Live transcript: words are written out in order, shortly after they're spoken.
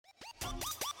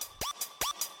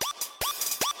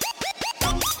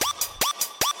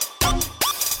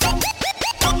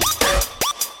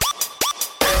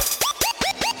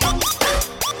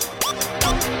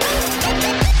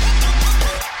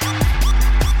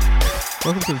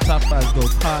Welcome to the Top 5 Go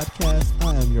podcast.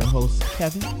 I am your host,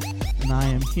 Kevin, and I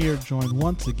am here joined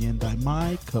once again by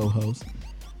my co-host,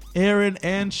 Aaron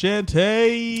and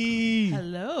Shantae.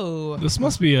 Hello. This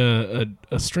must be a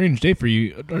strange day for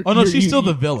you. Oh, no, she's still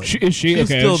the villain. Is she? She's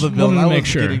Okay, still the villain. I make was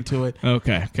sure. getting to it.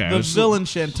 Okay. The villain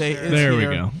Shantae is There we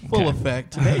here, go. full Okay.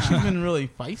 effect. Today she's been really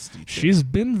feisty. Too. She's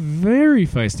been very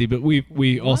feisty, but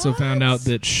we also found out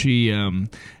that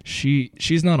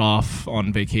she's not off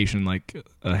on vacation like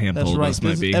a handful That's of right. us might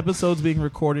This be. episode's being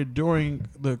recorded during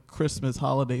the Christmas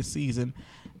holiday season,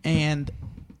 and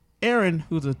Aaron,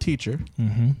 who's a teacher,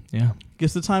 Yeah.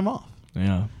 gets the time off.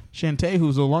 Yeah. Shantae,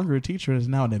 who's no longer a teacher, is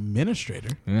now an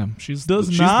administrator. Yeah. She's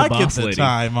she's not the get boss the lady.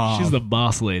 time off. She's the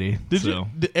boss lady.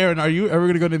 Aaron, are you ever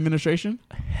going to go to administration?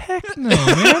 Heck no,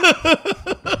 man.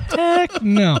 Heck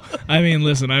no. I mean,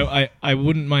 listen, I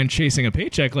wouldn't mind chasing a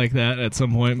paycheck like that at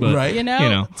some point, but Right. You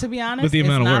know, to be honest, with the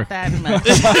amount it's of not work. that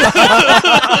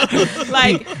much.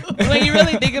 Like, when you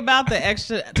really think about the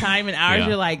extra time and hours, Yeah.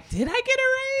 you're like, did I get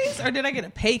a raise or did I get a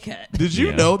pay cut? Did you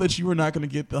Yeah. know that you were not going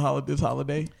to get this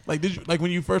holiday? Like, did you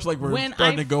when you first were When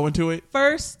starting I to go into it?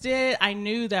 First I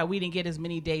knew that we didn't get as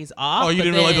many days off. Oh, you but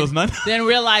didn't realize there was none? Then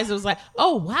realized it was like,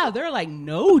 oh, wow, there are like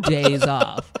no days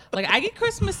off. Like, I get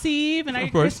Christmas Eve and I Of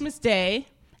get course. Christmas Day.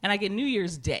 And I get New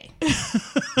Year's Day.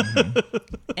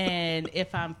 And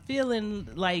if I'm feeling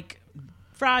like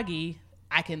froggy,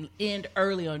 I can end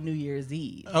early on New Year's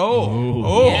Eve.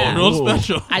 Oh, real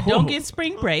special. I don't get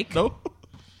spring break. Nope.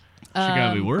 she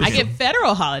gotta be working. I get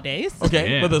federal holidays.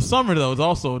 Okay, Yeah. but the summer though is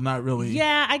also not really.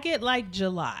 Yeah, I get like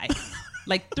July.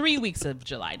 Like 3 weeks of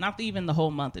July, not even the whole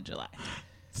month of July.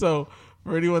 So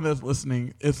for anyone that's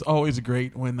listening, it's always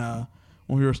great when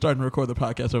we were starting to record the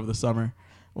podcast over the summer,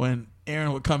 when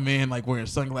Aaron would come in like wearing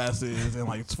sunglasses and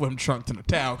like swim trunks and a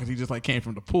towel because he just like came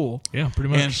from the pool. Yeah, pretty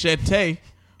much. And Shantae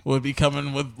would be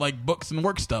coming with like books and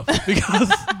work stuff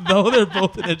because though they're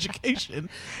both in education,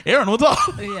 Aaron was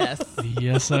off. Yes.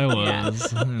 Yes, I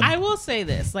was. I will say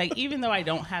this, like, even though I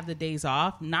don't have the days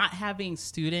off, not having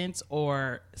students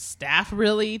or staff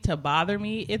really to bother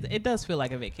me, it does feel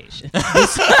like a vacation.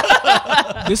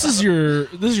 This is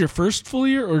your first full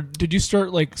year, or did you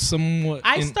start like somewhat?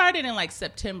 I started in like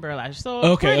September last year, so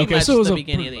Okay, pretty much so it was the a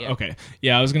beginning of the year. Okay,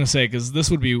 yeah, I was gonna say because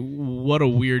this would be what a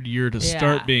weird year to Yeah,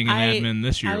 start being an I- admin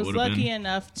this year. I was would have lucky been.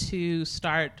 enough to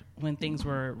start when things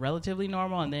were relatively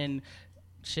normal, and then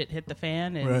shit hit the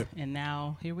fan, and, Right. and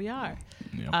now here we are.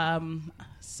 Yeah.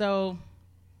 So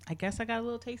I guess I got a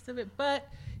little taste of it, but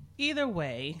either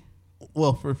way,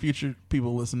 Well, for future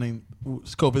people listening,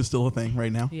 COVID is still a thing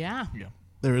right now. yeah, Yeah.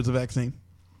 There is a vaccine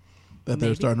that they're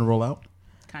Maybe. starting to roll out.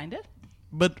 kind of.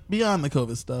 But beyond the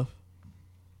COVID stuff,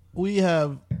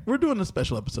 we're doing a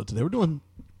special episode today. We're doing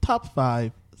top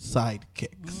 5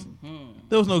 sidekicks.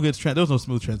 There was no there was no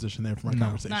smooth transition there from our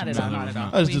conversation. Not at So all, not at all.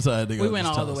 I just We- decided to go. We went just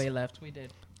all tell the us. way left. We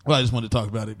did. Well, I just wanted to talk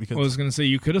about it because Well, I was going to say,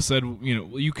 you could have said,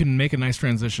 you can make a nice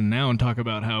transition now and talk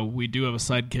about how we do have a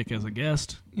sidekick as a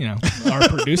guest. Our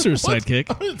producer's sidekick.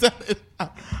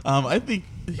 I think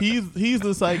he's the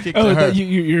sidekick Oh, to her.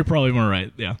 you're probably more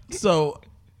right. Yeah. So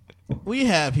we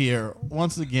have here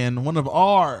once again one of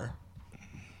our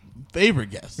favorite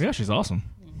guests, Yeah, she's awesome.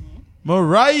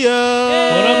 Mariah.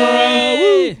 What up, Mariah?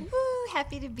 Woo! Woo,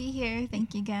 happy to be here.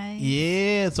 Thank you, guys.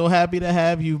 Yeah, so happy to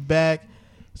have you back.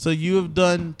 So you have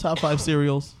done top 5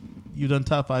 cereals. You've done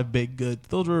top 5 baked goods.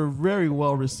 Those were very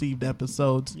well received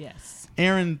episodes. Yes.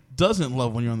 Aaron doesn't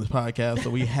love when you're on this podcast, so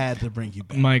we had to bring you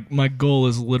back. My goal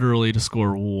is literally to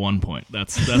score 1 point.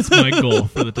 That's my goal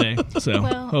for the day. So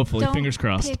Well, hopefully, don't fingers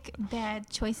crossed. Pick bad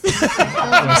choices. Like those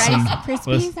Rice Krispies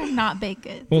listen. are not baked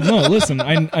goods. Well, no, listen,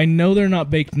 I know they're not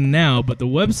baked now, but the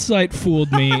website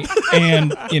fooled me,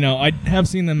 and, I have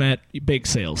seen them at bake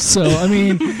sales. So, I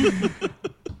mean,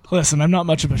 listen, I'm not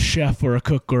much of a chef or a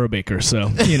cook or a baker,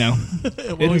 so,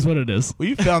 it is what it is.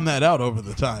 We found that out over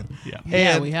the time. Yeah. Yeah,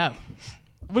 And- we have.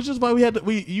 Which is why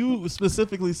you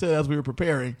specifically said as we were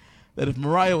preparing that if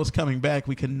Mariah was coming back,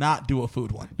 we could not do a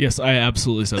food one. Yes, I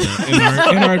absolutely said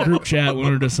that. In our group chat, when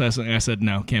we were discussing, I said,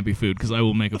 no, can't be food, because I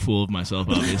will make a fool of myself,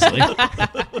 obviously.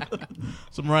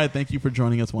 So Mariah, thank you for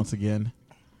joining us once again.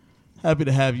 Happy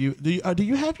to have you. Do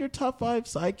you have your top 5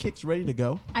 sidekicks ready to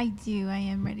go? I do. I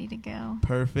am ready to go.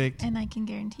 Perfect. And I can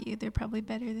guarantee you they're probably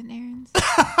better than Aaron's.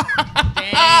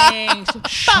 Dang.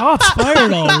 Shots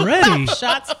fired already.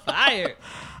 Shots fired.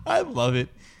 I love it.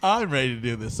 I'm ready to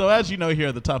do this. So as you know here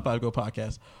at the Top 5 Go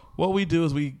podcast, what we do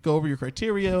is we go over your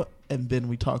criteria and then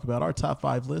we talk about our top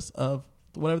 5 list of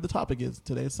whatever the topic is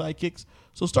today, sidekicks.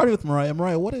 So starting with Mariah.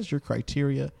 Mariah, what is your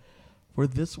criteria for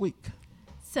this week?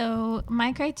 So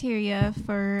my criteria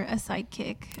for a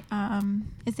sidekick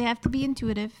is they have to be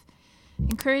intuitive.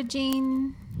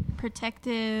 encouraging,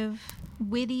 protective,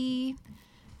 witty,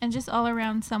 and just all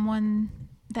around someone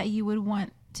that you would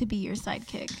want to be your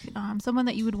sidekick. Someone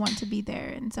that you would want to be there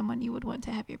and someone you would want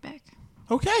to have your back.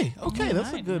 Okay,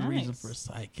 that's a Right, good nice. reason for a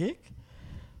sidekick.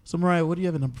 So, Mariah, what do you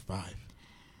have at number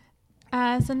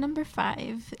 5? So number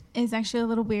 5 is actually a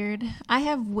little weird. I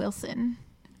have Wilson,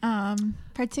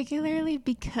 particularly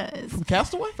because From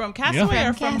Castaway? From Castaway Yeah.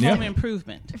 or from Castaway. Home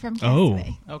Improvement? from Oh.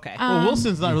 Castaway. Okay. Well,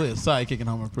 Wilson's not really a sidekick in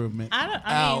Home Improvement.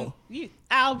 I mean,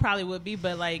 Al probably would be,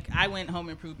 but like I went Home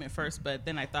Improvement first, but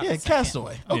then I thought Yeah, the second.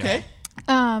 Castaway. Okay.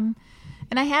 And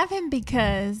I have him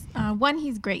because one,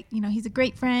 he's great. You know, he's a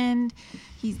great friend.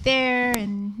 He's there,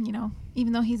 and you know,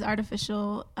 even though he's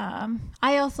artificial,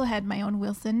 I also had my own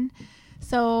Wilson.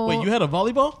 So Wait, you had a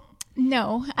volleyball?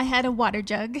 no, I had a water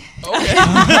jug. Okay.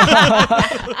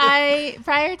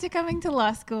 Prior to coming to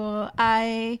law school,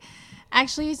 I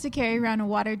actually used to carry around a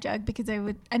water jug because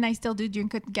I still do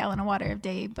drink a gallon of water a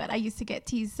day, but I used to get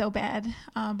teased so bad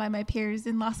by my peers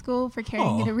in law school for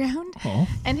carrying it around. Oh.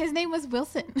 And his name was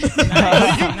Wilson.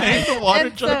 The water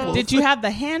And jug so- Wilson. Did you have the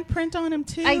handprint on him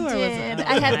too? I or was did. it-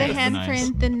 I had the Nice.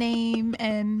 handprint, the name,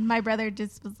 and my brother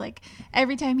just was like,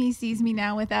 every time he sees me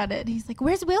now without it, he's like,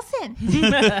 "Where's Wilson?"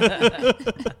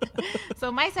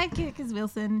 So my sidekick is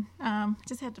Wilson.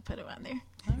 Just had to put him on there.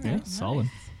 All right, Yeah, nice. solid.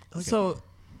 So,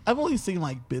 I've only seen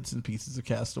like bits and pieces of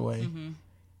Castaway. Mm-hmm.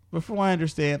 But from what I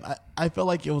understand, I felt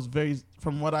like it was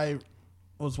from what I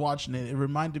was watching it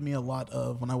reminded me a lot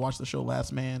of when I watched the show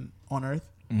Last Man on Earth.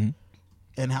 Mhm.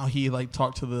 And how he like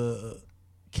talked to the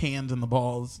cans and the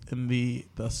balls in the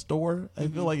store. I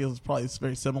feel like it was probably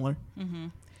very similar.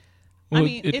 Well, I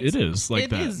mean, it is like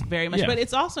that. It is very much, Yeah. but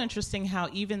it's also interesting how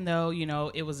even though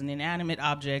it was an inanimate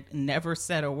object, never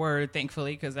said a word,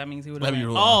 thankfully, because that means he would have That'd be been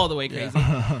real all loud. the way crazy.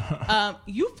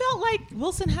 You felt like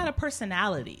Wilson had a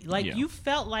personality, like Yeah. you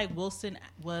felt like Wilson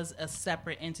was a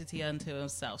separate entity unto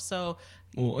himself. So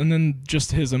Well, and then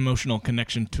just his emotional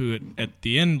connection to it at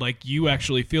the end, like you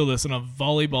actually feel this, and a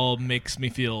volleyball makes me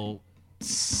feel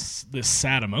this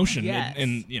sad emotion, Yes.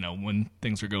 and when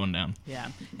things are going down. yeah,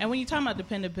 and when you talk about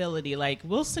dependability, like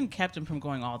Wilson kept him from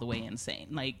going all the way insane.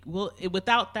 Like,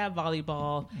 without that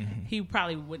volleyball, he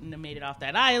probably wouldn't have made it off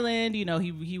that island.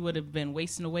 He would have been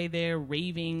wasting away there,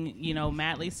 raving,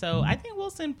 madly. So I think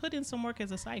Wilson put in some work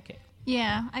as a sidekick.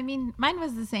 Yeah, I mean, mine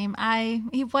was the same.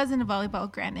 He wasn't a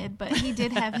volleyball, granted, but he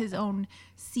did have his own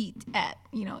seat at,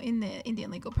 in the Indian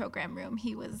legal program room.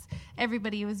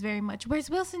 Everybody was very much, "Where's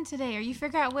Wilson today?" Or "You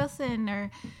forgot Wilson,"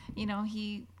 or,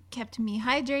 he kept me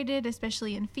hydrated,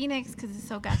 especially in Phoenix because it's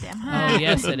so goddamn hot. Oh,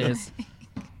 yes, it is.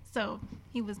 So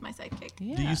he was my sidekick.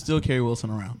 Yeah. Do you still carry Wilson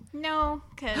around? No,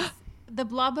 because the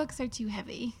blah books are too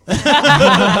heavy.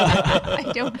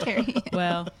 I don't carry it.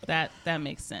 Well, that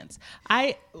makes sense.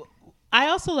 I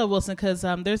also love Wilson because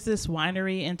there's this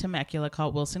winery in Temecula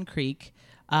called Wilson Creek.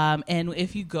 And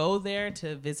if you go there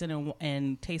to visit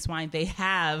and taste wine, they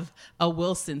have a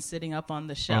Wilson sitting up on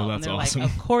the shelf. that's and they're awesome.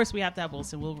 like, of course we have to have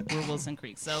Wilson. We're Wilson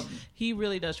Creek. So he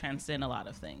really does transcend a lot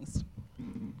of things.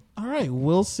 All right,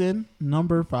 Wilson,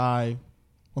 number 5.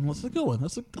 Well, let's go one.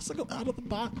 Let's go out of the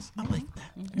box. I like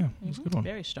that. Yeah, that's a good one.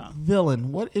 Very strong.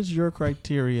 Villain, what is your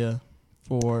criteria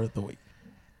for the week?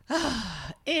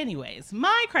 Anyways,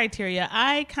 my criteria,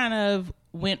 I kind of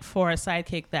went for a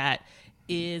sidekick that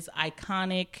is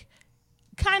iconic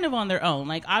kind of on their own.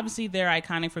 Like, obviously they're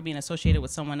iconic for being associated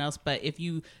with someone else, but if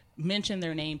you mention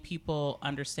their name, people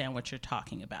understand what you're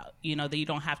talking about. That you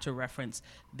don't have to reference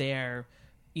their,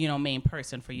 main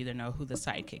person for you to know who the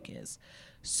sidekick is.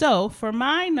 So for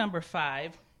my number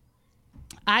 5,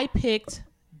 I picked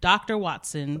Dr.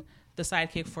 Watson, the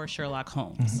sidekick for Sherlock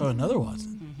Holmes. Oh, another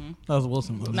Watson. That was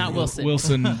Wilson. Not Wilson.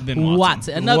 Wilson, then Watson.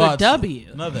 Watson. Another Watson. W.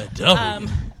 Another W.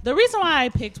 The reason why I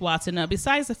picked Watson,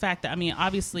 besides the fact that,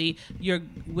 obviously you're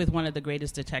with one of the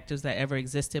greatest detectives that ever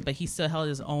existed, but he still held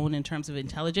his own in terms of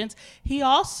intelligence. He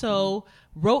also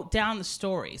wrote down the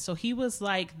story. So he was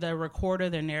like the recorder,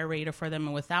 the narrator for them.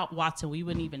 And without Watson, we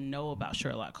wouldn't even know about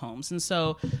Sherlock Holmes. And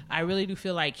so I really do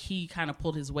feel like he kind of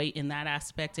pulled his weight in that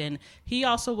aspect. And he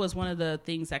also was one of the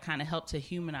things that kind of helped to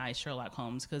humanize Sherlock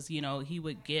Holmes because, he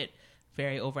would get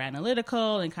very over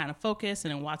analytical and kind of focused,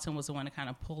 and then Watson was the one that kind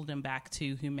of pulled him back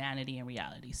to humanity and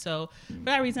reality. So for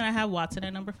that reason, I have Watson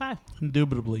at number 5.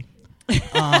 Indubitably.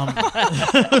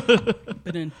 But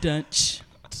then Dunch.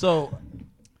 So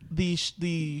the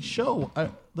show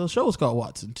was called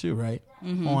Watson too, right?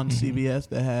 On CBS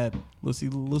that had Lucy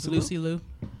Liu. Lou.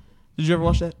 Did you ever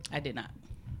watch that? I did not.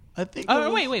 I think.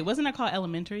 Oh, wait. Wasn't that called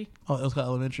Elementary? Oh, it was called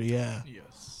Elementary. Yeah. Yes.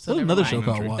 So There was never another mind. show called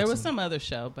Elementary. Watson. There was some other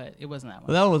show, but it wasn't that But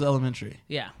one. that one was Elementary.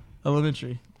 Yeah.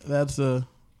 Elementary. That's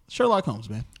Sherlock Holmes,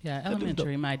 man. Yeah, That dude's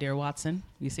elementary, my dear Watson.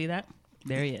 You see that?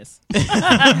 There he is. But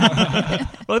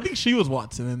I think she was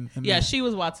Watson. Yeah, she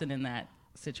was Watson in that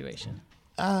situation.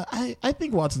 I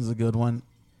think Watson's a good one.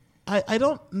 I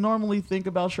don't normally think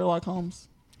about Sherlock Holmes.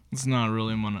 It's not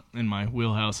really in my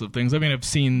wheelhouse of things. I mean, I've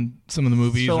seen some of the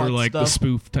movies Sherlock or like the stuff.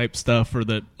 spoof type stuff or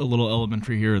a little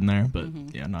elementary here and there, but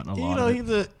yeah, not a lot. You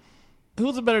know,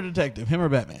 who's a better detective, him or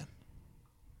Batman?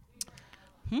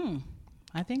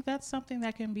 I think that's something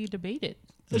that can be debated.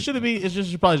 It should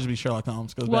probably just be Sherlock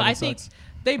Holmes. Cause Well, Batman I think sucks.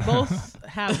 they both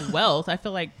have wealth. I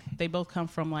feel like they both come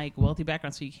from like wealthy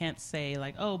backgrounds, so you can't say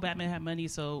like, "Oh, Batman had money,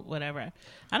 so whatever."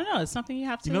 I don't know. It's something you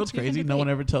have to. You know what's you can crazy? No debate. one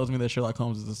ever tells me that Sherlock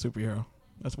Holmes is a superhero.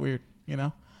 That's weird, you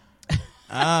know?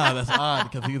 That's odd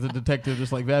because he's a detective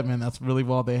just like Batman. That's really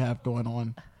all they have going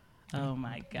on. Oh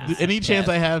my god! Any chance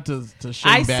I have to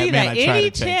shame I Batman, see that. I try Any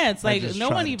to take. chance? I Like just no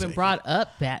try one to even take brought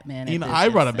up Batman. it. in this I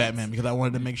brought up instance. Batman because I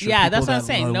wanted to make sure. Yeah, people that's what I'm that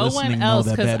saying. are No one listening know else,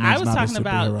 that because I Batman's was not a talking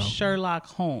about superhero. Sherlock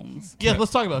Holmes. Yeah,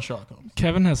 let's talk about Sherlock Holmes.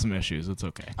 Kevin has some issues. It's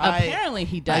okay. Apparently,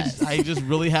 he does. I just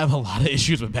really have a lot of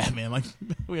issues with Batman. Like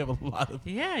we have a lot of.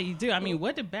 Yeah, you do. I mean,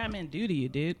 what did Batman do to you,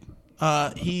 dude?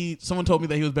 Someone told me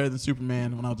that he was better than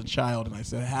Superman when I was a child, and I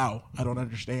said, "How? I don't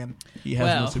understand. He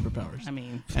has no superpowers." I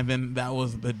mean, and then that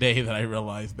was the day that I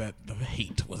realized that the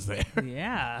hate was there.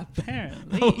 yeah,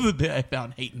 apparently. That was the day I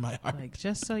found hate in my heart. Like,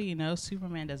 just so you know,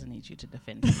 Superman doesn't need you to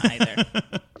defend him either.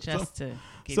 Just to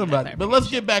give Somebody, you that but let's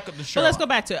clarification. get back up to But Sherlock. let's go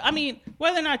back to it. I mean,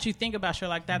 whether or not you think about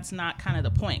Sherlock, that's not kind of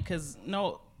the point, because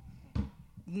no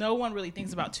one really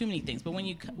thinks about too many things. But when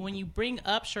you bring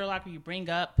up Sherlock or you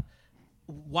bring up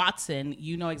Watson,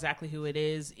 you know exactly who it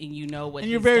is, and you know what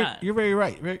And he's you're done. very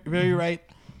right. Very right.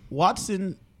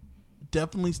 Watson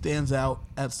definitely stands out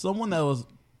as someone that was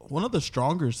one of the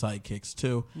stronger sidekicks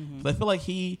too. 'Cause I feel like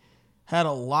he had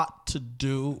a lot to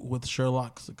do with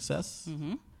Sherlock's success,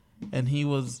 and he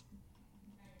was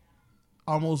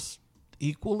almost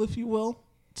equal, if you will,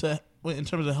 to in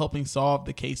terms of helping solve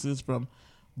the cases from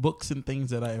books and things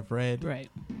that I have read. Right.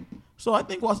 So I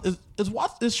think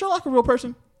is Sherlock a real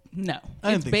person? No.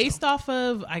 I didn't It's think based off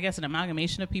of, I guess, an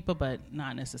amalgamation of people, but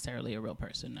not necessarily a real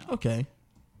person, no. Okay.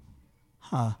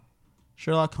 Huh.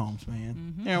 Sherlock Holmes,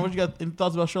 man. Aaron, what you got? Any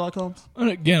thoughts about Sherlock Holmes? And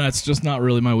again, that's just not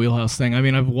really my wheelhouse thing. I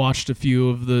mean, I've watched a few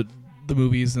of the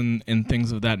movies and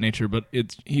things of that nature, but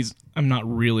I'm not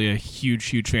really a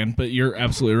huge fan. But you're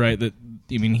absolutely right that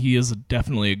he is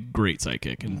definitely a great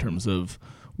sidekick in terms of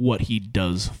what he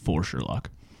does for Sherlock.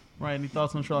 Right. Any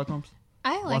thoughts on Sherlock Holmes?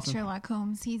 I like Watson? Sherlock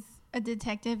Holmes. He's a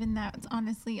detective, and that's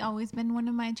honestly always been one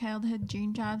of my childhood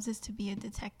dream jobs, is to be a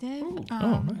detective.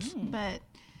 Nice. But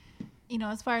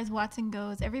as far as Watson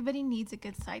goes, everybody needs a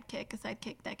good sidekick, a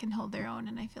sidekick that can hold their own,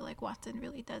 and I feel like Watson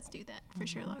really does do that for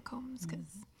Sherlock Holmes,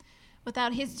 because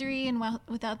without history and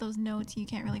without those notes, you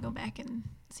can't really go back and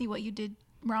see what you did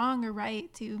wrong or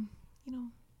right to.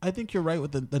 I think you're right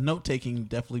with the note taking.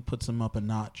 Definitely puts him up a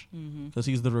notch because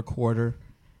he's the recorder.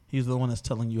 He's the one that's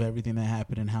telling you everything that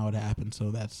happened and how it happened. So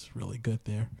that's really good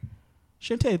there.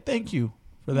 Shantae, thank you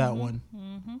for that one.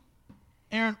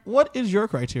 Aaron, what is your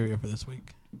criteria for this week?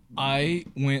 I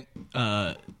went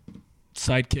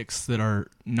sidekicks that are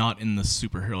not in the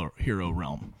superhero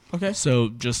realm. Okay. So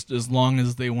just as long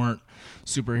as they weren't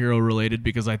superhero related,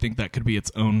 because I think that could be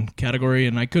its own category,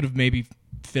 and I could have maybe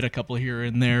fit a couple here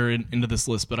and there into this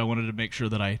list, but I wanted to make sure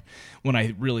that when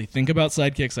I really think about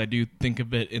sidekicks, I do think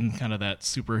of it in kind of that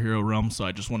superhero realm, so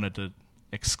I just wanted to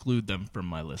exclude them from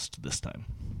my list this time.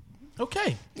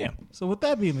 Okay. Yeah. So with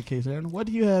that being the case, Aaron, what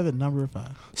do you have at number 5?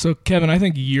 So Kevin, I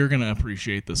think you're going to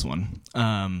appreciate this one.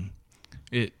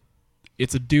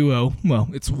 It's a duo. Well,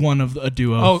 it's one of a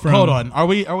duo. Oh, hold on. Are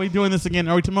we doing this again?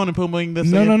 Are we Timon and Pumbaaing this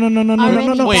No, again?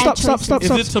 Already Wait, bad stop.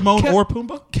 choices. Is it Timon or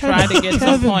Pumbaa? Try to get some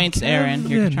Kevin, points, Aaron.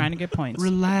 You're Kevin. trying to get points.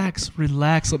 Relax.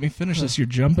 Let me finish this. You're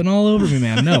jumping all over me,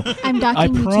 man. No. I'm I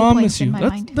docking you 2 promise points in you. my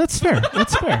mind. That's fair.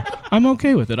 That's fair. I'm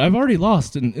okay with it. I've already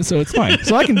lost, and so it's fine.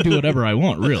 So I can do whatever I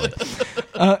want, really.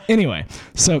 Anyway,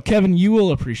 so Kevin, you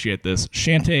will appreciate this.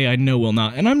 Shantae, I know will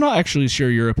not. And I'm not actually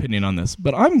sure your opinion on this,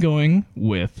 but I'm going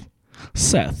with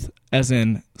Seth, as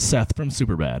in Seth from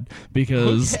Superbad,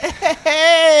 because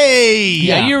Hey!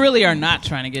 Yeah, you really are not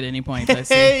trying to get any points, I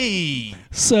see. Hey!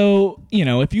 so,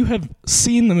 if you have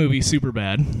seen the movie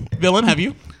Superbad, Villain, have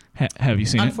you? have you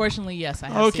seen it? Unfortunately, yes, I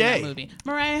have seen Okay. that movie.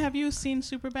 Mariah, have you seen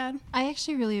Superbad? I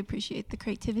actually really appreciate the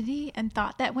creativity and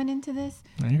thought that went into this.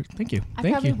 Thank you. I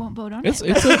Thank probably you. won't vote on It's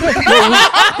it. okay.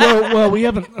 well, we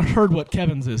haven't heard what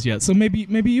Kevin's is yet, so maybe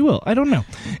you will. I don't know.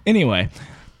 Anyway,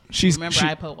 Remember,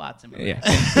 I put Watson. Yeah,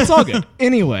 it's all good.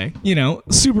 Anyway,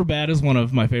 Superbad is one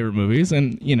of my favorite movies,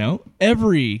 and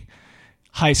every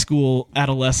high school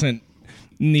adolescent,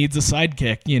 needs a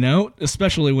sidekick,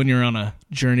 especially when you're on a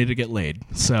journey to get laid.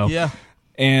 So, Yeah.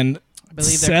 and I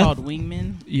believe Seth, they're called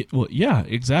wingmen. Well, yeah,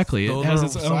 exactly. Those it has are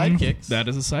its own sidekicks. That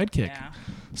is a sidekick. Yeah.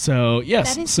 So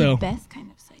yes, That is so the best kind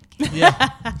of sidekick.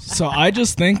 Yeah. so I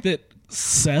just think that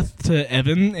Seth to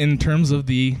Evan in terms of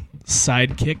the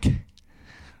sidekick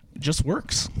just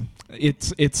works. It's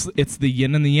the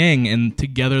yin and the yang, and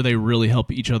together they really help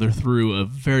each other through a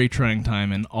very trying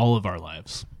time in all of our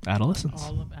lives, adolescence.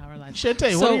 All of our lives.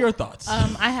 Shantae, what So, are your thoughts?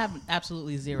 I have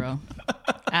absolutely zero.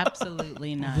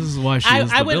 Absolutely none. This is why she is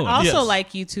the I would villain. also Yes.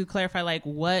 like you to clarify, like,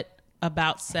 what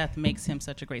about Seth makes him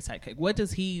such a great sidekick? What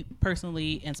does he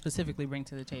personally and specifically bring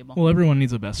to the table? Well, everyone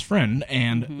needs a best friend,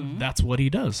 and that's what he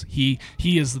does. He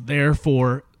is there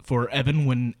for Evan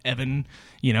when Evan,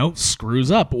 screws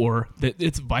up, or that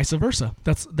it's vice versa.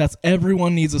 That's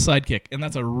everyone needs a sidekick, and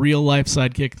that's a real life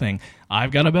sidekick thing.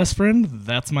 I've got a best friend,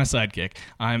 that's my sidekick.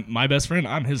 I'm my best friend,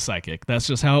 I'm his sidekick. That's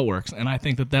just how it works, and I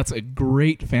think that that's a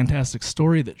great, fantastic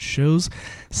story that shows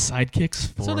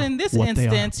sidekicks for So then, in this what they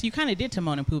are. instance, you kind of did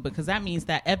Timon and Pumbaa, because that means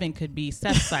that Evan could be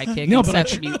Seth's sidekick. No, and but I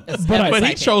Seth could be Evan's but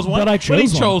he sidekick. chose one. But I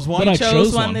chose he chose one. But I He chose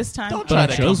chose one one this time. Don't But try I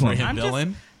to chose come one. for him, I'm just-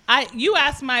 villain. You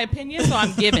asked my opinion, so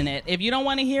I'm giving it. If you don't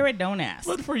want to hear it, don't ask.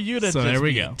 But for you to So just there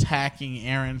we be go. attacking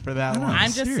Aaron for that No, one.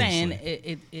 I'm just saying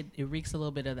seriously. it reeks a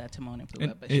little bit of that Timon and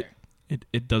Pumbaa, but It, sure.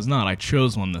 it does not. I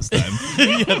chose one this time.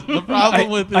 Yes, the problem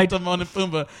with I- Timon and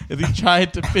Pumbaa is he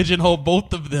tried to pigeonhole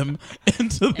both of them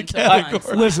into the Into category.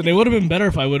 one. Listen, it would have been better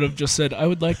if I would have just said I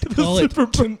would like to call it Super-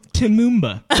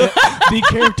 Timumba, the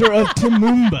character of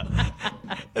Timumba.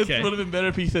 It Okay. would have been better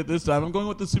if he said this time, I'm going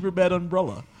with the super bad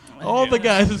umbrella. All the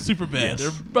guys in super bad, Yes.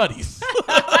 they're buddies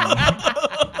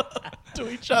to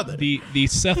each other. The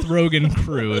Seth Rogen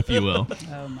crew, if you will.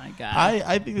 Oh my god.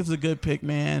 I think it's a good pick,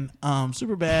 man.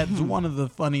 Super bad is one of the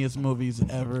funniest movies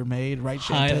ever made, right,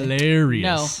 Shantae? no,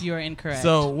 Hilarious. you are incorrect.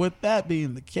 So with that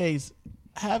being the case,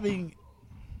 having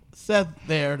Seth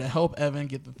there to help Evan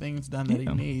get the things done that Yeah.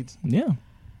 he needs, Yeah.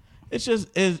 it's just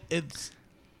it's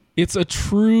It's a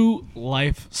true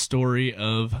life story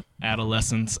of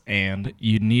adolescence, and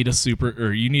you need a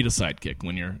sidekick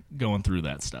when you're going through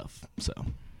that stuff. So,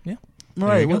 yeah.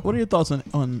 Mariah. you go. What are your thoughts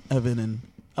on Evan? And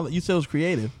you said it was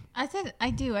creative. I said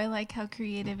I do. I like how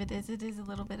creative it is. It is a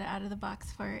little bit out of the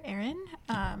box for Aaron,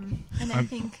 and I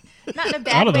think not in a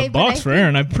bad Out of way. the box but for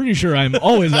Aaron. I'm pretty sure I'm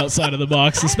always outside of the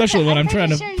box, especially when I'm pretty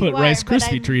trying sure to you put are, Rice but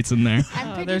Krispie I'm- treats in there.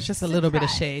 I'm pretty there's just a little bit of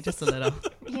surprised. shade, just a little.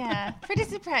 Yeah, pretty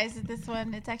surprised at this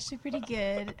one. It's actually pretty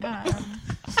good.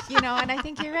 And I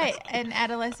think you're right. And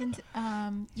adolescent,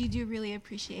 you do really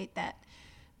appreciate that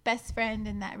best friend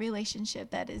and that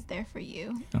relationship that is there for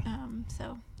you.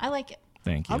 So I like it.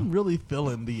 Thank you. I'm really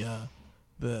feeling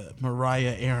the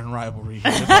Mariah Aaron rivalry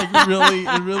here. It's like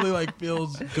it really like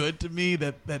feels good to me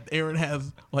that Aaron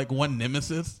has like one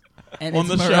nemesis And on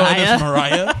the it's show, and it's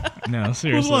Mariah. Mariah. No, Who's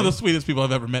seriously. one of the sweetest people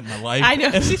I've ever met in my life. I know.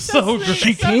 And She's it's so so sweet. great.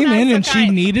 She So came nice, in so and she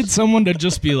kind. needed someone to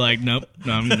just be like, nope,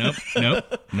 no,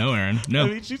 Aaron, I no.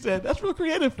 mean, she said that's real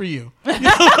creative for you.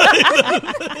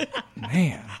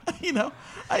 Man.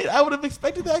 I would have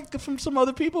expected that from some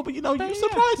other people, but you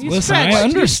surprised me. You Listen, stretched. I You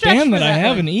understand stretched that for I that have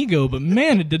one. an ego, but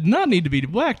man, it did not need to be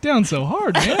whacked down so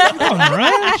hard, man. Come on,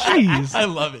 Mariah. Jeez. I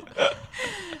love it.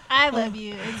 I love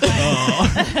you. It's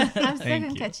fine. I'm still Thank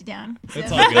gonna you. cut you down. It's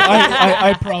So. all good.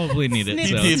 I probably need it, Snip,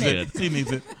 He so needs it's it. good. He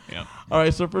needs it. Yeah. All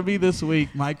right, so for me this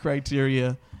week, my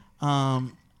criteria,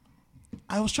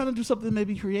 I was trying to do something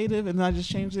maybe creative, and I just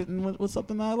changed it and went with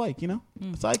something that I like.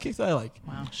 Sidekicks that I like.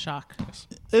 Wow, shock.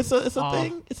 It's a Aw.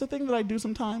 thing. It's a thing that I do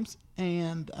sometimes,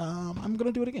 and I'm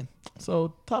gonna do it again.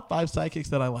 So top 5 sidekicks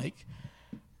that I like.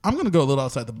 I'm gonna go a little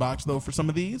outside the box though for some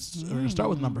of these. We're gonna start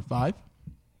with number 5.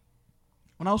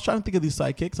 When I was trying to think of these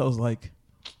sidekicks, I was like,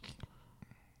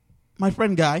 my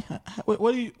friend Guy.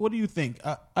 What do you think?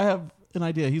 I have an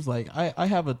idea. He's like, I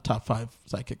have a top 5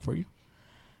 sidekick for you,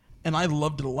 and I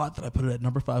loved it a lot that I put it at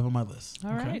number 5 on my list.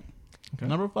 All right. Okay.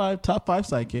 Number 5, top 5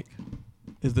 sidekick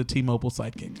is the T-Mobile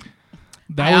sidekick.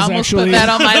 That I was almost actually put that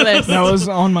on my list. that was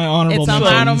on my honorable It's on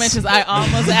mentions. my honorable mentions. I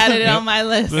almost added it on my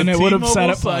list. And it would have sat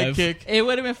T-Mobile at 5. sidekick. It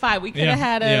would have been 5. We could Yeah, have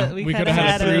had a. yeah. We We could coulda have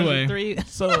had a had three-way. a three.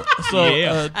 So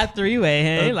Yeah. A three-way,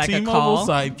 hey, like a T-Mobile call.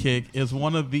 Sidekick is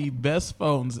one of the best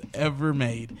phones ever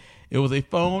made. It was a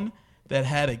phone that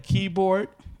had a keyboard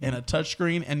and a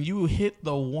touchscreen, and you hit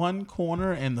the one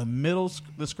corner, and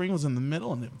the screen was in the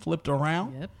middle, and it flipped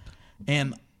around, Yep.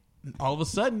 and all of a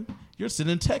sudden, you're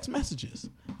sending text messages.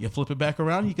 You flip it back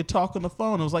around, you could talk on the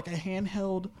phone. It was like a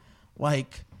handheld,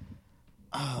 like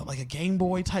a Game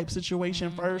Boy type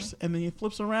situation first, and then it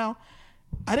flips around.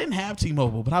 I didn't have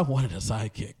T-Mobile, but I wanted a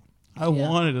sidekick. I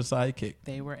wanted a Sidekick.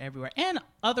 They were everywhere. And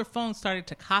other phones started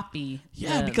to copy.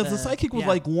 Yeah, because the Sidekick was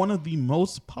like one of the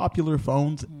most popular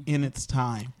phones in its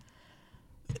time.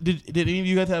 Did any of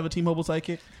you guys have a T-Mobile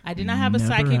Sidekick? I did not have a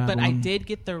Never Sidekick, had but I one. did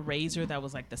get the Razor that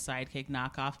was like the Sidekick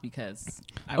knockoff because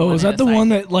I Oh, is wanted that a the one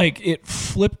Sidekick. that like it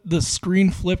flipped, the screen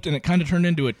flipped, and it kind of turned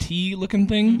into a T looking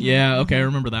thing? Yeah, okay, I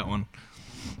remember that one.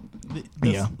 The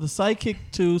Yeah. Sidekick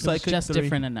 2, It was Sidekick just 3,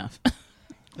 different enough.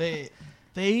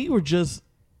 they were just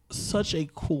such a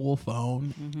cool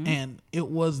phone, and it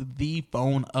was the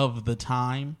phone of the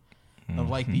time of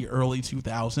like the early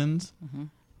 2000s.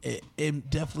 It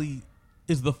definitely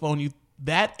is the phone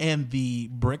that and the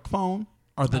brick phone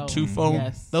are the two phones.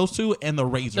 yes. Those two and the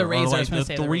Razor The Razor, are I was like gonna the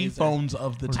say the three Razor. phones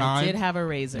of the I time. did have a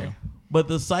Razor. But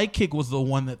the Sidekick was the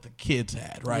one that the kids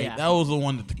had, right? Yeah. That was the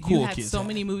one that the cool You had kids so had.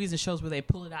 many movies and shows where they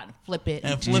pull it out and flip it.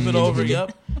 And flip it over,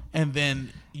 yep, and then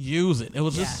use it. It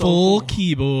was just so Full cool.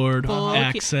 keyboard Full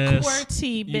access.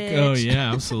 QWERTY, You- bitch. oh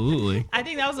yeah, absolutely. I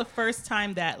think that was the first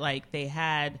time that like they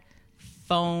had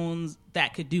phones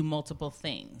that could do multiple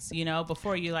things. You know,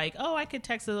 before you're like, oh, I could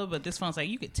text a little bit. This phone's like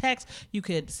you could text, you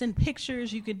could send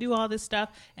pictures, you could do all this stuff,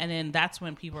 and then that's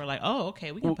when people are like, oh,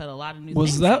 okay, we can put a lot of new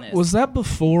things in this. Was that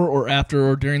before or after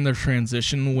or during their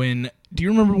transition? When do you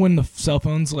remember when the cell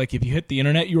phones, like if you hit the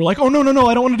internet, you were like, oh no,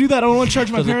 I don't want to do that. I don't want to charge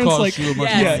my 'Cause it parents. costs Like, you a bunch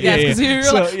Yes, of yes, money. 'cause you were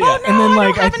So, like, oh, no, and then I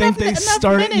like don't I have think they enough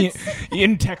started minutes.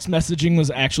 in text messaging was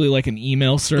actually like an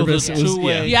email service. a It was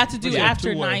two-way. You have to do Yeah,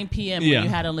 after two-way. 9 p.m. Yeah. when you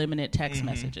had unlimited text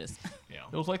messages.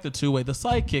 It was like the two-way. The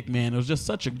Sidekick, man, it was just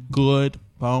such a good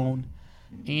phone,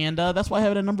 and that's why I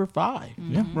have it at number 5.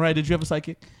 Yeah, right. Did you have a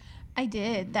Sidekick? I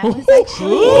did. That was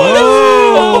actually.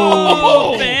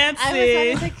 Oh, fancy. I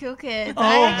was one of the cool kids.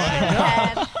 I actually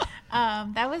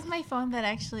had. That was my phone that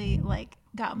actually like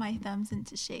got my thumbs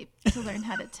into shape to learn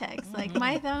how to text. Like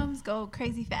my thumbs go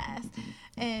crazy fast,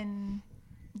 and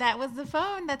that was the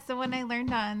phone. That's the one I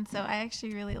learned on. So I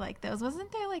actually really like those. Wasn't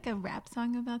there like a rap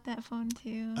song about that phone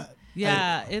too?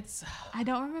 Yeah, it's. I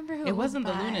don't remember who. It was wasn't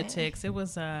the by. Lunatics. It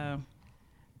was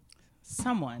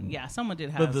someone. Yeah, someone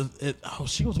did But have.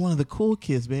 she was one of the cool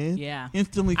kids, man. Yeah.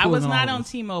 Instantly cool. I was than not all on of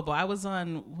us. T-Mobile. I was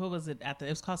on what was it at the? It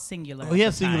was called Singular. We at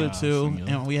had the Singular time. too,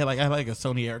 Singular. and I had like a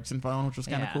Sony Ericsson phone, which was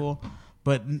kind of Yeah. cool.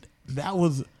 But that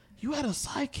was you had a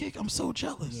Sidekick. I'm so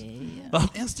jealous. I'm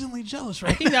instantly jealous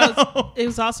right I think now. that was. It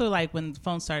was also like when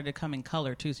phones started to come in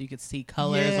color too, so you could see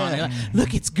colors on it. Yeah. Like,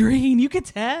 look, it's green. You could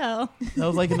tell. That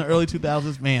was like in the early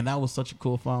 2000s. Man, that was such a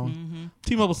cool phone.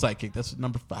 T-Mobile Sidekick. That's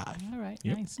number 5. All right,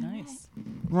 Yep. nice.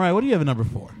 Right. What do you have at number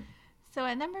 4? So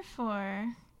at number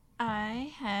 4,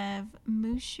 I have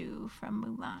Mushu from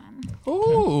Mulan.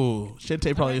 Ooh,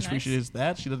 Shantae probably nice. appreciates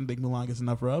that. She doesn't think Mulan gets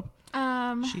enough rub.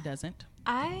 She doesn't.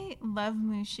 I love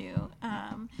Mushu.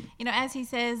 You know, as he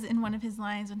says in one of his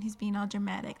lines when he's being all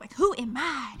dramatic, like, who am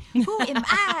I? Who am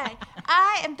I?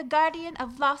 I am the guardian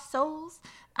of lost souls.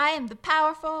 I am the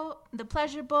powerful, the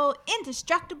pleasurable,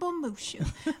 indestructible Mushu.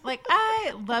 Like,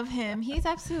 I love him. He's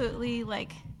absolutely,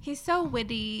 like, he's so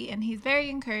witty and he's very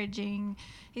encouraging.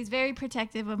 He's very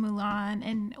protective of Mulan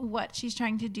and what she's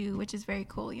trying to do, which is very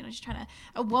cool. You know, she's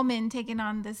a woman taking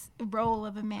on this role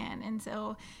of a man. And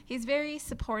so he's very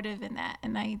supportive in that.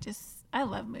 And I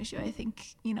love Mushu. I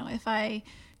think, you know, if I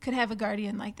could have a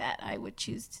guardian like that, I would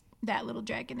choose that little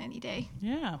dragon any day.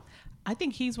 Yeah, I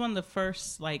think he's one of the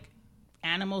first like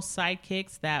animal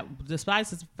sidekicks that, despite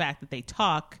the fact that they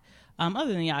talk,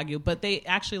 other than Yagyu, but they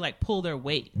actually like pull their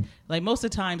weight. Like most of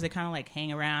the times they kind of like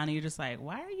hang around and you're just like,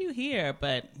 why are you here?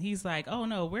 But he's like, oh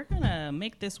no, we're gonna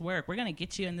make this work. We're gonna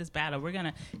get you in this battle. We're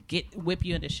gonna whip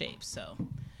you into shape. So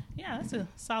yeah, that's a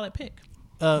solid pick.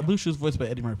 Mushu's voiced by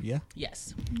Eddie Murphy. Yeah.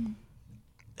 Yes,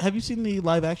 Have you seen the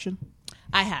live action?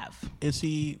 I have. Is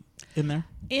he in there?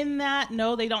 In that,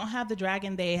 no, they don't have the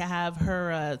dragon. They have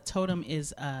her totem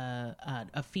is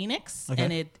a phoenix, Okay.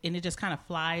 and it just kind of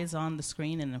flies on the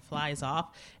screen and then flies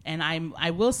off. And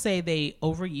I will say they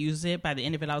overuse it. By the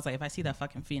end of it, I was like, if I see that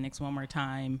fucking phoenix one more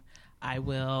time, I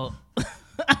will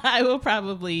I will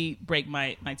probably break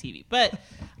my TV. But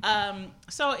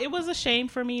so it was a shame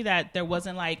for me that there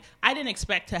wasn't like, I didn't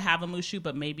expect to have a Mushu,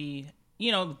 but maybe,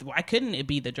 you know, why couldn't it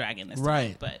be the dragon this time?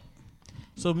 Right. But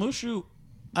So Mushu,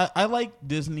 I like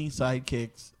Disney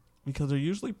sidekicks because they're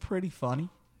usually pretty funny,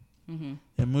 and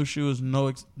Mushu is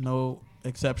no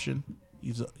exception.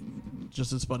 He's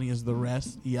just as funny as the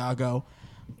rest. Iago,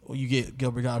 you get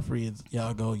Gilbert Gottfried as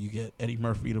Iago, you get Eddie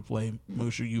Murphy to play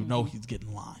Mushu. You know he's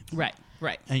getting lines,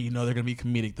 right. and you know they're gonna be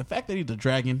comedic. The fact that he's a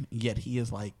dragon, yet he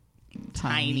is like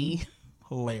tiny.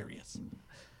 hilarious,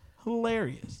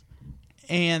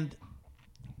 and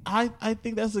I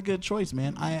think that's a good choice,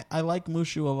 man. I like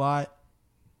Mushu a lot.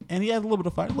 And he has a little bit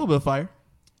of fire.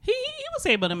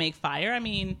 was able to make fire. I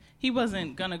mean, he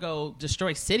wasn't gonna go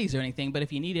destroy cities or anything, but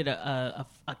if you needed a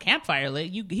campfire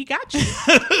lit, he got you.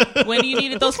 When you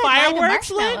needed those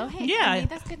fireworks lit, hey, yeah, Andy,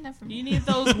 that's good enough for me. you need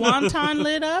those wonton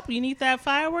lit up. You need that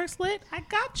fireworks lit. I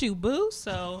got you, boo.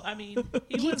 So I mean,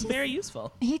 he was very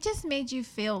useful. He just made you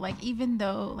feel like, even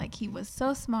though like he was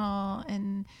so small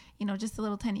and just a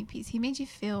little tiny piece, he made you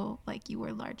feel like you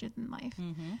were larger than life,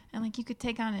 and like you could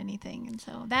take on anything. And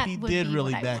so that He would did be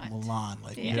really what I back want. Milan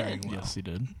like Yeah. very well. Yes, he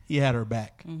did. He had her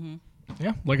back.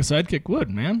 Yeah, like a sidekick would,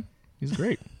 man. He's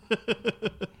great.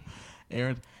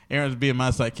 Aaron's being my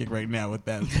sidekick right now with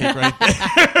that pick right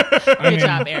there. Good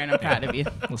job, Aaron. I'm proud of you.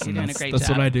 Listen, You're doing a that's, great that's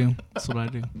job. what I do. That's what I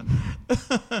do.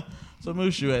 So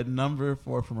Mushu at number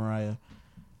 4 for Mariah.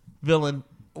 Villain,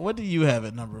 what do you have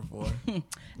at number 4?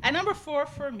 At number 4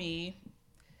 for me,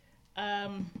 I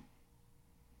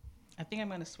think I'm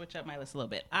going to switch up my list a little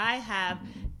bit. I have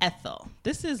Ethel.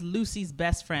 This is Lucy's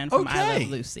best friend from I Okay. Love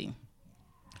Lucy.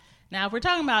 Now, if we're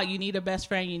talking about you need a best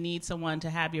friend, you need someone to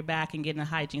have your back and get in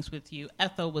hijinks with you,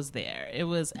 Ethel was there. It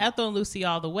was Ethel and Lucy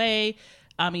all the way.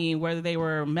 I mean, whether they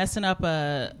were messing up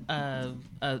a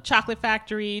chocolate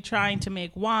factory, trying to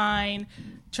make wine,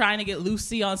 trying to get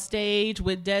Lucy on stage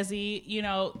with Desi,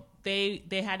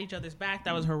 they had each other's back.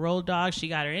 That was her road dog. She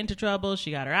got her into trouble.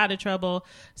 She got her out of trouble.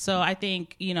 So I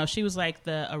think, she was like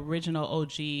the original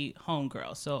OG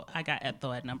homegirl. So I got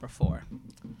Ethel at number 4.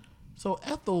 So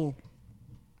Ethel,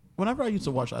 whenever I used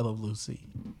to watch I Love Lucy,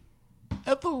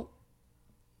 Ethel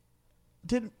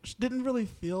didn't really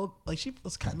feel like she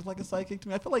was kind of like a sidekick to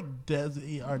me. I feel like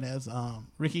Desi Arnaz,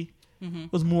 Ricky,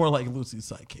 was more like Lucy's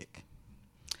sidekick.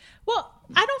 Well,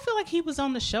 I don't feel like he was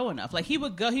on the show enough. Like, he'd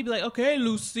be like, okay,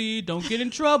 Lucy, don't get in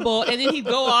trouble. And then he'd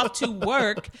go off to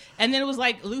work. And then it was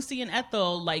like Lucy and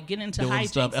Ethel, like, get into Doing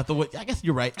stuff. hijinks. Ethel, I guess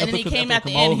you're right. And then he Ethel came could at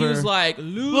the come end, he over. was like,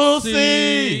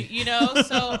 Lucy! Lucy!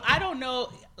 So I don't know.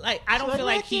 Like, I don't She's feel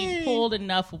like, like he Ricky! pulled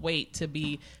enough weight to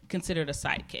be considered a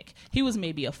sidekick. He was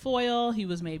maybe a foil. He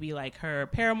was maybe like her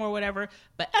paramour, whatever.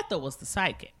 But Ethel was the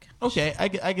sidekick. Okay,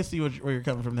 I can see where you're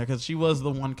coming from there, because she was the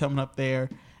one coming up there,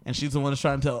 and she's the one that's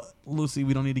trying to tell Lucy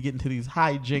we don't need to get into these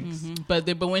hijinks. But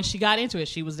when she got into it,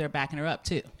 she was there backing her up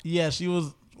too. Yeah, she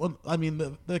was. Well, I mean,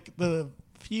 the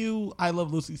few I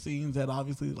Love Lucy scenes that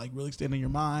obviously like really stand in your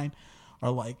mind are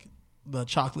like the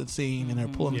chocolate scene, and they're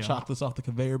pulling the Yeah. chocolates off the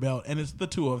conveyor belt, and it's the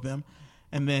two of them.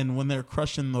 And then when they're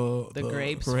crushing the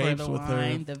grapes for the with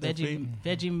wine, their the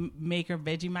veggie maker,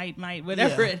 Vegemite,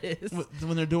 whatever it is.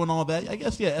 When they're doing all that, I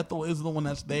guess Ethel is the one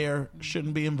that's there,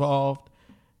 shouldn't be involved.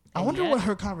 I And wonder yet- what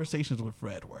her conversations with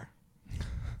Fred were.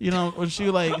 When she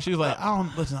was like, I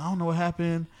don't know what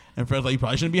happened, and Fred's like, you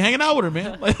probably shouldn't be hanging out with her,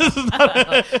 man. Like, this is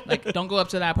not Like, don't go up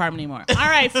to that apartment anymore. All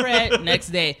right, Fred. Next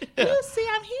day, Lucy,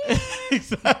 I'm here.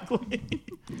 exactly.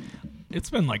 It's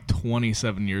been like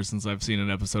 27 years since I've seen an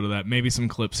episode of that. Maybe some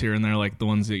clips here and there, like the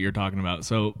ones that you're talking about.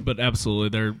 So, but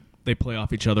absolutely, they play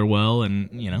off each other well, and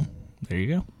there you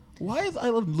go. Why is I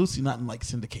Love Lucy not in like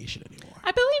syndication anymore?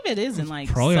 I believe it is in like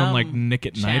Probably on some like Nick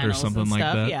at Night or channels something and like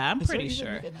stuff. that. Yeah, I'm Is there pretty even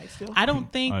sure. Nick at Night still? I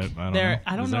don't think I don't there. know.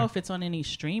 I don't Is know there? if it's on any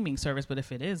streaming service, but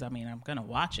if it is, I mean, I'm gonna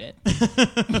watch it.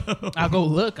 I'll go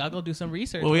look. I'll go do some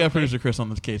research. Well, we real got quick. producer Chris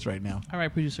on this case right now. All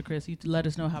right, producer Chris, you let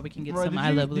us know how we can get Right, some did I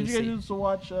you- Love Did you Lucy. guys used to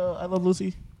watch I Love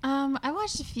Lucy? I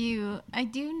watched a few. I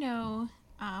do know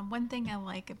one thing I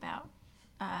like about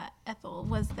Ethel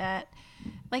was that,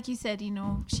 like you said,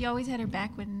 she always had her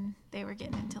back when they were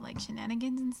getting into like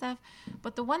shenanigans and stuff.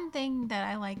 But the one thing that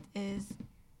I liked is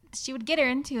she would get her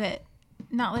into it,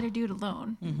 not let her do it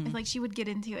alone. It's like she would get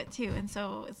into it too. And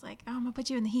so it's like, oh, I'm gonna put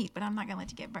you in the heat, but I'm not gonna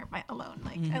let you get burnt by alone.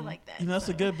 Like I like that. That's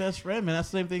a So- good best friend, man. That's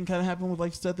the same thing kind of happened with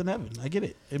like Seth and Evan. I get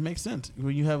it. It makes sense.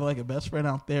 When you have like a best friend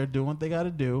out there doing what they got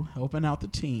to do, helping out the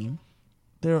team,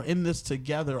 they're in this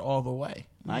together all the way.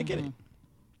 I get it.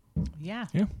 Yeah.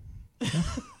 Yeah.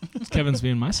 Kevin's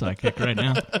being my sidekick right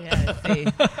now. Yeah. They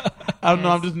I don't know.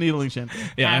 Yes. I'm just needling Shanti.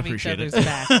 Yeah, I have appreciate each it. other's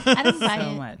back I didn't buy so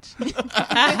it. much.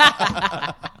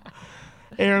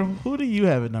 Aaron, who do you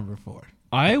have at number 4?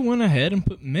 I went ahead and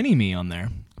put Mini-Me on there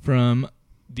from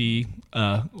the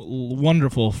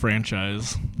wonderful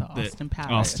franchise. The that- Austin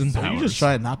Powers. Austin Are Powers. you just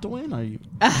trying not to win? Or are you?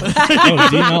 Oh,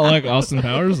 do you not like Austin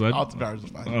Powers? Austin Powers is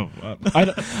fine.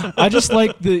 I just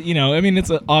like the, I mean, it's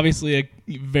obviously a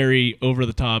very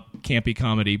over-the-top, campy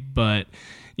comedy, but,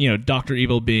 Dr.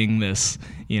 Evil being this,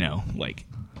 like,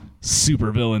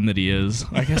 super villain that he is.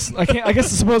 I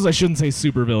suppose I shouldn't say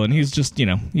super villain. He's just,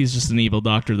 he's just an evil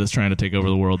doctor that's trying to take over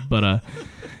the world. But,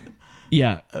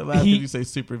 yeah. I laughed when you say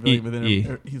super villain, but then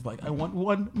yeah. he's like, I want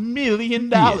 $1 million.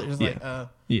 Like,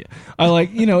 Yeah. I like,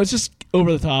 it's just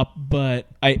over the top, but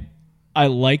I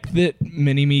like that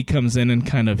Mini-Me comes in and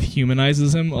kind of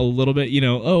humanizes him a little bit. You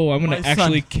know, oh, I'm going to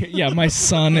actually... my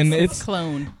son. And it's...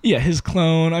 clone. Yeah, his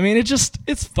clone. I mean,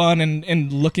 it's fun.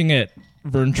 And looking at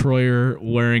Vern Troyer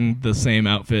wearing the same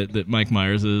outfit that Mike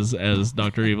Myers is as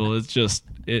Dr. Evil, it's just...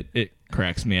 It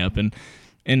cracks me up. And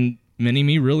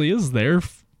Mini-Me really is there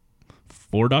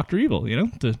for Dr. Evil, you know,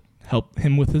 to help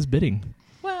him with his bidding.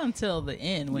 Well, until the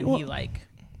end when he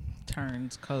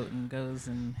turns coat and goes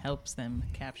and helps them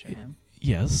capture him.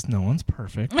 Yes, no one's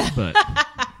perfect, but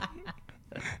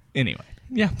anyway,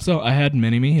 yeah. So I had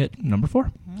Mini-Me hit number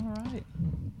 4. All right.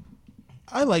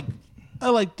 I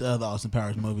liked the Austin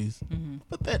Powers movies,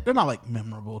 but they're not like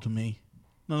memorable to me.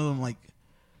 None of them like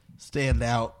stand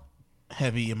out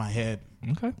heavy in my head.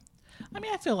 Okay. I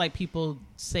mean, I feel like people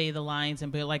say the lines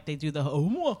and be like they do the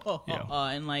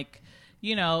and like,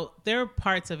 you know, there are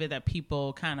parts of it that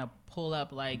people kind of pull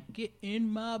up like get in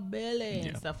my belly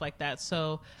and stuff like that.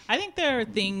 So I think there are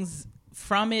things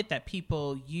from it that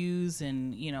people use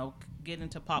and, you know, get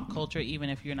into pop culture even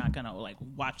if you're not gonna like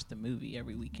watch the movie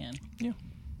every weekend. Yeah,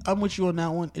 I'm with you on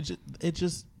that one. It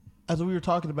just as we were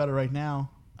talking about it right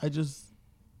now, I just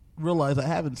realized I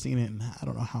haven't seen it in I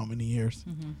don't know how many years,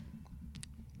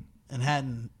 and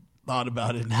hadn't thought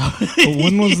about it now. but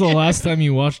when was the last time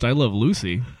you watched I Love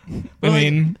Lucy? But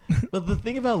the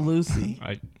thing about Lucy,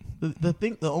 I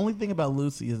the only thing about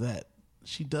Lucy is that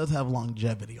she does have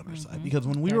longevity on her side, because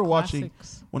when we were watching,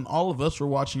 when all of us were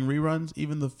watching reruns,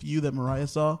 even the few that Mariah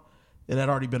saw, it had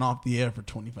already been off the air for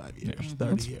 25 years,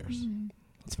 30 years.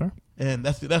 That's fair. And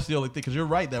that's the only thing, because you're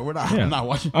right that I'm not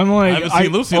watching. I'm like, I haven't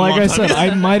seen Lucy in a long like I time. said,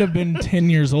 I might have been 10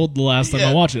 years old the last time I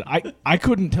Yeah. watched it. I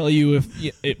couldn't tell you if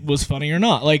it was funny or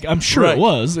not. Like, I'm sure Right. it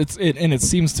was. And it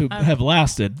seems to have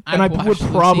lasted. And I I've would watched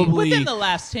Lucy. probably... within the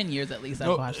last 10 years at least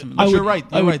I've watched them. But I you're would- right.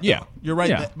 I You're would- right. yeah. Though. You're right.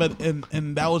 Yeah. But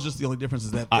that was just the only difference,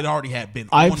 is that it already had been.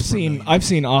 I've on for a seen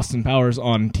million. Austin Powers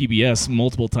on TBS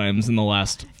multiple times in the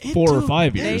last 4 or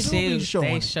 5 They years. do be do. showing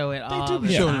They it. show it They all do be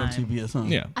the showing it time. on TBS, huh?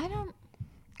 Yeah,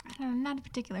 I'm not a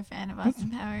particular fan of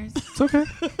Austin Powers. it's okay.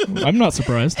 I'm not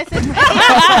surprised. It's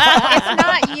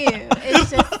not you. It's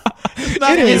just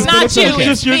Not It is, It's but not it's you. okay. It's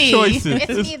just your me. choices.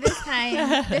 it's me this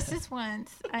time. This is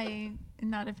once. I'm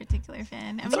not a particular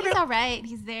fan. I mean, he's all right.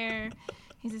 He's there.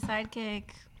 He's a sidekick.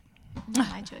 Not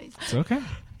my choice. It's okay.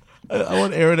 I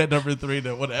want Aaron at number 3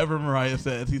 that whatever Mariah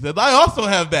says, he says, I also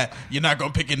have that. You're not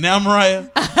going to pick it now, Mariah?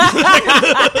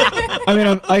 I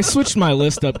mean, I switched my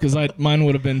list up because mine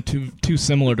would have been too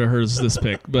similar to hers this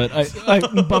pick, but I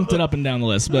bumped it up and down the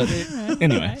list. But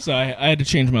anyway, so I had to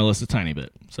change my list a tiny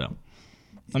bit. So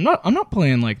I'm not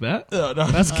playing like that. No.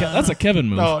 That's a Kevin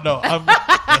move. No.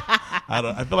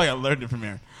 I feel like I learned it from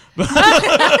Aaron.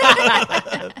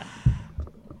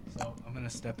 I'm gonna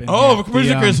step in. Oh, here.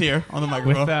 producer Chris here on the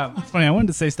microphone. It's funny. I wanted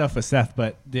to say stuff with Seth,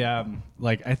 but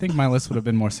I think my list would have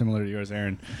been more similar to yours,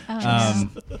 Aaron.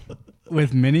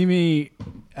 With Mini-Me,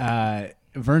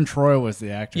 Vern Troyer was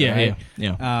the actor. right?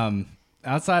 Yeah.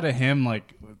 Outside of him,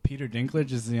 like Peter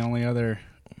Dinklage is the only other,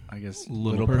 I guess,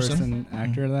 Little little person? person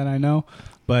actor that I know.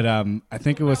 But I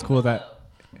think it was cool that.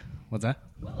 What's that?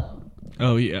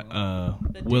 Oh yeah.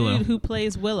 The Willow. dude who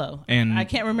plays Willow. And- I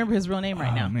can't remember his real name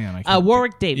right Oh, now. man, I can't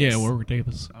Warwick Davis. Yeah, Warwick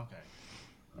Davis. Okay.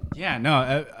 Yeah,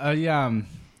 no.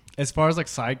 As far as like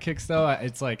sidekicks though,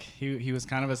 it's like he was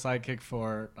kind of a sidekick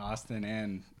for Austin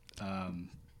and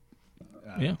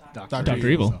Yeah. Dr.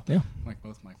 Evil. So, Yeah. like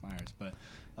both Mike Myers, but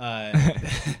I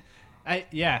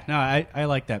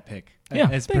like that pick. Yeah,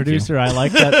 As thank you. producer, I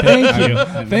like that pick. Thank you.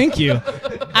 Thank you.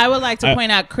 I would like to point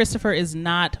out Christopher is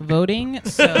not voting,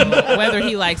 so whether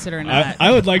he likes it or not. I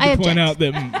would like I to point object.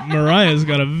 out that Mariah's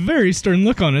got a very stern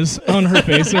look on her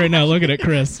face right now, looking at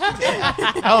Chris.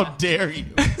 How dare you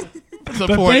But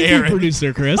support thank Aaron? you,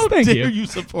 producer Chris. How Thank dare you. you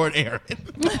support Aaron?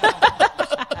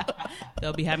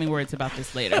 They'll be having words about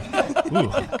this later.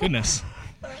 Ooh, goodness.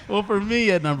 Well, for me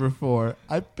at number 4,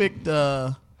 I picked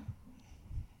a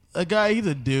guy. He's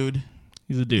a dude.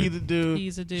 He's a dude. He's a dude.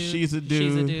 He's a dude. She's a dude.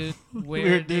 She's a dude.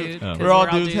 We're a dude. Oh. 'cause We're all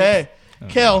dudes. Hey,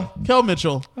 Kel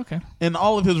Mitchell, Okay. in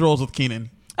all of his roles with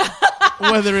Keenan,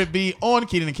 whether it be on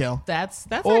Keenan and Kel, That's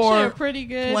or actually a pretty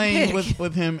good playing pick.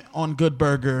 with him on Good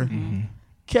Burger.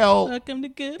 Kel Welcome to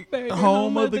Good Burger,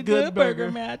 Home of the Good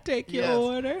Burger. May I take your Yes.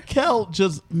 order? Kel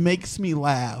just makes me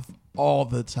laugh all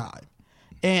the time.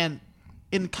 And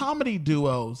in comedy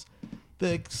duos,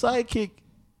 the sidekick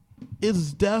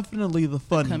is definitely the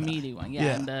funny guy. Comedy one, yeah.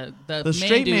 Yeah. And the The main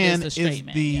straight dude man is the straight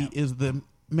man. yeah. is the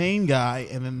main guy,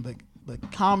 and then the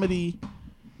comedy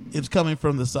is coming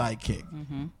from the sidekick.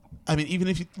 Mm-hmm. I mean, even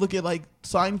if you look at like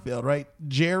Seinfeld, right?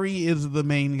 Jerry is the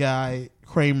main guy,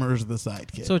 Kramer's the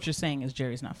sidekick. So what you're saying is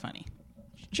Jerry's not funny.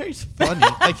 Jerry's funny.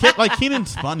 like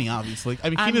Keenan's funny, obviously. I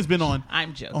mean, Keenan's been on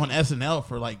I'm joking. on SNL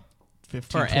for like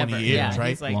 15, Forever. 20 years, yeah, right?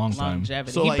 He's like Long time.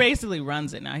 longevity. So, he like- basically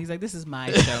runs it now. He's like, this is my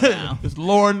show now. It's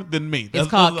Lauren then me. It's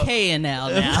called K&L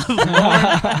now.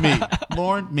 Lauren, me.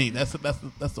 Lauren, me. That's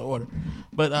the order.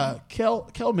 But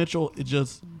Kel Mitchell, it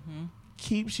just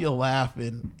keeps you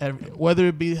laughing. Whether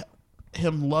it be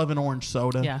him loving orange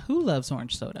soda. Yeah, who loves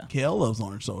orange soda? Kel loves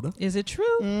orange soda. Is it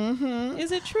true? Mm-hmm.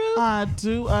 Is it true? I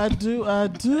do.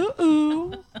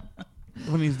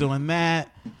 When he's doing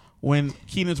that, when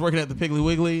Keenan's working at the Piggly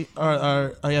Wiggly,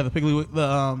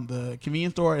 the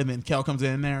convenience store, and then Kel comes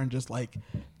in there and just like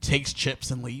takes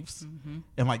chips and leaves,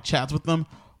 and like chats with them.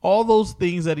 All those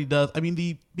things that he does. I mean,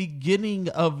 the beginning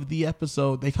of the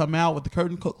episode, they come out with the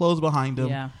curtain closed behind him,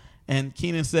 Yeah. and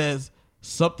Keenan says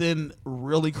something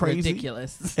really crazy,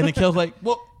 Ridiculous. and then Kel's like,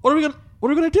 "Well, what are we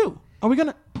gonna do? Are we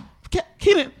gonna?"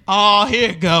 Keenan, oh,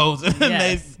 here it goes, and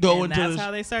Yes, they go and into that's the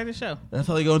how they start the show. That's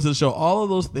how they go into the show. All of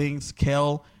those things,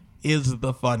 Kel is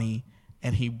the funny,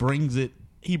 and he brings it.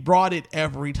 He brought it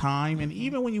every time, and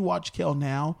even when you watch Kel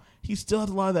now, he still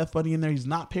has a lot of that funny in there. He's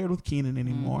not paired with Keenan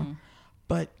anymore,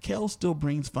 but Kel still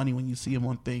brings funny when you see him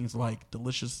on things like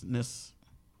Deliciousness.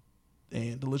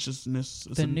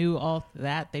 The new all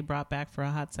that they brought back for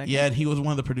a hot second. Yeah, and he was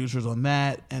one of the producers on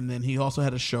that, and then he also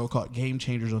had a show called Game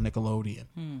Changers on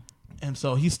Nickelodeon. And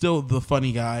so he's still the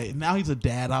funny guy. And now he's a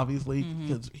dad, obviously,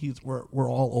 because we're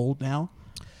all old now.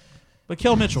 But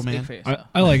Kel Mitchell, Speak man, for yourself.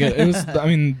 I like it. It was. I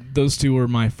mean, those two were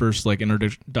my first like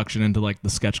introduction into like the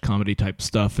sketch comedy type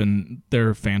stuff, and they're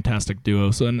a fantastic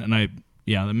duo. So and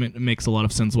it makes a lot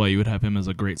of sense why you would have him as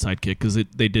a great sidekick because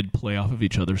they did play off of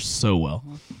each other so well.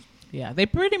 Yeah, they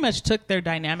pretty much took their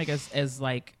dynamic as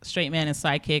like straight man and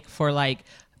sidekick for like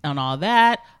on all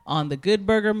that, on the Good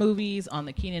Burger movies, on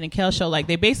the Keenan and Kel show. Like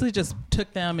they basically just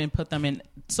took them and put them in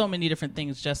so many different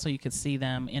things just so you could see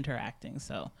them interacting.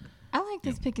 So I like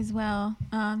this pick as well,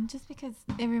 just because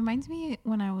it reminds me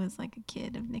when I was like a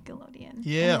kid of Nickelodeon.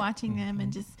 Yeah. And watching them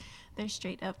and just their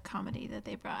straight up comedy that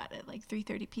they brought at like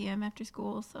 3:30 p.m. after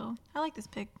school. So I like this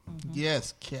pick.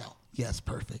 yes, Kel, yes,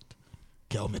 perfect,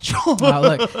 Kel Mitchell. oh,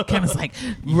 look, Kevin's like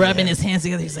rubbing his hands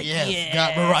together. He's like, Yes, yeah,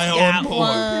 got Mariah on board."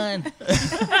 one.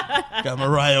 Got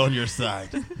Mariah on your side.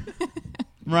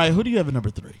 Mariah, who do you have at number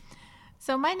 3?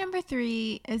 So my number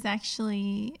 3 is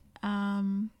actually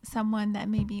someone that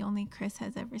maybe only Chris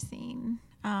has ever seen.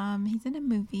 He's in a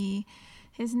movie.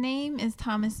 His name is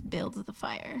Thomas Builds the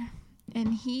Fire.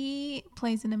 And he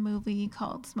plays in a movie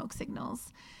called Smoke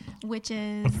Signals, which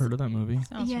is... I've heard of that movie.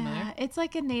 Sounds familiar. it's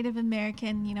like a Native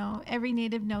American, every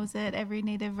Native knows it, every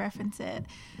Native reference it.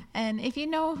 And if you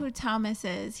know who Thomas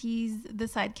is, he's the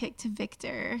sidekick to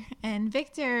Victor. And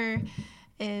Victor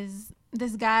is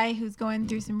this guy who's going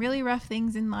through some really rough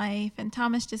things in life. And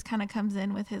Thomas just kind of comes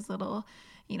in with his little,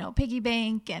 piggy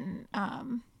bank and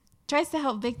tries to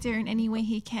help Victor in any way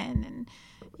he can. And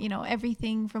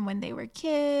everything from when they were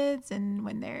kids and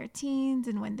when they're teens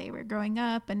and when they were growing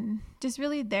up, and just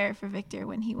really there for Victor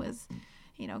when he was,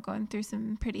 going through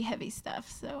some pretty heavy stuff.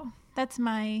 So that's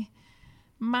my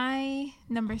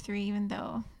number 3, even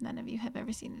though none of you have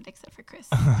ever seen it except for Chris.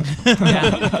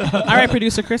 Yeah. All right,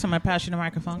 producer Chris, I'm going to pass you the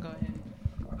microphone. Go ahead.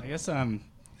 I guess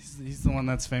he's the one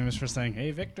that's famous for saying,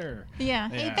 "Hey, Victor." Yeah.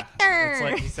 Hey, Victor. It's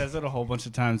like he says it a whole bunch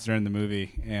of times during the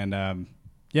movie, and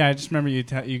yeah, I just remember you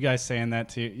guys saying that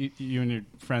to you and your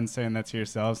friends saying that to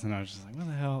yourselves, and I was just like, "What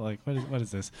the hell? Like, what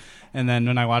is this?" And then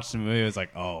when I watched the movie, I was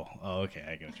like, "Oh, okay,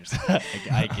 I get what you're saying.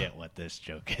 I get what this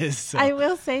joke is." So. I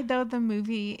will say though, the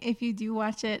movie, if you do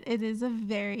watch it, it is a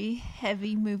very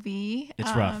heavy movie.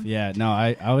 It's rough. Yeah. No,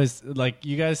 I was like,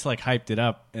 you guys like hyped it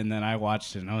up, and then I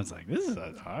watched it, and I was like, "This is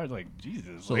hard." Like,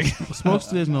 Jesus. So, Like, Smoke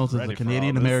Signals is ready a for all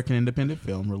Canadian-American independent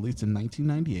film released in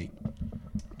 1998,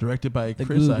 directed by The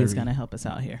Chris Goog is Irie. going to help us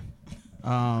out here.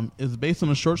 It's based on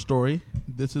a short story.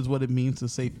 This is what it means to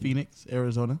save Phoenix,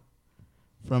 Arizona,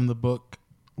 from the book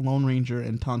Lone Ranger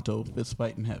and Tonto Fist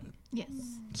Fight in Heaven. Yes.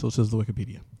 So says the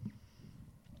Wikipedia.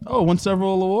 Oh, won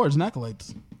several awards and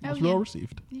accolades. Oh, Was yeah. well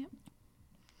received. Yep.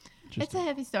 It's Interesting. a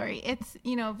heavy story. It's,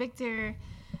 Victor,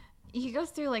 he goes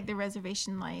through like the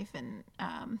reservation life, and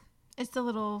it's a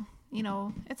little,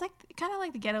 it's like kind of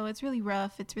like the ghetto. It's really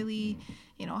rough. It's really,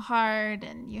 hard,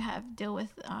 and you have to deal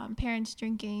with parents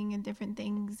drinking and different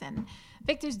things. And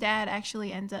Victor's dad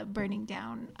actually ends up burning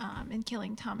down and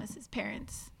killing Thomas's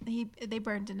parents. They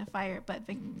burned in a fire, but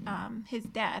his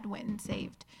dad went and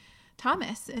saved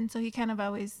Thomas, and so he kind of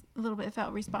always a little bit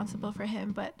felt responsible for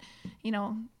him. But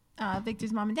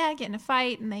Victor's mom and dad get in a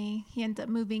fight, and he ends up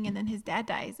moving, and then his dad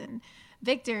dies, and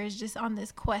Victor is just on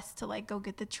this quest to like go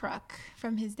get the truck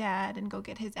from his dad and go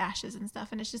get his ashes and stuff.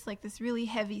 And it's just like this really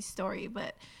heavy story,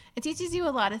 but it teaches you a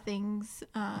lot of things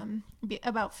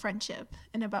about friendship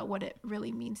and about what it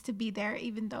really means to be there,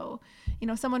 even though, you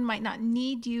know, someone might not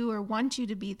need you or want you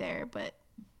to be there, but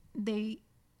they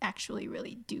actually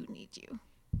really do need you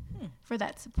for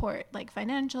that support, like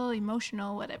financial,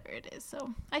 emotional, whatever it is.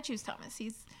 So I choose Thomas.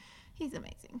 He's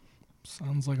amazing.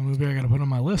 Sounds like a movie I got to put on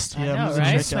my list. Yeah, I know, I'm gonna right?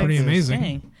 check It's out pretty this. amazing.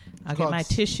 Dang. I'll get my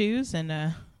tissues and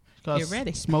get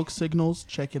ready. Smoke Signals.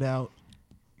 Check it out.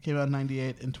 Came out in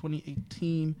 98. In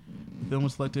 2018, the film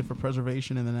was selected for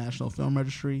preservation in the National Film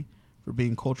Registry for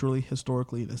being culturally,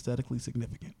 historically, and aesthetically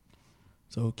significant.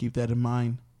 So keep that in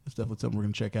mind. It's definitely something we're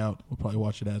going to check out. We'll probably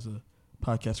watch it as a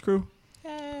podcast crew.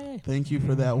 Yay. Thank you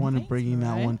for that one and Thanks, bringing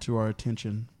that Mariah. one to our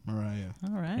attention, Mariah.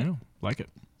 All right. Yeah, like it.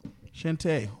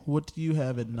 Shantae, what do you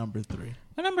have at number 3?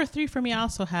 Well, number 3 for me, I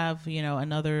also have,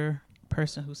 another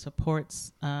person who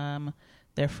supports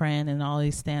their friend and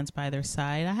always stands by their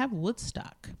side. I have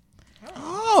Woodstock.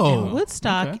 Oh, And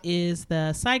Woodstock okay. is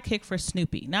the sidekick for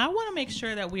Snoopy. Now, I want to make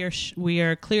sure that we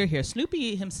are clear here.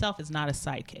 Snoopy himself is not a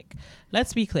sidekick.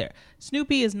 Let's be clear.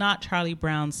 Snoopy is not Charlie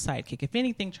Brown's sidekick. If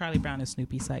anything, Charlie Brown is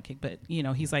Snoopy's sidekick, but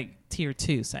he's like tier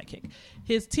 2 sidekick.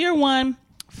 His tier 1,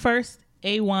 first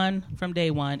A1 from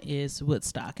day one is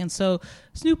Woodstock. And so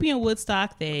Snoopy and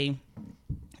Woodstock, they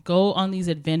go on these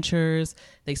adventures.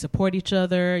 They support each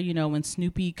other. When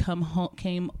Snoopy come home,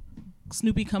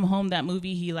 that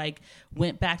movie, he like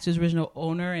went back to his original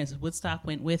owner, and Woodstock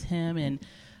went with him,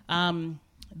 and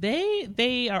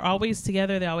they are always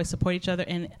together. They always support each other,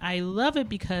 and I love it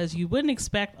because you wouldn't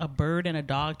expect a bird and a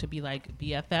dog to be like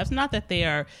BFFs. Not that they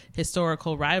are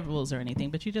historical rivals or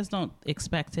anything, but you just don't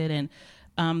expect it. And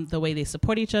the way they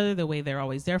support each other, the way they're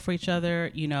always there for each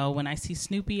other. When I see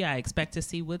Snoopy, I expect to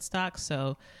see Woodstock.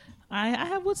 So I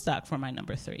have Woodstock for my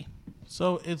number 3.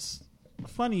 so it's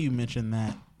funny you mentioned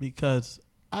that because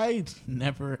I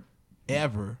never,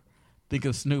 ever think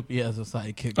of Snoopy as a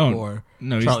sidekick for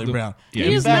he's Charlie the- Brown. Yeah,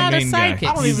 He's he's the not a main guy. sidekick.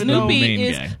 I don't even know. Snoopy Main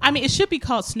is. guy. I mean, it should be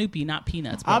called Snoopy, not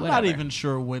Peanuts. But I'm not whatever. even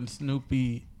sure when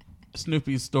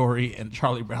Snoopy's story and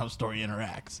Charlie Brown's story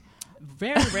interacts.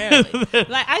 Very rarely.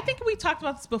 Like I think we talked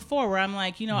about this before, where I'm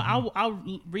like, I'll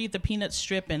read the Peanuts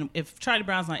strip, and if Charlie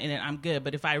Brown's not in it, I'm good.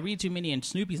 But if I read too many and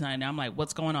Snoopy's not in it, I'm like,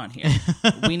 what's going on here?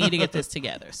 We need to get this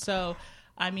together. So,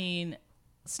 I mean,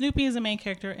 Snoopy is the main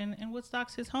character, and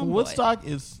Woodstock's his homeboy. Woodstock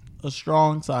is a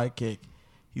strong sidekick.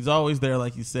 He's always there,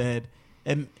 like you said,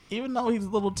 and even though he's a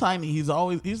little tiny, he's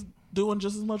doing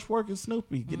just as much work as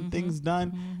Snoopy, getting things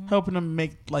done, helping them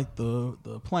make like the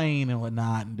plane and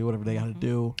whatnot, and do whatever they got to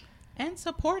do. And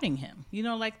supporting him.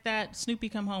 Like that Snoopy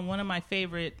Come Home, one of my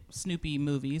favorite Snoopy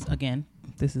movies. Again,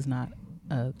 this is not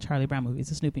a Charlie Brown movie, it's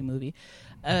a Snoopy movie.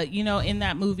 In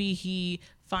that movie, he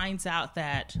finds out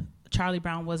that Charlie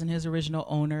Brown wasn't his original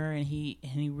owner, and he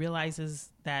realizes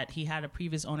that he had a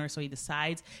previous owner, so he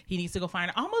decides he needs to go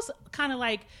find her. Almost kind of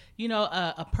like,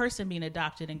 a person being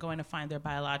adopted and going to find their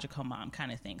biological mom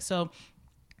kind of thing. So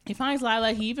he finds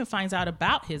Lila. He even finds out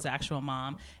about his actual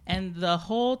mom. And the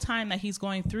whole time that he's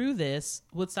going through this,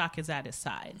 Woodstock is at his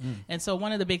side. And so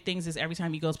one of the big things is every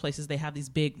time he goes places, they have these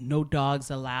big no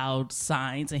dogs allowed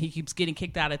signs. And he keeps getting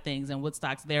kicked out of things. And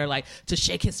Woodstock's there like to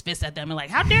shake his fist at them and like,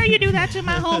 how dare you do that to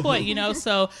my homeboy?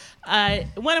 So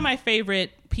one of my favorite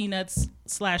Peanuts /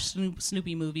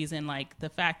 Snoopy movies. And like the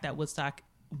fact that Woodstock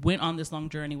went on this long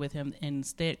journey with him and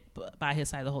stayed by his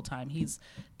side the whole time. He's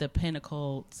the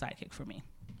pinnacle sidekick for me.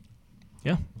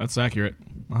 Yeah, that's accurate.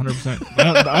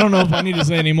 100%. I don't know if I need to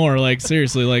say any more. Like,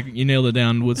 seriously, like, you nailed it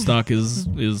down. Woodstock is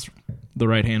the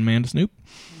right-hand man to Snoop.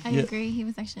 I Yeah. agree. He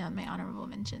was actually on my honorable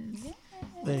mentions.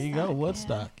 There you go,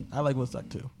 Woodstock. I like Woodstock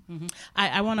too.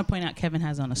 I want to point out Kevin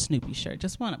has on a Snoopy shirt.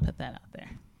 Just want to put that out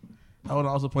there. I want to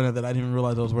also point out that I didn't even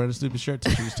realize I was wearing a Snoopy shirt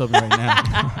until she just told me right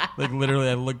now. Like literally,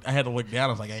 I had to look down.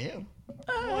 I was like, I am.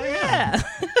 Oh, yeah.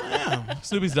 Yeah.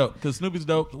 Snoopy's dope because Snoopy's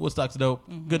dope. Woodstock's dope.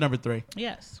 Good number 3.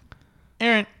 Yes.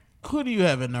 Aaron, who do you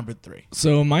have at number 3?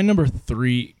 So my number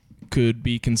 3 could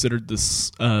be considered the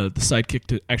sidekick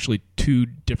to actually 2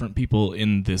 different people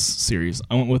in this series.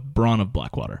 I went with Braun of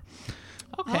Blackwater.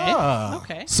 Okay. Ah.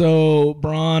 Okay. So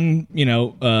Braun,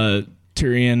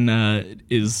 Tyrion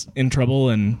is in trouble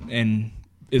and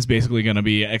is basically going to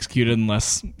be executed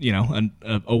unless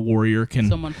a warrior can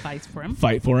Someone fights for him.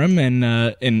 fight for him,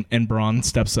 and Braun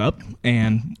steps up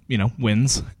and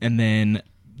wins, and then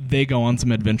they go on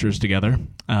some adventures together.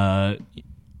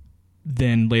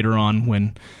 then later on,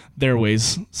 when their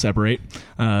ways separate,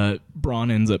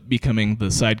 Bronn ends up becoming the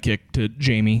sidekick to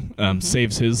Jaime,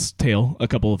 saves his tail a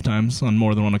couple of times on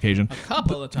more than one occasion. A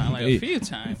couple of times, like a few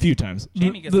times. A few times.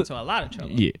 Jaime gets into a lot of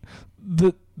trouble. Yeah.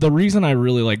 The reason I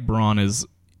really like Bronn is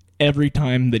every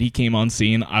time that he came on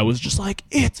scene, I was just like,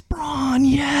 it's Bronn,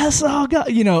 yes, oh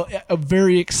God. You know,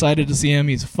 very excited to see him.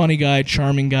 He's a funny guy,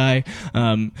 charming guy.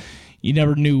 You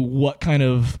never knew what kind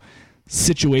of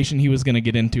situation he was going to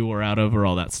get into or out of or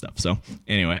all that stuff. So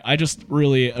anyway, I just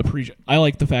really I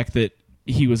like the fact that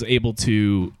he was able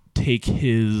to take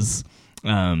his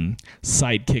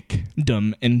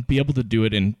sidekickdom and be able to do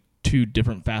it in two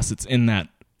different facets in that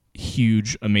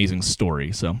huge, amazing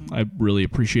story. So I really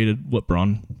appreciated what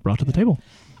Bronn brought to the table.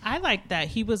 I like that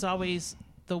he was always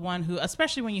the one who,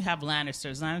 especially when you have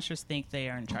Lannisters think they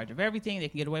are in charge of everything, they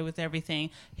can get away with everything.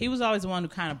 He was always the one who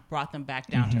kind of brought them back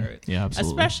down to earth. Yeah,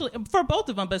 absolutely. Especially for both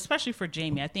of them, but especially for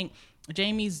Jaime. I think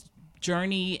Jaime's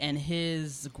journey and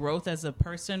his growth as a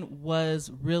person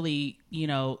was really,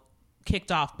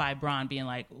 kicked off by Bronn being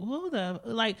like,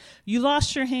 you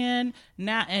lost your hand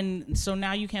now, and so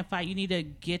now you can't fight. You need to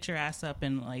get your ass up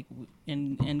and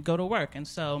and go to work. And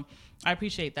so I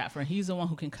appreciate that for him. He's the one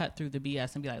who can cut through the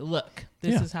BS and be like, look,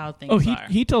 this is how things are.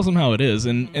 He tells them how it is,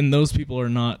 and those people are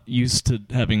not used to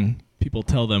having people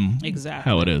tell them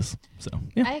how it is. So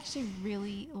yeah. I actually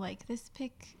really like this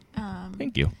pick.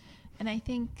 Thank you. And I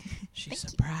think she's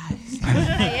surprised.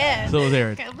 Yeah. So was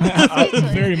Aaron.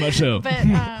 Very much so. But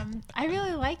I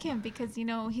really like him because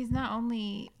he's not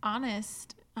only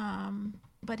honest,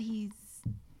 but he's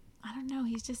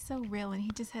just so real, and he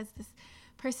just has this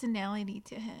personality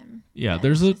to him. Yeah,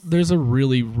 there's a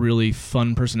really, really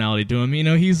fun personality to him.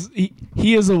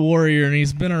 He is a warrior and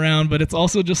he's been around, but it's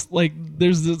also just like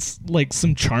there's this like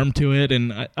some charm to it,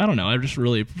 and I don't know. I just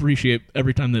really appreciate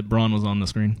every time that Bronn was on the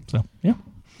screen. So yeah.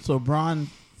 So Bronn,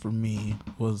 for me,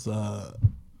 was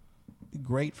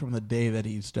great from the day that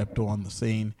he stepped on the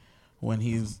scene when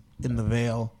he's in the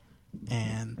Vale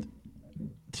and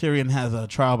Tyrion has a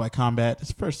trial by combat. It's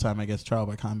the first time, I guess, trial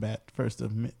by combat. First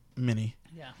of many.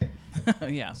 Yeah.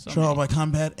 Yeah. So trial by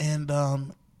combat. And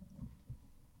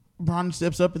Bronn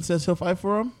steps up and says he'll fight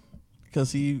for him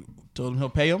because he told him he'll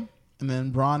pay him. And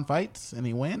then Bronn fights and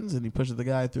he wins and he pushes the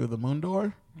guy through the moon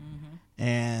door. Mm-hmm.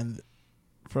 And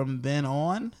from then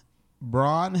on,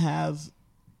 Bronn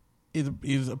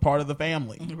he's a part of the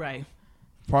family. Right.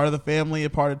 Part of the family, a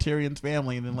part of Tyrion's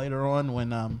family. And then later on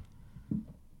when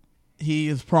he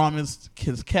is promised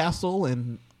his castle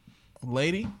and a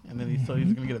lady, and then he's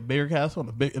going to get a bigger castle and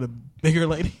a bigger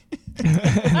lady.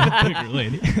 Bigger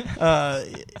lady.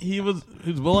 He was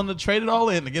willing to trade it all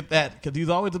in to get that because he's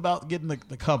always about getting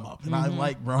the come up. And I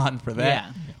like Bronn for that.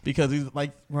 Yeah. Because he's,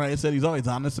 like Ryan said, he's always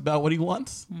honest about what he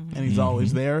wants, and he's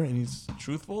always there, and he's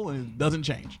truthful, and it doesn't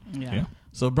change. Yeah.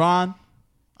 So Bronn,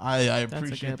 I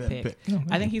appreciate that pick.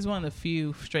 I think he's one of the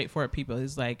few straightforward people.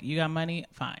 He's like, you got money?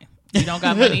 Fine. You don't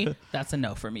got money? That's a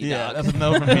no for me, yeah, dog. That's a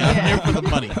no for me. I'm here for the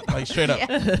money. Like, straight up.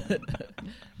 Yeah.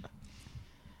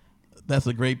 That's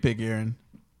a great pick, Aaron.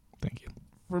 Thank you.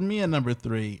 For me at number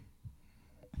 3,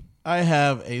 I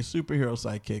have a superhero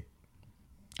sidekick.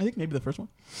 I think maybe the first one.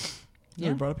 Yeah,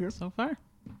 we brought up here so far.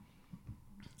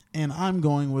 And I'm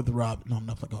going with Robin. No, I'm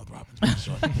not going with Robin.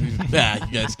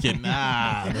 You guys kidding?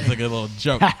 That's like a little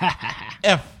joke.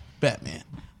 F Batman.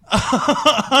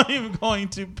 I'm going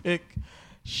to pick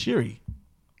Shiri.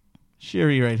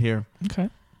 Shiri right here. Okay.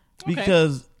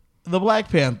 Because the Black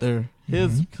Panther,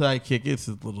 his sidekick is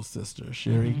his little sister,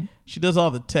 Shiri. Mm-hmm. She does all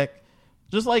the tech.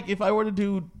 Just like if I were to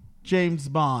do James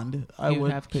Bond, I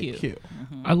would pick Q.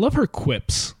 Mm-hmm. I love her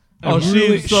quips. Oh,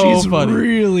 she's funny.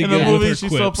 Really in good. In the movie, she's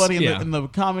quips. so funny. In the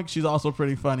comics, she's also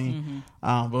pretty funny.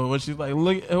 Mm-hmm. But when she's like,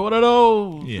 "Look, what are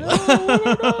those?" Yeah.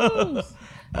 What are those?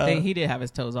 He did have his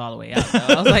toes all the way out, though.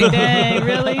 I was like, "Dang,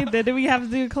 really? Did we have to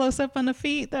do a close up on the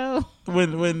feet, though?" So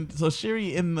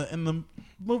Shiri in the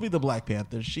movie The Black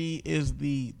Panther, she is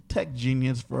the tech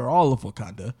genius for all of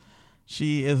Wakanda.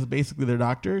 She is basically their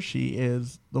doctor. She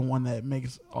is the one that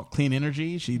makes clean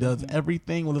energy. She does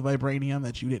everything with vibranium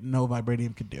that you didn't know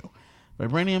vibranium could do.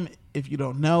 Vibranium, if you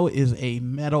don't know, is a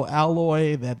metal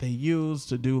alloy that they use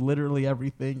to do literally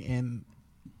everything in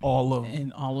all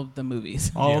of the movies.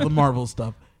 All the Marvel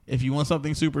stuff. If you want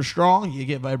something super strong, you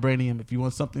get vibranium. If you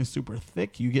want something super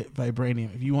thick, you get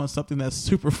vibranium. If you want something that's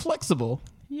super flexible,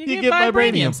 you get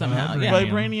vibranium somehow. Yeah.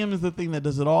 Vibranium is the thing that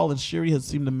does it all, and Shiri has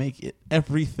seemed to make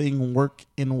everything work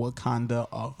in Wakanda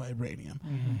off vibranium.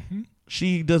 Mm-hmm.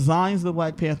 She designs the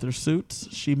Black Panther suits.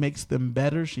 She makes them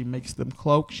better. She makes them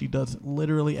cloak. She does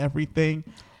literally everything.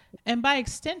 And by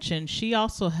extension, she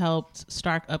also helped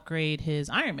Stark upgrade his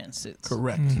Iron Man suits.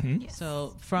 Correct. Yes.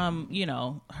 So from,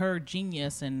 her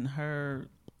genius and her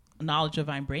knowledge of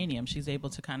vibranium, she's able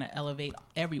to kind of elevate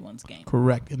everyone's game.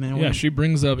 Correct. And then Yeah, she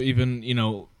brings up even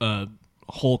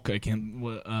Hulk.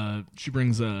 She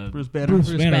brings Bruce Banner. Bruce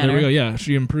Bruce Banner. There Banner. we go. Yeah,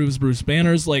 she improves Bruce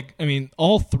Banner's.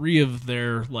 All three of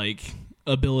their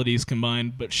abilities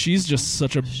combined. But she's just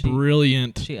such a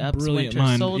brilliant Winter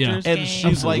mind. Soldier's and game. she's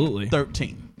Absolutely. like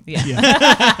 13.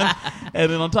 Yeah.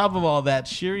 And then on top of all that,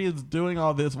 Shuri is doing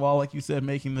all this while, like you said,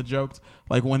 making the jokes.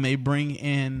 Like when they bring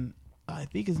in, I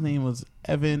think his name was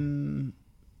Evan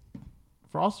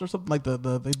Frost or something, like they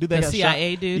do that The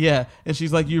CIA dude. Yeah, and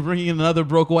she's like, "You're bringing another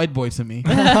broke white boy to me."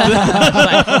 She's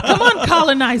like, come on,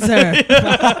 colonizer.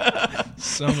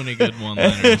 So many good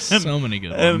one-liners. So many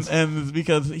good ones. and it's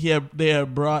because they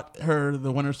had brought her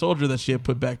the Winter Soldier that she had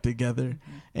put back together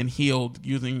and healed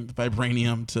using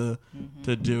vibranium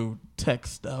to do tech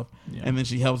stuff, Yeah. and then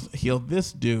she helps heal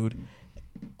this dude.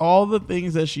 All the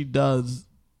things that she does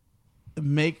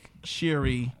make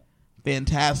Shuri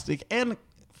fantastic and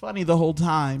funny the whole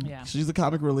time. Yeah. She's a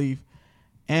comic relief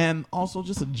and also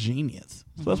just a genius.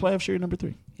 So that's why I have Shuri number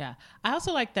 3. Yeah. I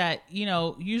also like that,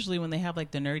 usually when they have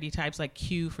like the nerdy types like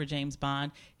Q for James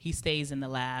Bond, he stays in the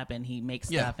lab and he makes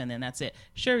stuff and then that's it.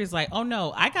 Shuri's like, oh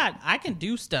no, I can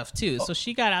do stuff too. So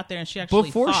she got out there and she actually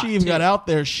Before fought, she even too. got out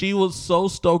there, she was so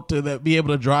stoked to be able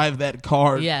to drive that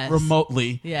car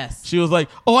remotely. Yes. She was like,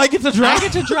 "Oh, I get to drive." I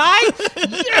get to drive?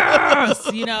 Yes!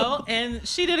 And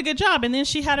she did a good job. And then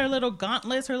she had her little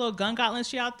gauntlets, her little gun gauntlets.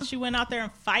 She went out there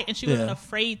and fight and she wasn't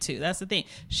afraid to. That's the thing.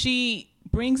 She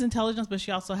brings intelligence, but she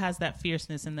also has that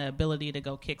fierceness and the ability to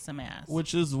go kick some ass.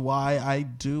 Which is why I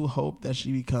do hope that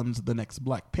she becomes the next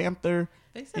Black Panther.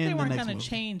 They said in they the weren't next going to movie.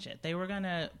 change it. They were going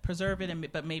to preserve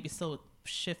it, but maybe still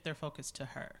shift their focus to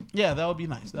her. Yeah, that would be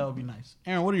nice. That would be nice.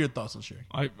 Aaron, what are your thoughts on Shuri?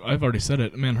 I've already said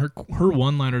it, man. Her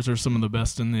one-liners are some of the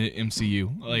best in the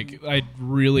MCU. I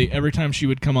really, every time she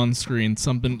would come on screen,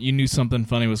 you knew something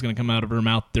funny was going to come out of her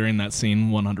mouth during that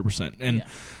scene, 100%. And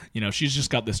she's just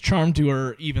got this charm to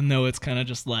her, even though it's kind of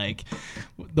just like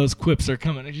those quips are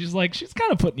coming, and she's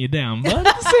kind of putting you down, but at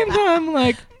the same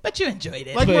time, But you enjoyed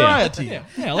it. Like Mariah to you.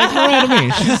 yeah, like Mariah to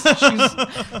me.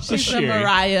 She's the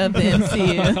Mariah of the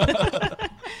MCU.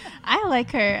 I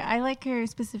like her. I like her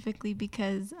specifically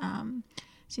because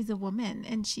she's a woman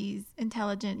and she's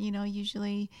intelligent.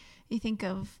 Usually you think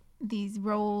of these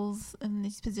roles and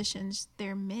these positions,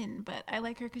 they're men, but I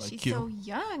like her because Like she's Q. so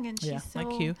young and she's so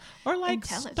like Q. Or like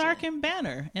intelligent. Stark and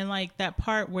Banner. And like that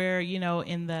part where,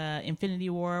 in the Infinity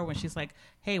War when she's like,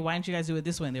 hey, why didn't you guys do it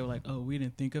this way? And they were like, oh, we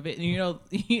didn't think of it. And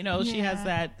she has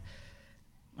that,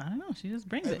 I don't know, she just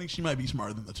brings I it. think she might be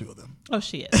smarter than the two of them. Oh,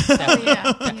 she is. Definitely.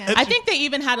 yeah. I think they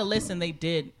even had a list and they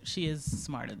did. She is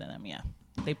smarter than them, yeah.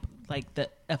 They like the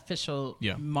official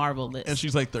Marvel list. And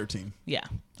she's like 13. Yeah.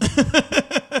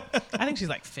 I think she's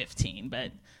like 15,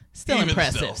 but still Even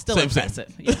impressive. still. Still Same.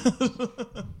 impressive. Yeah.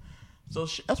 So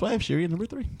that's why I have Shuri at number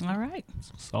 3. All right.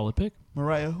 Solid pick.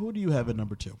 Mariah, who do you have at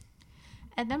number 2?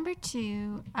 At number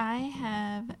 2, I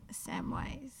have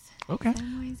Samwise. Okay.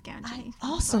 Samwise Gamgee. I from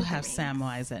also Lord of have the Rings.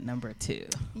 Samwise at number 2.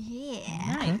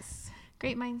 Yeah. Nice.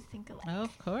 Great minds think alike.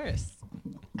 Of course.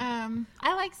 I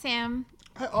like Sam.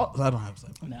 I don't have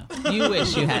Sam. No. You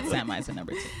wish you had Samwise at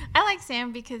number 2. I like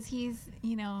Sam because he's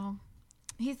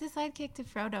the sidekick to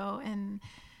Frodo, and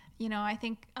I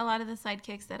think a lot of the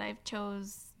sidekicks that I've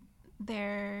chose,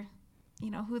 they're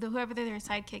whoever they're their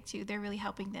sidekick to, they're really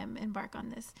helping them embark on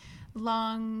this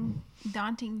long,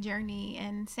 daunting journey.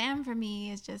 And Sam for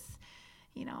me is just,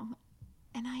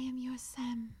 and I am your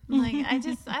Sam.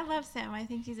 I love Sam. I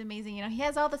think he's amazing. He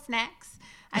has all the snacks.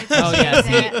 I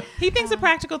appreciate that. He thinks of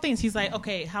practical things. He's like,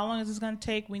 okay, how long is this going to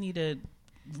take? We need to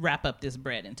wrap up this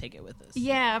bread and take it with us.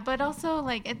 Yeah, but also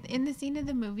in the scene of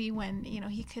the movie when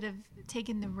he could have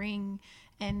taken the ring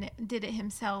and did it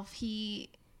himself, he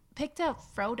picked up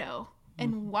Frodo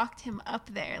and walked him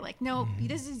up there. Like, no,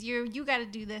 this is you got to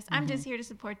do this. I'm just here to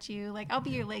support you. Like, I'll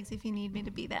be your legs if you need me to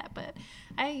be that. But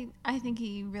I think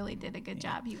he really did a good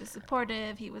job. He was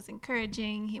supportive. He was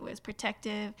encouraging. He was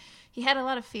protective. He had a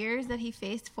lot of fears that he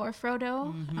faced for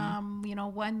Frodo.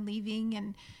 One leaving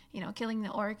and killing the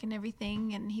orc and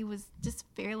everything, and he was just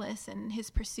fearless in his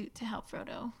pursuit to help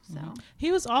Frodo. So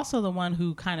He was also the one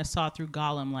who kind of saw through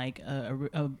Gollum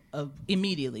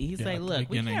immediately. He's like, look,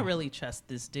 we can't really trust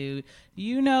this dude.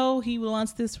 He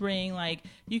wants this ring. Like,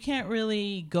 you can't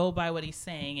really go by what he's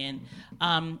saying.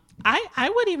 And I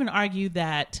would even argue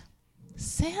that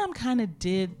Sam kind of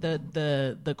did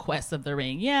the quest of the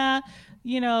ring. Yeah,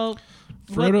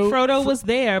 Frodo was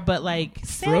there, but like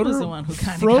Sam was the one who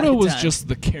kind of got Frodo it was done. just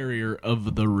the carrier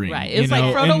of the ring. Right. It's like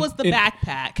Frodo was the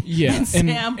backpack. Yeah, and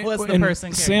Sam was the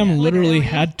person carrying Sam it. literally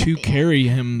had to carry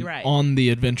him Right. on the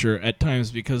adventure at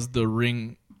times because the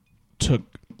ring took,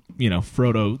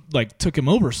 Frodo, like, took him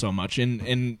over so much,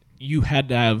 and you had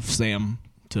to have Sam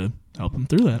to help him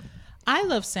through that. I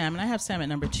love Sam, and I have Sam at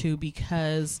number 2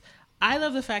 because I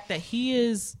love the fact that he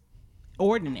is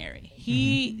ordinary.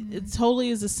 He totally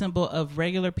is a symbol of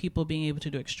regular people being able to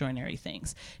do extraordinary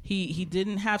things. He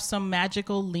didn't have some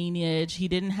magical lineage. He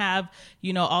didn't have,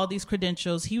 all these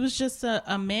credentials. He was just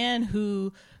a man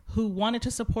who wanted to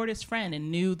support his friend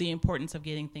and knew the importance of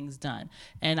getting things done.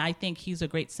 And I think he's a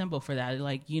great symbol for that.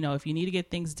 Like, if you need to get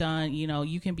things done,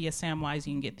 you can be a Samwise,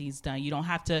 you can get these done. You don't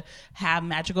have to have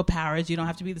magical powers. You don't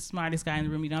have to be the smartest guy in the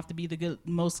room. You don't have to be the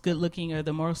most good looking or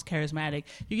the most charismatic.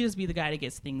 You can just be the guy that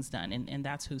gets things done. And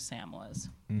that's who Sam was.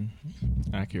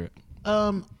 Mm-hmm. Accurate.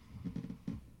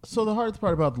 So the hardest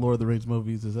part about the Lord of the Rings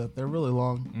movies is that they're really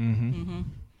long. Mm-hmm.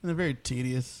 And they're very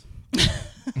tedious. I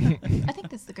think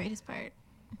that's the greatest part.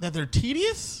 That they're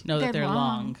tedious? No, that they're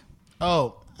long.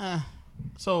 Oh,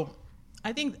 so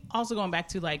I think also going back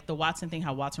to like the Watson thing,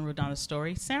 how Watson wrote down a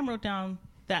story, Sam wrote down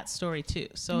that story too.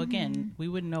 So again, we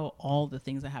wouldn't know all the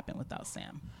things that happened without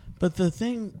Sam. But the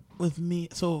thing with me,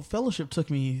 so Fellowship took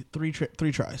me three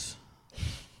tries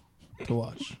to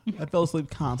watch. I fell asleep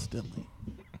constantly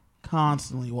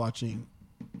watching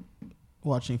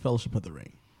Fellowship of the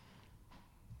Ring.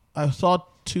 I saw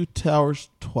Two Towers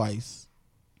twice.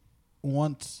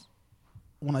 Once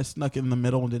when I snuck in the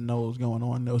middle and didn't know what was going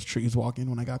on. There was trees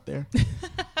walking when I got there.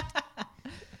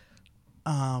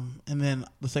 And then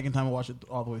the second time I watched it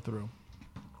all the way through.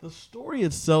 The story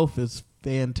itself is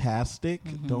fantastic.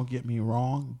 Mm-hmm. Don't get me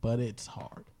wrong, but it's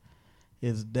hard.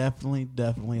 It's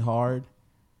definitely hard.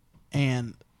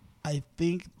 And I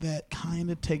think that kind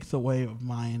of takes away of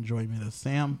my enjoyment of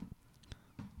Sam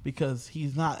because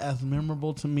he's not as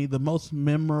memorable to me. The most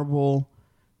memorable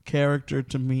character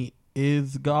to me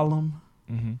is Gollum,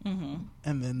 and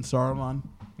then Saruman,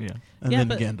 and then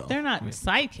but Gandalf. They're not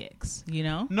sidekicks,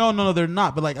 No, they're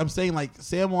not. But like I'm saying, like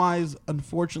Samwise,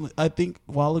 unfortunately, I think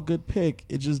while a good pick,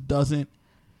 it just doesn't,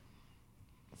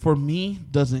 for me,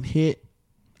 doesn't hit.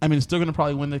 I mean, it's still gonna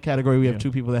probably win the category. We have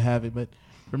two people that have it, but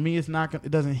for me, it's not. It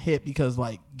doesn't hit because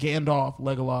like Gandalf,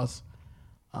 Legolas,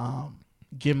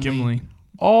 Gimli.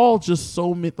 All just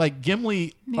so like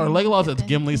Gimli or Legolas. That's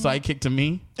Gimli's sidekick to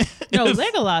me. No,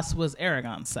 Legolas was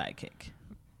Aragorn's sidekick.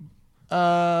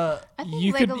 I think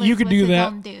you could Legolas do was his that.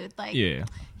 own dude. Like, Yeah.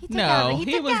 he took No, out, he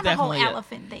took was down the whole definitely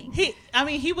elephant thing.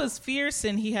 He was fierce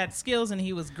and he had skills and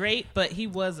he was great, but he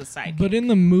was a sidekick. But in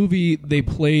the movie, they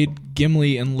played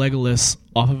Gimli and Legolas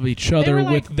off of each other were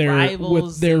like with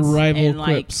their rival and,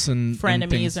 like, quips and frenemies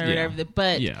things. or whatever.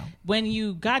 But Yeah. when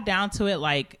you got down to it,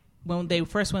 like when they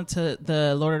first went to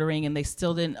the Lord of the Ring and they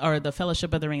still didn't, or the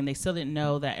Fellowship of the Ring, and they still didn't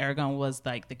know that Aragorn was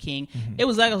like the king. It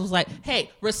was like,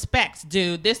 hey, respect,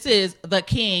 dude. This is the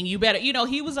king. You better,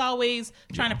 he was always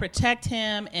trying to protect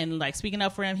him and like speaking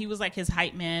up for him. He was like his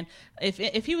hype man.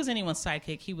 If he was anyone's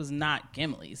sidekick, he was not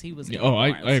Gimli's. He was. Oh,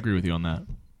 I agree with you on that.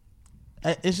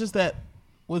 It's just that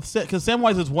with because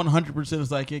Samwise is 100% a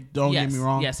sidekick. Don't get me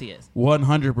wrong. Yes, he is.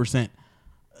 100%.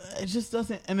 It just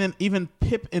doesn't. And then even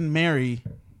Pip and Merry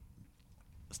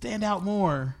stand out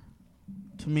more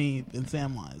to me than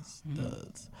Samwise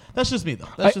does. That's just me, though.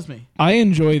 That's just me. I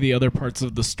enjoy the other parts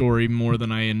of the story more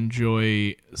than I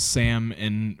enjoy Sam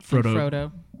and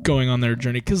Frodo going on their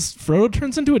journey because Frodo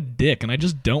turns into a dick, and I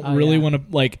just don't really want to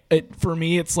like it. For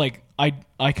me, it's like I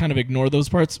kind of ignore those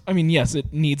parts. I mean, yes,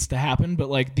 it needs to happen, but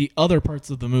like the other parts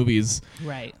of the movies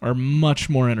are much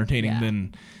more entertaining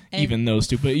than even those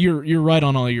two. But you're right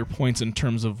on all your points in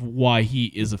terms of why he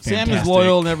is a fantastic. Sam is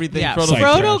loyal and everything. Yeah,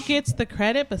 Frodo gets the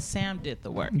credit, but Sam did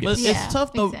the work. But it's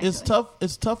tough though. Exactly.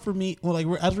 It's tough for me. Well, like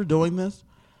as we're doing this,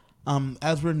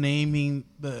 as we're naming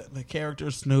the character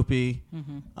Snoopy,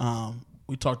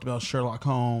 we talked about Sherlock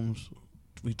Holmes.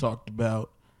 We talked about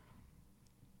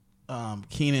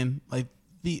Keenan. Like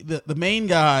the main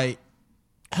guy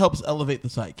helps elevate the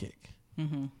sidekick,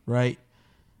 right?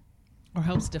 Or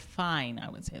helps define, I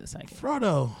would say, the sidekick.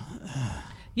 Frodo.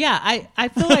 Yeah, I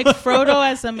feel like Frodo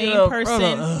as a main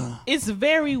person is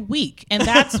very weak. And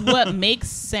that's what makes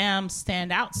Sam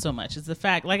stand out so much is the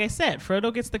fact, like I said,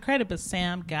 Frodo gets the credit, but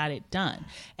Sam got it done.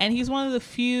 And he's one of the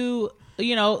few,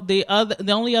 the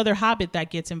only other Hobbit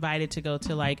that gets invited to go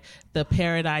to like the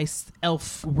paradise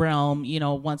elf realm,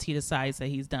 once he decides that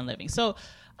he's done living. So,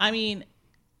 I mean,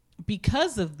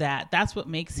 because of that, that's what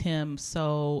makes him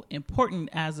so important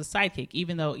as a sidekick,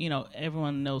 even though,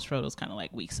 everyone knows Frodo's kind of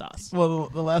like weak sauce. Well,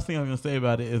 the last thing I'm going to say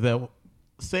about it is that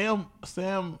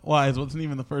Samwise wasn't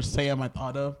even the first Sam I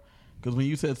thought of, because when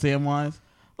you said Samwise,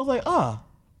 I was like,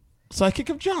 sidekick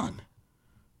of Jon.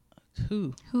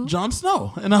 Who? Jon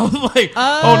Snow. And I was like,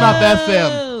 not that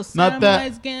Sam. Not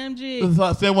that. Samwise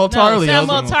Gamgee. Samuel Tarly. No,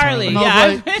 Samuel Tarly. And I Yeah.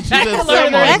 was like, she said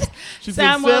Samwise. She said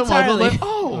Samuel Samwise. I was like,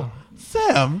 Tarly.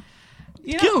 Sam.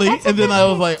 You know, Gilly. that's a And then good I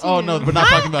was pick, like, oh, too. no, we're not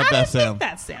talking about I that don't Sam. think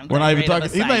that's Sam. We're not even that great talking.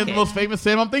 of a He's not even the sidekick. most famous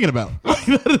Sam I'm thinking about.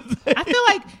 I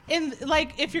feel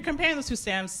like if you're comparing those two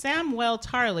Sams, Samuel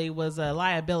Tarly was a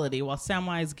liability, while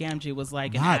Samwise Gamgee was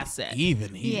like an Not asset.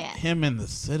 even. Yeah. Him in the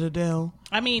Citadel.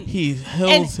 I mean, He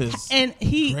hills his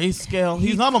he grayscale.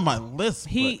 He's not on my list.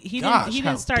 he but didn't how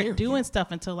dare start you. doing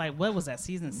stuff until like what was that,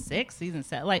 season 6, season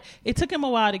 7? Like it took him a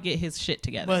while to get his shit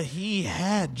together. But he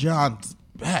had John's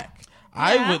back. Yeah.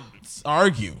 I would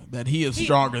argue that he is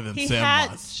stronger than he Sam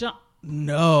had was.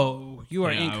 No, you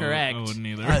are Yeah, incorrect. I wouldn't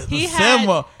either. He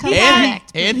Samuel, had-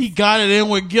 and he got it in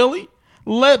with Gilly.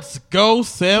 Let's go,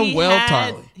 Samuel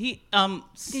Tarly. He Did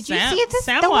you see this?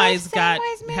 The Samwise one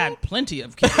Samwise married? had plenty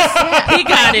of kids. He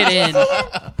got it in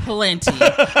plenty.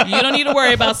 You don't need to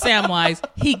worry about Samwise.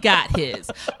 He got his.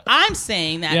 I'm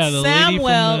saying that Yeah, the lady from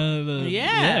Samuel.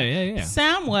 yeah.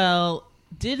 Samuel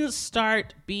didn't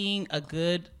start being a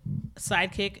good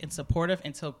sidekick and supportive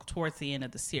until towards the end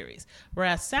of the series.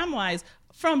 Whereas Samwise,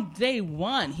 from day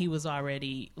one, he was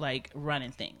already like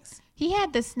running things. He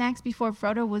had the snacks before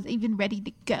Frodo was even ready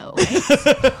to go.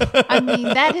 Right? I mean,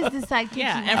 that is the sidekick.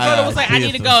 Yeah, you and want. Frodo was like, he I is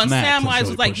need to the go. And snack. That's Samwise really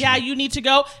was like, pushing yeah, it. you need to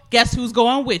go. Guess who's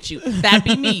going with you? That'd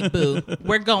be me, boo.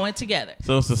 We're going together.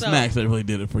 So it's the snacks that really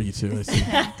did it for you too. I see.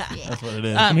 That's what it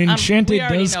is. I mean, we Shantae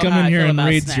already does know come how in I here feel and about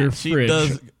raids your snacks. she fridge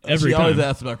does. every she time. always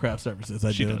asks about craft services.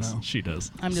 I She do does. know. She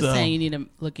does. I'm just So- saying you need to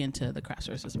look into the craft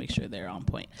sources, make sure they're on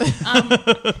point.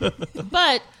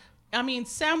 But I mean,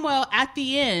 Samuel at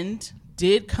the end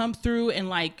did come through and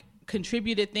like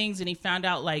contributed things, and he found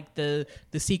out like the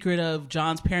secret of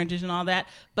John's parentage and all that.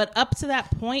 But up to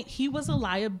that point, he was a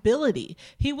liability.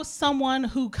 He was someone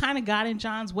who kind of got in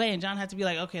John's way, and John had to be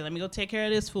like, okay, let me go take care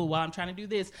of this fool while I'm trying to do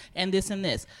this and this and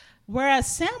this. Whereas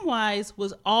Samwise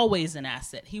was always an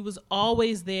asset. He was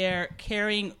always there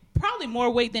carrying probably more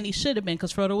weight than he should have been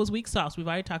because Frodo was weak sauce. We've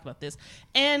already talked about this.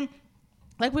 And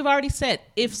like we've already said,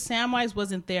 if Samwise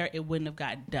wasn't there, it wouldn't have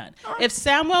gotten done. If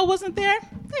Samuel wasn't there,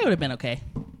 they would have been okay.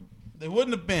 They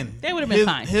wouldn't have been. They would have been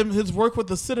fine. His work with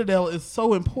the Citadel is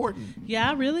so important.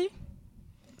 Yeah, really?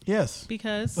 Yes.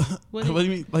 Because What do you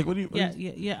mean? Like, what do you?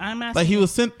 yeah. I'm asking. Like he was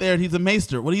sent there, and he's a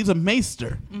maester. What? He's a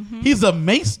maester. He's a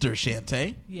maester,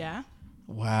 Shantae. Yeah,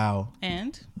 Wow.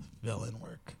 and Villain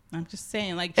work. I'm just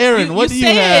saying, like, Aaron, what do you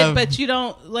say have? it, but you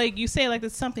don't like you say it like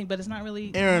it's something, but it's not really.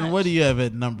 Aaron, much. what do you have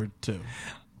at number 2?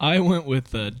 I went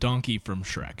with Donkey from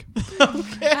Shrek.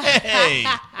 Hey.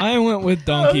 I went with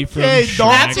Donkey from Okay, Shrek.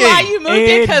 That's why you moved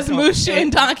it, because And- Mushu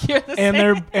and Donkey are the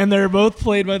same. and they're both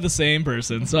played by the same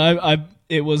person. So I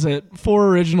it was at 4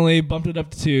 originally, bumped it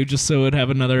up to 2 just so it'd have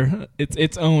another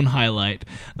its own highlight.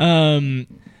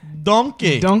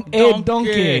 Donkey. Donkey.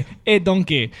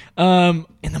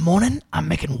 In the morning, I'm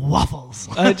making waffles.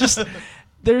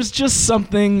 There's just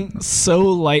something so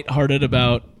lighthearted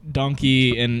about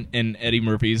Donkey and Eddie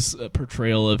Murphy's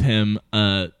portrayal of him.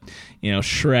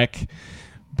 Shrek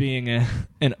being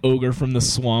an ogre from the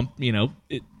swamp.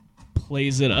 It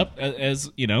plays it up as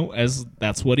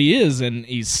that's what he is, and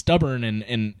he's stubborn,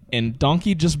 and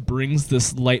Donkey just brings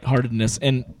this lightheartedness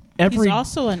and. He's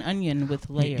also an onion with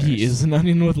layers. He is an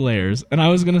onion with layers. And I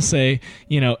was going to say,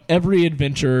 every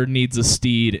adventure needs a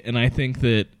steed. And I think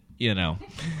that,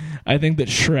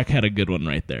 Shrek had a good one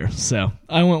right there. So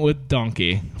I went with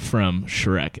Donkey from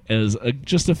Shrek as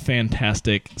just a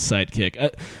fantastic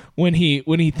sidekick. When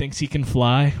he thinks he can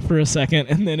fly for a second,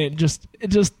 and then it just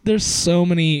there's so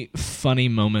many funny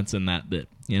moments in that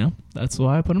that's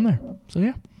why I put him there. So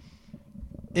yeah.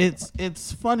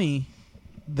 It's funny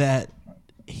that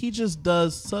he just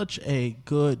does such a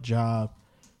good job,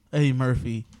 Eddie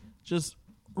Murphy, just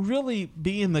really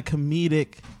being the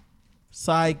comedic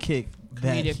sidekick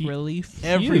that Comedic relief.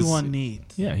 everyone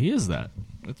needs. Yeah, he is that.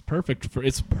 It's perfect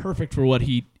for what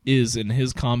he is, and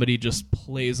his comedy just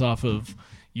plays off of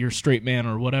your straight man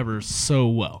or whatever so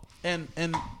well. And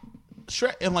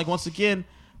Shrek, and like once again,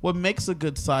 what makes a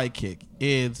good sidekick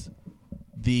is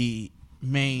the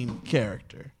main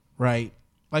character, right?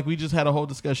 Like we just had a whole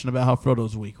discussion about how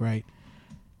Frodo's weak, right?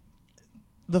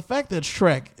 The fact that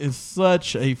Shrek is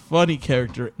such a funny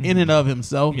character in and of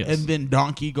himself, Yes. and then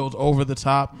Donkey goes over the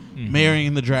top,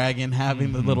 marrying the dragon,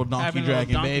 having the little donkey Having little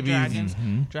dragon donkey babies, dragons,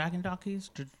 dragon donkeys,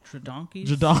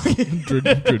 donkeys.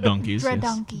 Donkeys. Red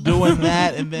yes. donkey. doing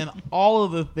that, and then all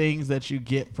of the things that you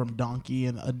get from Donkey,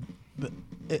 and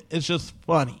it's just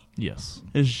funny. Yes.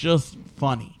 It's just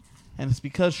funny, and it's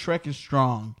because Shrek is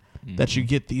strong that you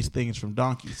get these things from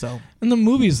Donkey. So And the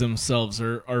movies themselves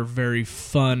are very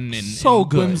fun and, So and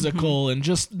good. whimsical, and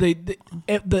just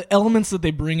the elements that they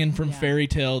bring in from fairy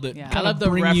tale that Yeah, I kind love of the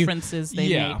bring you- references they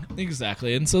make.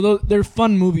 Exactly. And so they're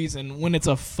fun movies, and when it's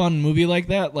a fun movie like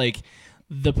that, like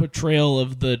the portrayal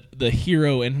of the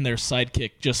hero and their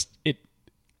sidekick,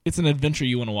 it's an adventure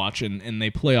you want to watch, and they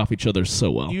play off each other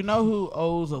so well. you know who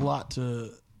owes a lot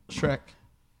to Shrek?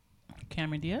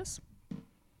 Cameron Diaz.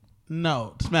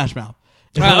 No, Smash Mouth.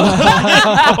 That's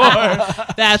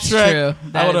Shrek, true.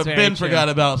 I would have very been true. forgot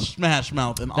about Smash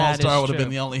Mouth, and All That Star is would have been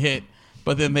true. the only hit.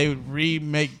 But then they would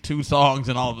remake 2 songs,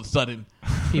 and all of a sudden,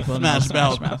 People know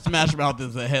Smash Mouth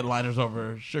is the headliners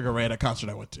over Sugar Ray at a concert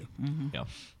I went to. Yeah.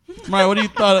 Mariah, what do you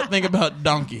think about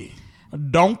Donkey?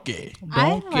 Donkey.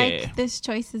 I like this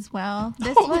choice as well.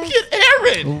 This Oh, was look at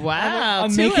Aaron. Wow, I'm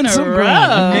 2 making in a some row.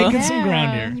 ground. I'm making some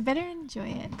ground here. You better enjoy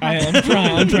it. I'm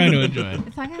trying to enjoy it.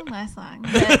 It's not gonna last long.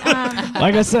 But,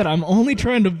 Like I said, I'm only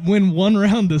trying to win one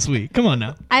round this week. Come on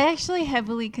now. I actually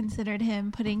heavily considered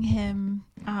putting him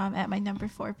at my number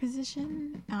 4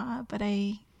 position, but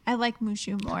I like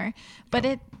Mushu more. But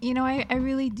I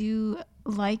really do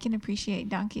like and appreciate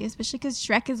Donkey, especially because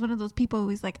Shrek is one of those people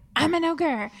who's like, I'm an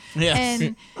ogre. Yes.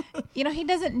 And, he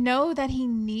doesn't know that he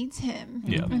needs him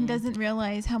Yeah. and doesn't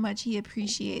realize how much he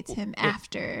appreciates him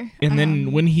after. And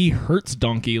then when he hurts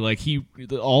Donkey, like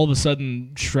all of a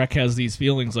sudden Shrek has these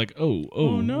feelings like,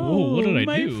 oh no, whoa, what did I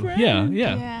my do? friend.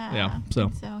 Yeah.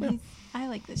 So I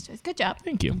like this choice. Good job.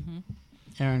 thank you.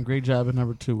 Aaron, great job at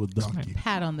number 2 with Donkey.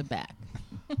 Pat on the back.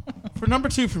 For number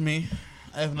 2 for me,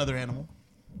 I have another animal.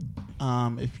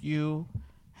 If you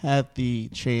had the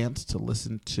chance to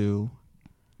listen to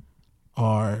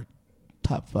our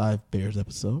top 5 bears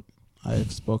episode, I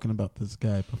have spoken about this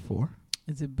guy before.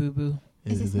 Is it Boo Boo?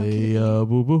 It Is it is Smokey a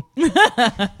boo boo.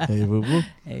 Hey boo boo.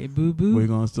 Hey, Boo Boo. We're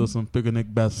gonna steal some picnic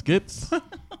baskets.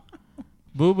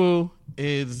 Boo boo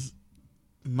is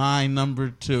my number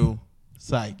 2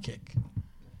 sidekick.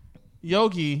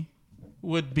 Yogi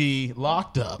would be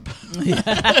locked up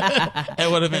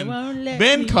and would have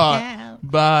been caught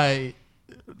by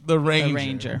the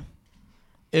ranger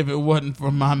if it wasn't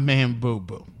for my man Boo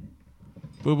Boo.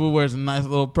 Boo Boo wears a nice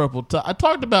little purple tie. I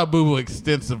talked about Boo Boo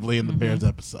extensively in the Bears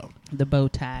episode. The bow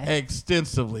tie.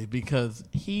 Extensively because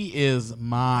he is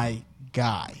my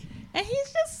guy. And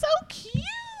he's just so cute.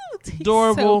 He's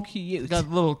Adorable. so cute. Got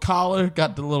the little collar,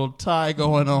 got the little tie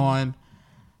going on.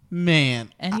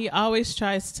 Man. And he always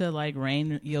tries to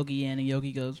rein Yogi in, and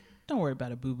Yogi goes, "Don't worry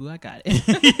about it, Boo Boo. I got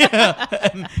it." Yeah.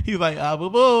 And he's like, Boo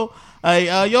Boo. Hey,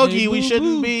 Yogi, Hey, we Boo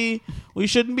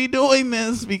shouldn't be doing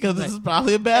this because this is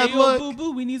probably a bad Hey, yo, look. Boo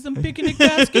Boo, we need some picnic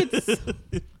baskets.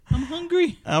 I'm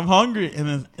hungry. I'm hungry.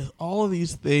 And all of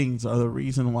these things are the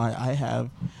reason why I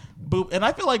have Boo. And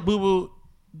I feel like Boo Boo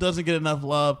doesn't get enough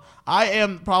love. I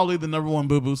am probably the number 1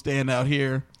 Boo Boo standout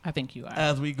here I think you are.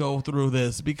 as we go through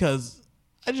this because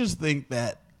I just think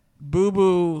that Boo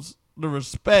Boo's, the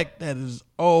respect that is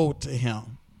owed to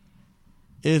him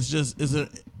is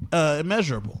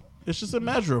immeasurable. It's just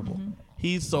immeasurable. Mm-hmm.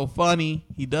 He's so funny.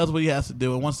 He does what he has to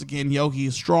do. And once again, Yogi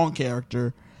is a strong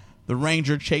character. The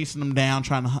ranger chasing him down,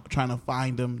 trying to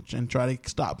find him and try to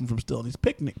stop him from stealing these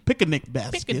picnic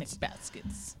baskets. Picnic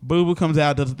baskets. Boo Boo comes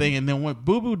out, does the thing, and then what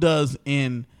Boo Boo does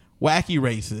in Wacky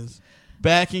Races,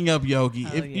 backing up Yogi. Oh,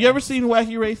 If yeah. you ever seen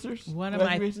Wacky Racers? One of Wacky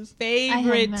my Races?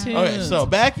 favorite not. tunes. Okay, so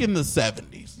back in the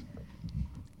 70s,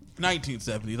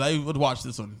 1970s, I would watch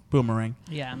this on Boomerang.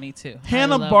 Yeah, me too. I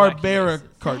Hanna-Barbera love Wacky Races. I haven't been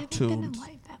cartoons.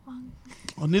 alive that long.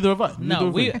 Oh, neither have I. No,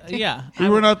 we We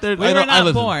were not there. We I know, were not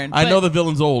listen, born. I know but- the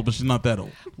villain's old, but she's not that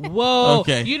old. Whoa.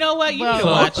 Okay. You know what? You Whoa. need to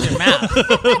watch your mouth.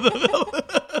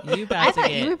 You about I to thought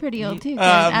get. you were pretty old too.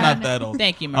 I'm I not don't know. that old.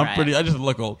 Thank you, Mariah. I'm pretty. I just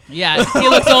look old. Yeah, he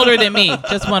looks older than me.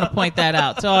 Just want to point that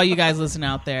out to all you guys listening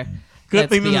out there. Good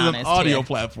Let's thing be this is an honest audio here.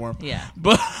 platform. Yeah.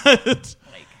 But Like,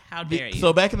 how dare you?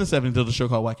 so back in the 70s, there was a show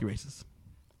called Wacky Races.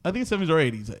 I think it's 70s or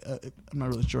 80s. I'm not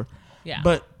really sure. Yeah.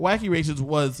 But Wacky Races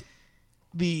was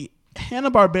the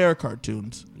Hanna-Barbera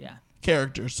cartoons yeah.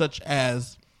 characters such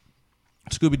as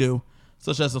Scooby-Doo,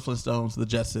 such as the Flintstones, the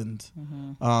Jetsons,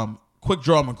 Mm-hmm. Quick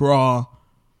Draw McGraw,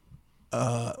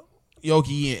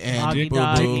 Yogi and Augie Boo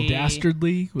Doggy. Boo.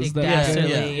 Dastardly was Dick that?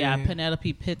 Dastardly, Yeah. yeah.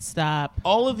 Penelope Pitstop.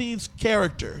 All of these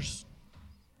characters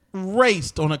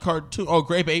raced on a cartoon. Oh,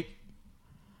 Grape Ape,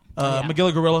 Yeah.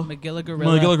 Magilla Gorilla, Magilla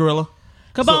Gorilla. Magilla Gorilla.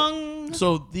 Kabong!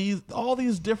 So all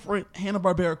these different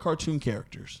Hanna-Barbera cartoon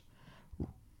characters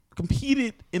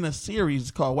competed in a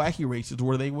series called Wacky Races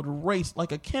where they would race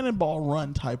like a cannonball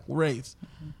run type race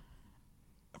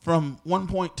from one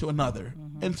point to another.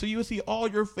 And so you would see all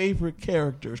your favorite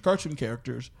characters, cartoon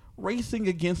characters, racing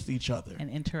against each other And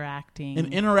interacting.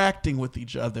 and interacting with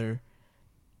each other.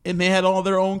 And they had all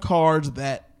their own cards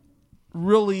that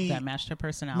really that matched their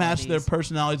personalities. match their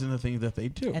personalities and the things that they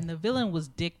do. And the villain was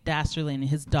Dick Dastardly and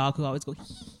his dog, who always go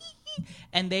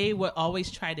and they would always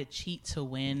try to cheat to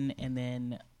win, and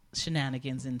then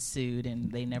shenanigans ensued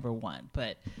and they never won.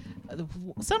 But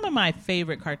some of my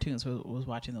favorite cartoons was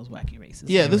watching those wacky races.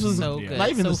 Yeah, They this were was so Yeah. good, not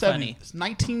even so the 70s. funny. It's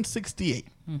 1968.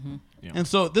 Yeah. And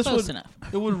so this Close would enough.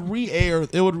 it would re-air.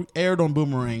 It would aired on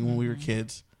Boomerang when we were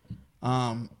kids,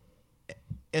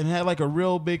 and had like a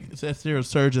real big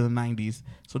surge in the 90s.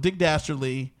 So Dick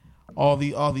Dastardly, all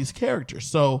these characters.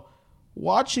 So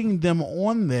watching them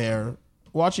on there,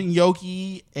 watching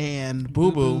Yoki and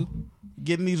Boo Boo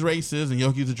getting these races, and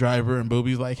Yoki's the driver, and Boo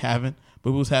Boo's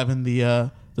having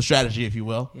the strategy, if you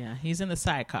will. Yeah, he's in the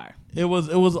sidecar. It was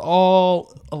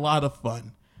all a lot of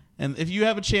fun. And if you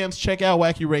have a chance, check out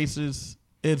Wacky Races.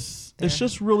 It's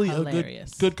just really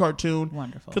hilarious. a good cartoon.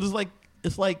 Wonderful. Because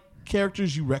it's like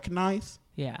characters you recognize,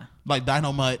 Yeah. like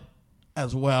Dino Mutt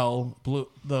as well,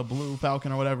 the Blue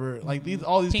Falcon or whatever. Like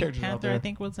all these Pink characters out Panther, there. I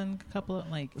think, was in a couple of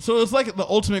So it's like the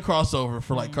ultimate crossover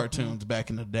for cartoons back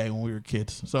in the day when we were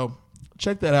kids. So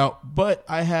check that out. But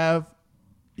I have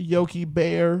Yoki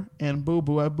Bear and Boo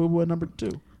Boo. I have Boo Boo at number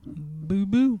 2. Boo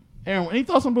Boo. Aaron, any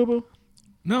thoughts on Boo Boo?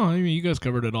 No, I mean you guys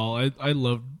covered it all. I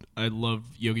loved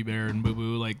Yogi Bear and Boo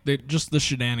Boo, just the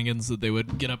shenanigans that they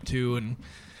would get up to, and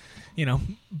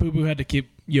Boo Boo had to keep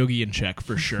Yogi in check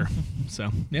for sure. So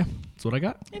yeah, that's what I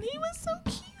got. And he was so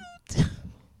cute.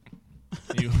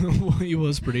 He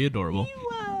was pretty adorable. He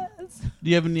was. Do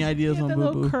you have any ideas He had on the Boo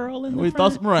little Boo? curl in the What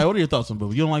thoughts, front. Mariah? What are your thoughts on Boo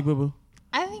Boo? You don't like Boo Boo?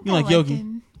 I think You I like like Yogi?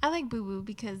 him. I like Boo Boo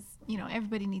because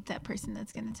everybody needs that person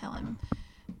that's going to tell him,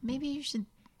 maybe you should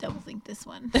double think this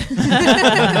one.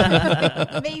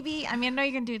 Maybe. I mean, I know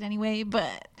you're going to do it anyway,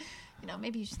 but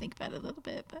maybe you should think about it a little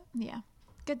bit. But yeah,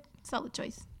 good, solid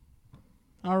choice.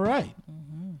 All right.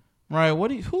 Mariah,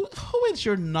 who is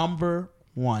your number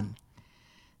 1?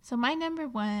 So my number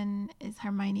 1 is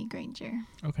Hermione Granger,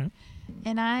 Okay.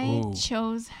 and I Ooh.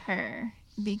 chose her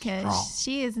because Strong.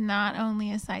 she is not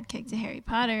only a sidekick to Harry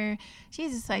Potter,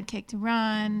 she's a sidekick to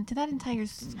Ron, to that entire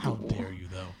school. How dare you,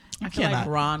 though? I feel like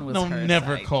Ron was her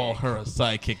never sidekick. call her a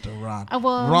sidekick to Ron.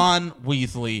 Well- Ron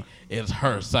Weasley is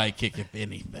her sidekick, if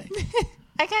anything.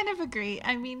 I kind of agree.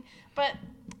 I mean, but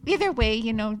either way,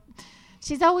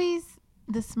 she's always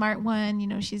the smart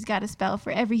one. She's got a spell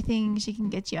for everything. She can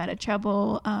get you out of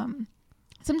trouble.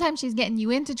 Sometimes she's getting you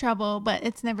into trouble, but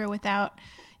it's never without,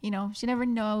 she never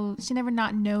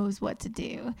not knows what to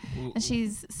do. And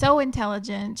she's so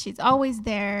intelligent. She's always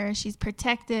there. She's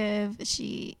protective.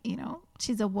 She's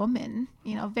a woman,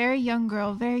 very young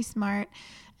girl, very smart.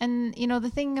 And, the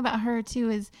thing about her too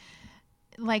is,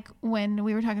 like when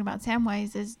we were talking about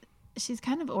Samwise, is she's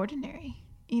kind of ordinary.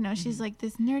 She's like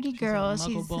this nerdy girl.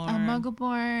 She's a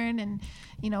muggle-born and,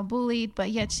 bullied, but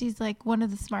yet she's like one of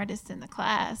the smartest in the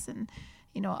class and,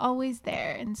 always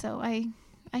there. And so I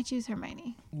choose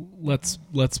Hermione.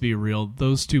 Let's be real.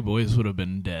 Those two boys would have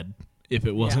been dead if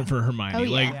it wasn't for Hermione. Oh,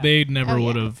 yeah. They never Oh, yeah.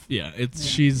 would have. Yeah,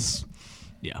 she's.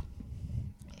 Yeah.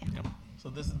 So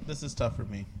this is tough for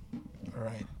me. All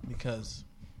right. Because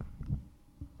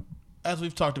as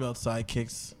we've talked about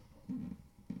sidekicks,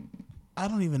 I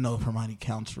don't even know if Hermione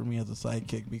counts for me as a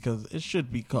sidekick because it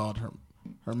should be called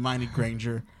Hermione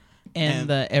Granger. And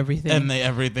the everything. And the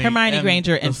everything. Hermione and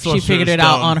Granger, the and she Sorcerer's figured it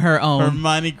out Stone. on her own.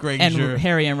 Hermione Granger. And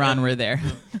Harry and Ron were there.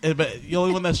 But the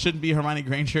only one that shouldn't be Hermione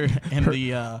Granger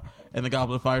and the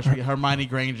Goblet of Fire should be Hermione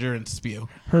Granger and Spew.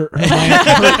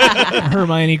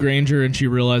 Hermione Granger, and she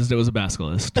realized it was a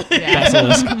basilisk.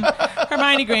 Basilisk.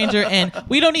 Hermione Granger, and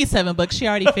we don't need 7 books. She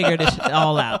already figured it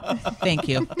all out. Thank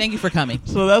you for coming.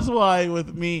 So that's why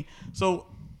with me. So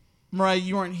Mariah,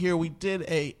 you weren't here. We did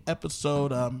a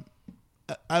episode.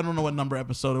 I don't know what number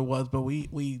episode it was, but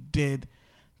we did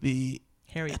the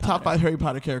Harry top Potter. 5 Harry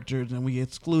Potter characters, and we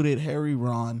excluded Harry,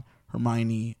 Ron,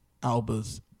 Hermione,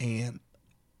 Albus, and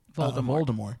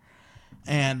Voldemort.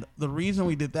 And the reason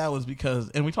we did that was because,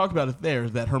 and we talked about it there,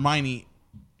 is that Hermione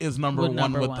is number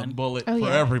one with the bullet Oh, for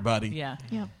yeah. everybody. Yeah.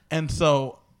 Yep. And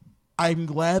so I'm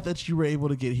glad that you were able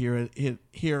to get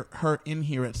hear her in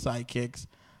here at Sidekicks.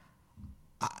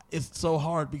 It's so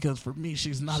hard because for me,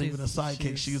 she's not even a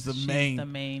sidekick. She's the main. The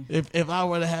main. If I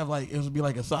were to have it would be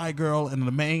like a side girl and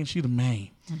the main, she's the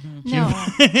main. No,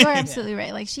 you're absolutely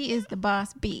right. Like, she is the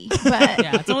boss bee. But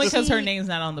Yeah, it's only because her name's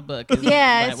not on the book. Is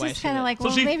yeah, why it's she just kind did. of like, So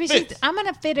well, she maybe fits. I'm going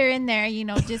to fit her in there,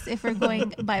 just if we're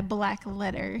going by black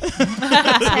letter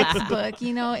textbook.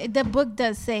 The book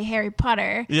does say Harry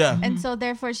Potter. Yeah. And so,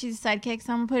 therefore, she's a sidekick,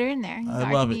 so I'm going to put her in there.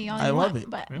 I love it. I love it.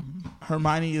 But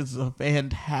Hermione is a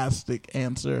fantastic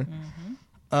answer.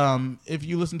 If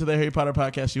you listen to the Harry Potter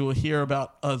podcast, you will hear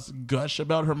about us gush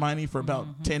about Hermione for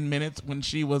about 10 minutes when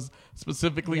she was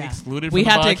specifically Yeah. excluded We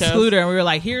from had the to podcast. exclude her, and we were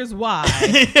like, "Here's why,"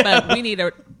 but we need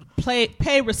to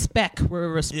pay respect where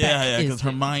respect Yeah, is. because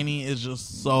Hermione is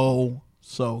just so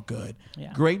good.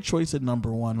 Yeah. Great choice at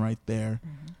number one right there.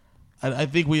 I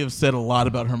think we have said a lot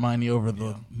about Hermione over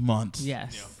the months.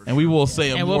 Yes. And we will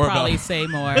say And more we'll probably about say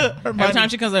more. Every time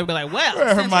she comes over, we'll be like, well, We're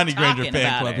a since Hermione we're Granger talking fan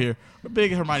about club her. here. We're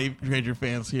big Hermione Granger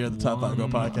fans here at the Top 5 Go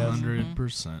podcast.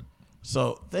 100%.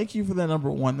 So thank you for that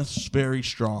number one. That's very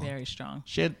strong. Very strong.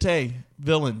 Shantae,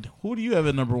 villain, who do you have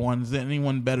at number one? Is there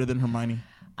anyone better than Hermione?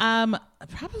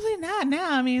 Probably not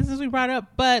now. I mean, since we brought it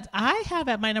up, but I have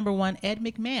at my number one Ed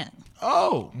McMahon.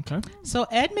 Oh, Okay. So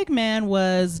Ed McMahon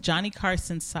was Johnny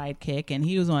Carson's sidekick, and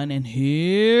he was on And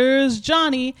Here's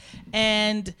Johnny,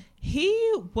 and he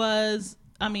was.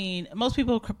 I mean, most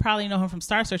people could probably know him from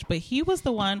Star Search, but he was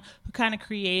the one who kind of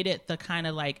created the kind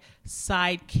of like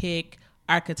sidekick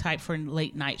archetype for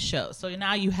late night shows. So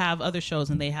now you have other shows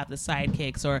and they have the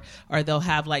sidekicks, or they'll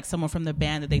have like someone from the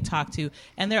band that they talk to,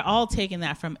 and they're all taking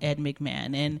that from Ed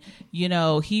McMahon. And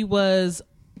he was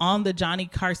on the Johnny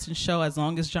Carson show as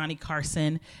long as Johnny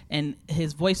Carson, and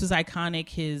his voice was iconic,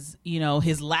 his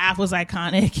laugh was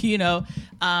iconic,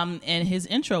 and his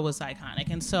intro was iconic.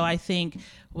 And so I think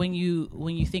when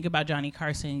you think about Johnny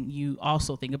Carson, you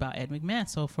also think about Ed McMahon.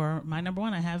 So for my number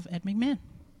one, I have Ed McMahon.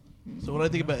 so when I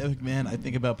think about Ed McMahon, I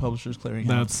think about Publishers Clearinghouse.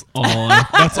 That's all.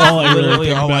 That's all I really literally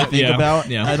think all about. I think yeah. about.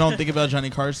 Yeah. I don't think about Johnny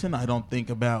Carson. I don't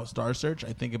think about Star Search.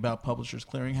 I think about Publishers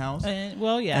Clearinghouse.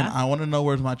 Well, yeah. And I want to know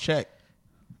where's my check.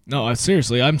 No,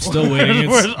 seriously, I'm still waiting.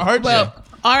 Where's It's, our check? Well,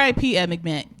 R.I.P. Ed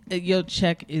McMahon. Your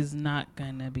check is not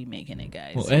gonna be making it,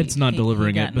 guys. well, Ed's not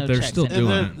delivering it, but they're still doing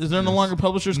it. Is there no longer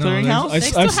Publishers No, Clearinghouse? there's- They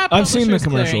still have I've seen the Publishers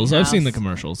commercials. I've seen the Clearinghouse.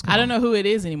 commercials. Come I on. don't know who it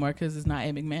is anymore because it's not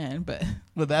Ed McMahon, but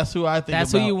But that's who I think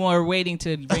that's about. who you were waiting to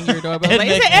ring your doorbell. Ed Like,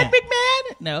 is it McMahon. Ed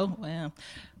McMahon? No. Well,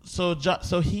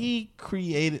 So he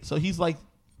created. So he's like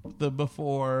the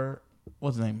before.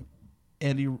 What's his name?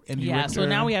 Andy yeah. Richter. So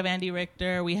now we have Andy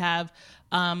Richter. We have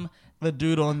the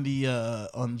dude on the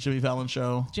on Jimmy Fallon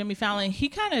show. Jimmy Fallon. He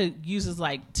kind of uses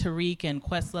like Tariq and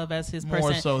Questlove as his More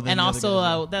person, so than and the other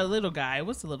also guys, that little guy.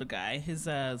 What's the little guy? His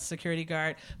security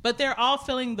guard. But they're all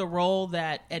filling the role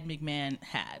that Ed McMahon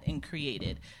had and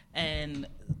created, and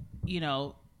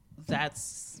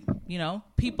that's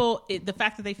people. The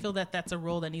fact that they feel that that's a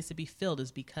role that needs to be filled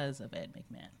is because of Ed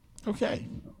McMahon. Okay,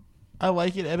 I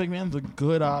like it. Ed McMahon's a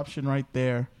good option right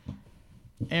there.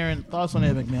 Aaron, thoughts on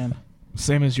Ed McMahon?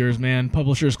 Same as yours, man.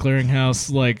 Publishers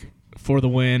Clearinghouse, like for the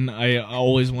win. I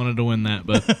always wanted to win that,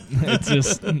 but it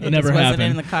just It never just wasn't happened.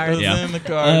 in the cards. It was Yeah. in the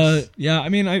cards. Yeah, I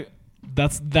mean,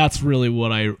 that's really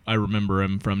what I remember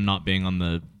him from, not being on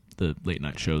the late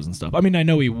night shows and stuff. I mean, I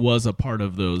know he was a part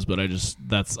of those, but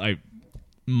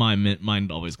my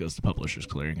mind always goes to Publishers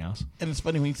Clearinghouse. And it's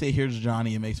funny when you say "Here's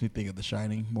Johnny," it makes me think of The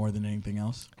Shining more than anything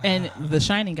else. And The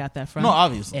Shining got that from No,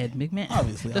 obviously. Ed McMahon.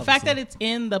 Obviously, the fact obviously. that it's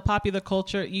in the popular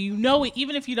culture, you know it.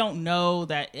 Even if you don't know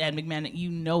that Ed McMahon, you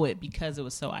know it because it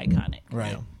was so iconic.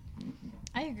 Right.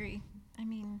 I agree. I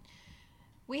mean,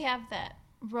 we have that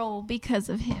role because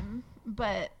of him,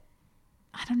 but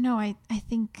I don't know. I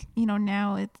think,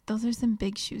 now those are some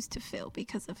big shoes to fill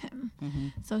because of him. Mm-hmm.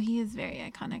 So he is very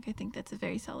iconic. I think that's a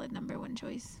very solid number one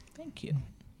choice. Thank you.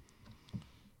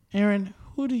 Aaron,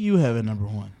 who do you have at number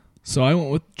one? So I went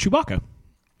with Chewbacca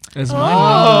as my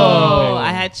Oh,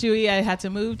 I had Chewie. I had to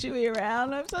move Chewie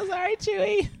around. I'm so sorry,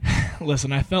 Chewie.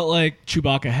 Listen, I felt like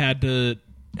Chewbacca had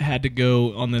to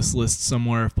go on this list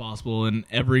somewhere if possible, and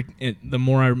the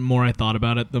more I thought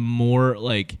about it, the more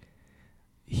like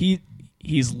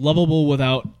he's lovable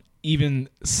without even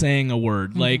saying a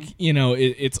word. Like,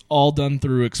 it's all done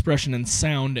through expression and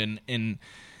sound, and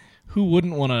who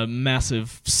wouldn't want a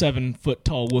massive 7-foot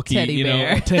tall Wookiee, Teddy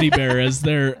bear. teddy bear as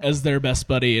their best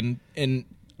buddy? And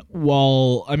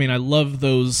while I mean I love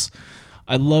those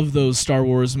Star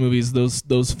Wars movies,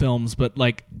 those films, but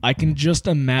like I can just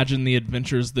imagine the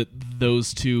adventures that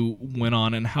those two went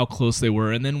on and how close they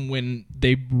were. And then when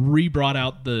they brought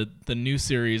out the new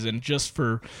series, and just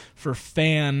for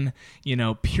fan,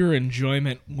 pure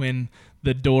enjoyment, when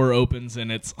the door opens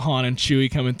and it's Han and Chewie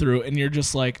coming through, and you're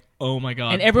just like, oh my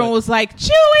god! And everyone But- was like,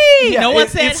 Chewie! Yeah, No one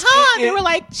said Han. They it- were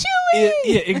like, Chewie!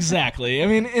 Yeah, exactly. I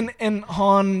mean, and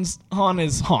Han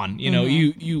is Han. You know,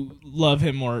 you love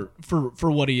him or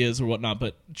for what he is or whatnot.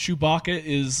 But Chewbacca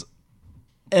is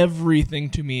everything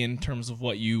to me in terms of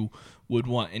what you would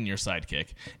want in your sidekick,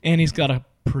 and he's got a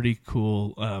pretty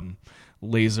cool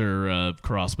laser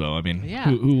crossbow. I mean, Yeah.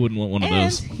 who wouldn't want one of And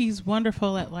those? he's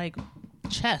wonderful at like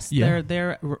chess. Yeah.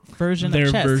 Their version Their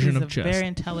of chess. version He's of a chess. very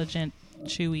intelligent,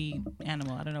 chewy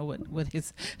animal. I don't know what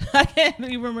his I can't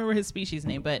even remember his species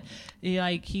name, but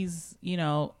like he's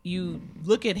you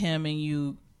look at him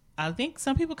and I think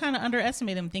some people kind of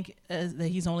underestimate him, think that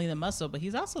he's only the muscle, but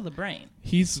he's also the brain.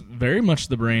 He's very much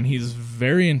the brain. He's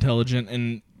very intelligent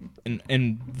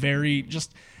and very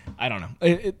just. I don't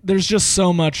know. There's just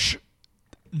so much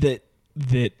that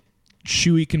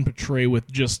Chewie can portray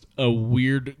with just a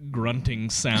weird grunting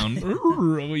sound.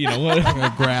 You know what?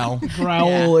 A growl.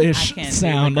 Growl-ish I can't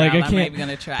sound. do the Like growl. I I'm not can't even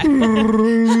gonna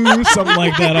try. something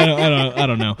like that. I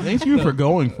don't know. Thanks you for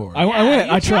going for it. I went.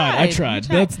 you I tried. tried. You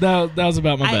tried. That was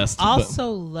about my best. I but-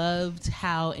 also loved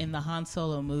how in the Han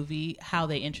Solo movie how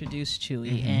they introduced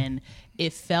Chewie, and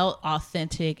it felt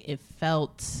authentic. It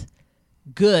felt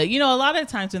good. You know, a lot of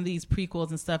times in these prequels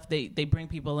and stuff, they bring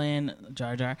people in,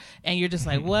 Jar Jar, and you're just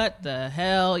like, what the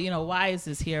hell? You know, why is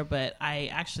this here? But I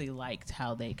actually liked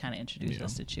how they kind of introduced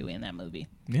us to Chewie in that movie.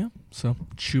 yeah. So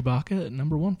Chewbacca at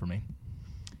number 1 for me.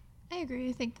 I agree.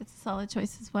 I think that's a solid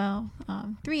choice as well.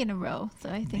 3 in a row. So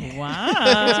I think Wow. Good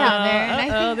job, Aaron. I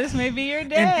Oh, think- this may be your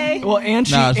day. And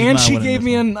she Nah, she's not winning gave this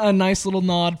me one. a nice little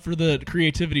nod for the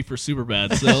creativity for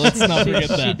Superbad. So let's not forget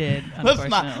that. She did, Let's unfortunately.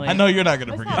 not. I know you're not going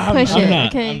to Let's forget. not push I'm it. not,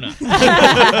 Okay.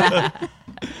 I'm not.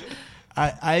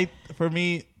 I for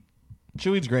me,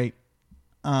 Chewie's great.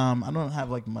 I don't have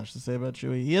like much to say about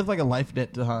Chewie. He has like a life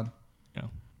debt to Han, Yeah.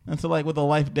 and so like with a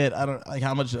life debt, I don't like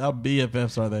how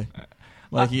BFFs are they?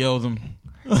 Like he owes them.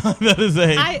 That is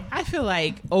a. I feel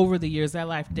like over the years that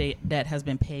life debt has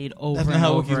been paid over That's not and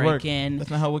how over Wookiees work. again. That's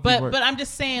not how Wookiees but work. But I'm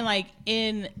just saying, like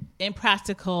in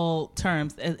practical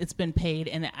terms, it's been paid,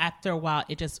 and after a while,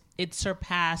 it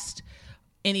surpassed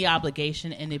any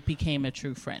obligation, and it became a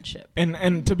true friendship.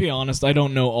 And to be honest, I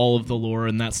don't know all of the lore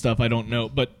and that stuff. I don't know,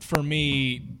 but for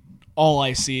me, all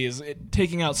I see is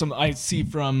taking out some. I see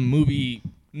from movie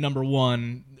number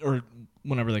 1 or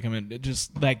whenever they come in,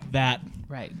 just like that.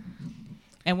 Right.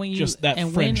 And when Just that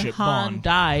when friendship Han bond.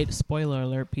 died, spoiler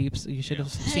alert, peeps, you should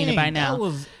have seen it Dang, by now. That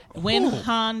was when cool.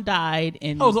 Han died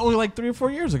in That was only like 3 or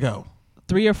 4 years ago.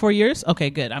 3 or 4 years?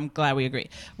 Okay, good. I'm glad we agree.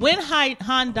 When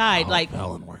Han died,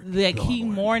 Valen worked. he Valen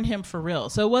worked. mourned him for real.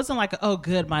 So it wasn't like, oh,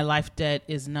 good, my life debt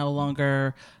is no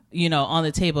longer, on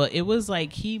the table. It was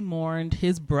like he mourned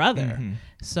his brother.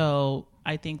 So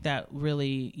I think that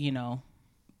really,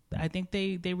 I think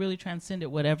they really transcended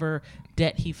whatever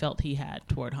debt he felt he had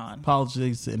toward Han.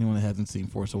 Apologies to anyone that hasn't seen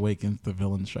Force Awakens. The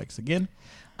villain strikes again.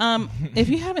 If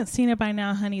you haven't seen it by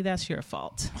now, honey, that's your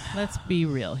fault. Let's be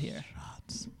real here.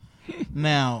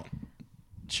 Now,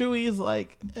 Chewie is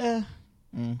like,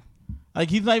 like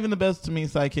he's not even the best to me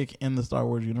sidekick in the Star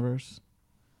Wars universe.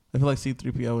 I feel like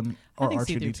C-3PO I or think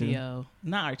R2-D2. C-3PO,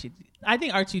 not R2. I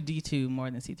think R2-D2 more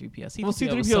than C-3PO. Well,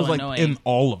 C-3PO was is so like annoying. in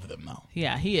all of them though.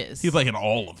 Yeah, he is. He's like in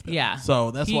all of them. Yeah.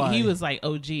 So that's why he was like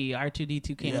OG.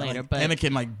 R2-D2 came yeah, later, like, but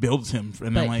Anakin like builds him,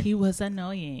 and but then like he was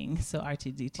annoying. So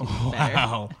R2-D2 was better.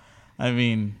 wow. I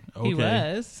mean, okay. He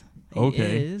was. He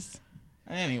Okay. is.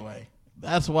 Anyway,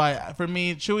 that's why for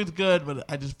me Chewie's good, but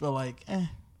I just feel like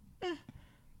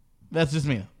that's just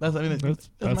me. That's my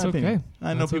That's opinion. okay.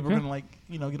 I know That's people okay. are gonna like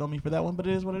get on me for that one, but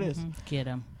it is what it is. Get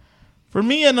him. For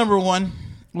me, at number 1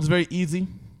 was very easy.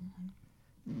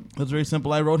 It was very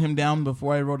simple. I wrote him down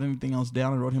before I wrote anything else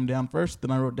down. I wrote him down first,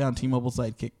 then I wrote down T-Mobile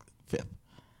sidekick 5th,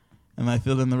 and I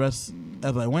filled in the rest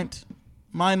as I went.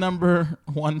 My number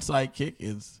 1 sidekick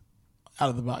is out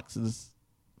of the box. Is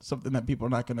something that people are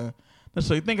not gonna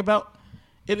necessarily think about.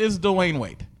 It is Dwayne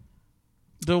Wade.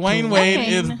 Dwayne Wade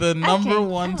is the number Okay,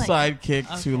 1 I like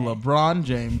sidekick to Okay. LeBron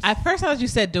James. At first, I thought you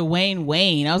said Dwayne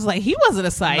Wayne. I was like, he wasn't a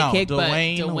sidekick, but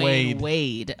Dwayne Dwayne Wade.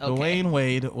 Wade. Okay. Dwayne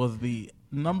Wade was the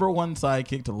number 1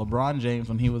 sidekick to LeBron James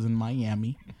when he was in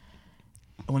Miami.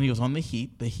 When he was on the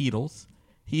Heat, the Heatles.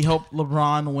 He helped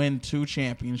LeBron win 2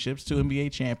 championships, 2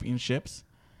 NBA championships.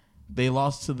 They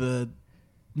lost to the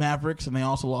Mavericks, and they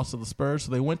also lost to the Spurs.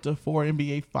 So they went to 4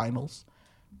 NBA finals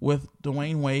with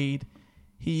Dwayne Wade.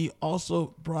 He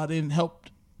also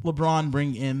helped LeBron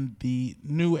bring in the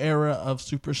new era of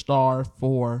superstar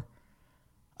for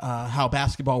how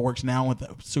basketball works now with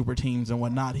the super teams and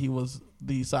whatnot. He was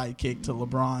the sidekick to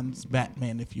LeBron's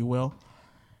Batman, if you will.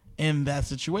 in that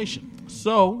situation.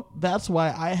 So that's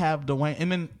why I have Dwayne.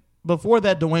 And then before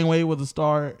that, Dwayne Wade was a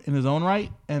star in his own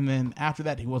right. And then after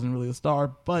that, he wasn't really a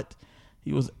star, but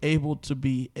he was able to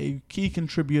be a key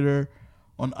contributor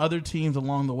on other teams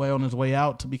along the way on his way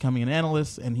out to becoming an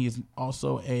analyst. And he's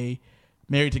also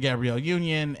married to Gabrielle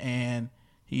Union, and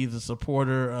he's a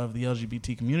supporter of the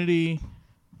LGBT community.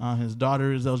 His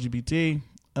daughter is LGBT.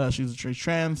 She's a straight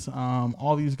trans.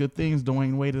 All these good things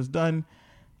Dwayne Wade has done.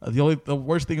 The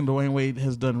worst thing Dwayne Wade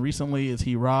has done recently is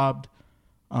he robbed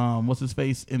what's his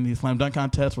face in the slam dunk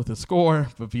contest with his score.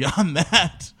 But beyond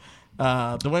that,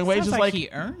 Dwayne Wade just like he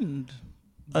earned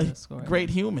a the score. great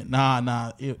human.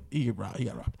 Nah, he got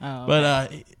robbed. Oh,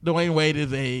 But Dwayne Wade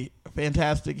is a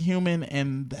fantastic human,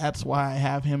 and that's why I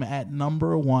have him at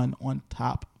number 1 on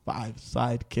top 5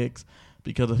 sidekicks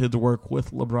because of his work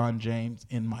with LeBron James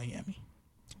in Miami.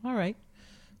 All right.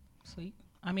 Sweet.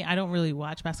 I mean, I don't really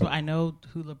watch basketball. I know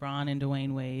who LeBron and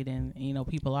Dwayne Wade and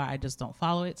people are. I just don't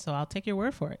follow it, so I'll take your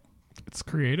word for it. It's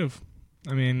creative.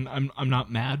 I mean, I'm not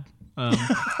mad. You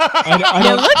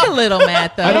look a little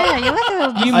mad though. Yeah, you look a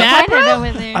little You mad, disappointed bro?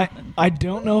 over there. I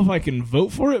don't know if I can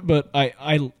vote for it, but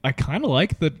I kind of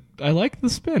like the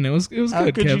spin. It was How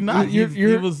good. could Kev. you not?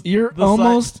 You're the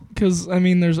almost because I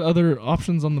mean there's other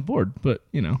options on the board, but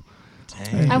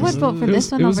I would vote for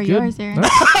this one over yours, Aaron.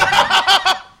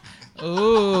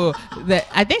 Ooh,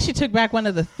 I think she took back one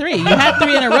of the 3. You had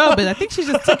 3 in a row, but I think she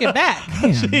just took it back.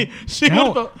 She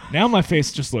would vote, now my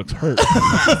face just looks hurt.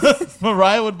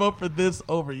 Mariah would vote for this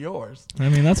over yours. I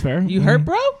mean that's fair. You hurt,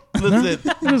 bro? Listen,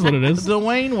 It is what it is.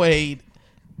 Dwayne Wade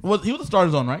he was a star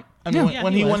zone, right? I mean, Yeah.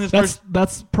 when Yeah, he he won his That's first.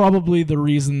 that's probably the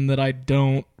reason that I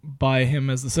don't buy him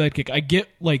as the sidekick. I get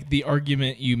like the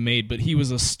argument you made, but he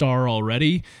was a star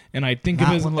already, and I think of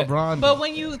Not his when LeBron. But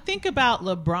when you think about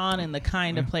LeBron and the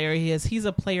kind of player he is, he's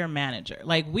a player manager.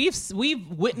 Like we've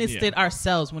witnessed Yeah. it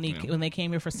ourselves when they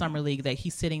came here for summer league, that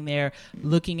he's sitting there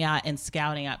looking at and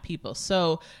scouting out people.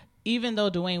 So even though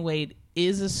Dwayne Wade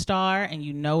is a star and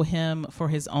you know him for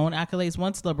his own accolades,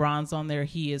 once LeBron's on there,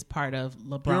 he is part of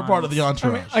LeBron. You're part of the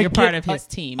entourage. You're part of his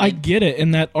team. I get it,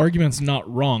 and that argument's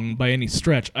not wrong by any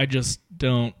stretch. I just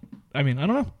don't. I mean, I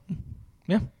don't know.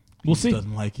 Yeah, we'll He see.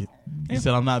 doesn't like it. He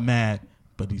said, "I'm not mad,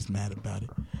 but he's mad about it."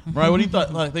 Right? What do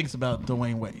you thinks about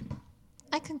Dwayne Wade?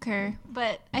 I concur,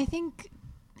 but I think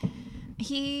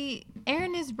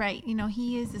Aaron is right.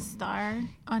 He is a star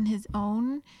on his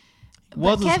own.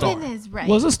 Was but a Kevin star. is right.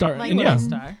 Was a star, Like and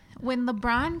yeah. when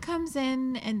LeBron comes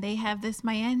in and they have this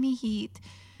Miami Heat,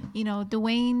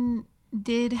 Dwayne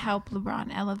did help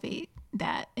LeBron elevate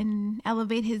that and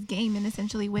elevate his game and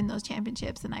essentially win those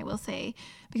championships. And I will say,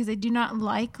 because I do not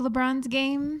like LeBron's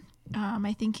game,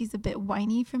 I think he's a bit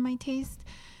whiny for my taste.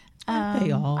 Aren't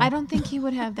they all? I don't think he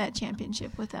would have that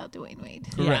championship without Dwayne Wade.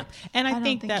 Yeah, and I don't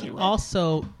think think that he would.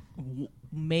 also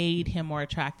made him more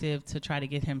attractive to try to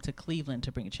get him to Cleveland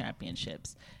to bring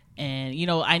championships. And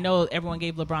I know everyone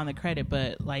gave LeBron the credit,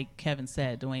 but like Kevin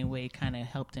said, Dwayne Wade kind of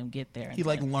helped him get there. He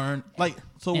learned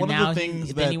so and one now of the things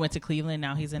then that he went to Cleveland.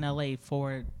 Now he's in LA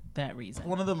for that reason.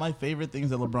 one of my favorite things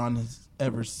that LeBron has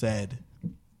ever said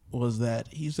was that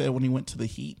he said when he went to the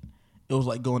Heat, it was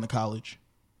like going to college,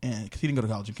 and because he didn't go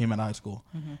to college, he came out of high school,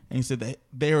 and he said that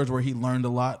there is where he learned a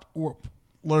lot from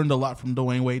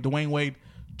Dwayne Wade. Dwayne Wade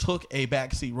took a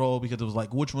backseat role because it was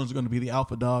like, which one's going to be the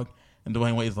alpha dog? And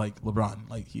Dwayne Wade's like LeBron.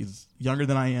 Like, he's younger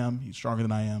than I am, he's stronger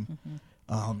than I am,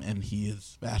 and he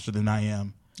is faster than I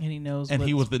am. And he knows. And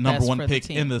he was what's the number best one for the pick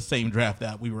team. in the same draft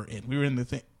that we were in. We were in the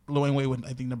thing. Dwayne Wade went,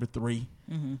 I think, number 3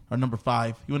 or number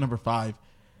 5. He went number 5.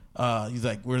 He's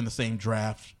like, we're in the same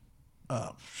draft.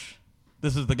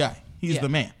 This is the guy. He's Yeah. the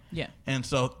man. Yeah. And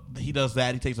so he does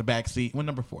that. He takes a back seat. Went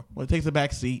number 4. Well, he takes a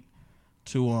back seat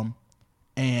to him,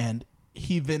 and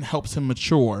he then helps him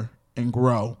mature and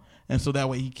grow. And so that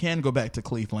way he can go back to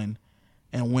Cleveland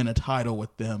and win a title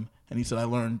with them. And he said, I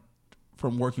learned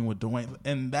from working with Dwayne.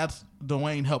 And that's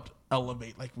Dwayne helped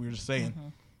elevate, like we were just saying,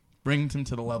 bring him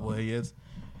to the level that he is,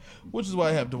 which is why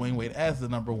I have Dwayne Wade as the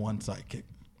number 1 sidekick.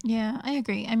 Yeah, I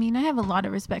agree. I mean, I have a lot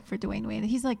of respect for Dwayne Wade.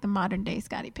 He's like the modern day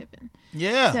Scottie Pippen.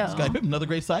 Yeah, So- Scottie Pippen, another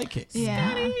great sidekick.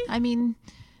 Yeah. I mean,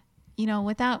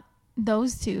 without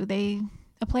those two,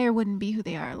 a player wouldn't be who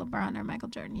they are, LeBron or Michael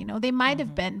Jordan. They might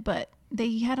have been, but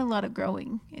they had a lot of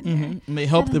growing in there. And they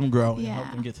helped them grow and Yeah.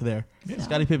 helped them get to there. So-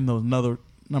 Scottie Pippen was another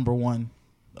number 1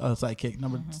 sidekick,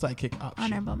 sidekick option.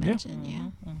 Honorable mention,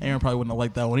 yeah. Aaron probably wouldn't have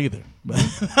liked that one either.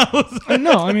 But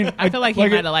No, I mean, I feel like he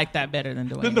like might have liked that better than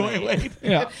Dwayne, Dwayne Wade. Wade.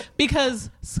 Yeah, Because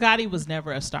Scotty was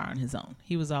never a star on his own.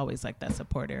 He was always like that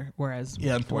supporter, whereas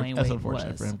Yeah, Dwayne that's Wade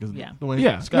unfortunate was. for him because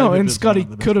Yeah. Scotty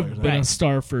could have been a Right.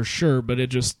 star for sure, but it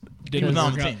just He didn't was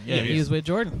on work the out. team. Yeah, Yeah, he was with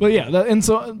Jordan. But yeah, and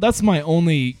so that's my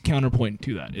only counterpoint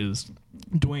to that is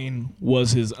Dwayne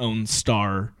was his own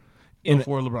star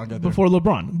before LeBron got there. before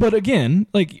LeBron. But again,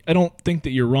 like I don't think that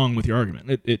you're wrong with your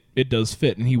argument. It does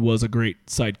fit, and he was a great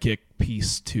sidekick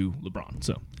piece to LeBron.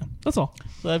 So yeah, that's all.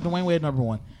 So I have Dwayne Wade number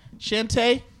 1.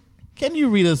 Shantae, can you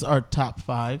read us our top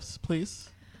 5s, please?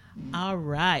 All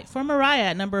right. For Mariah,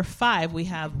 at number 5, we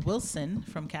have Wilson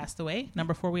from Castaway.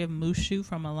 Number 4, we have Mushu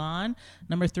from Milan.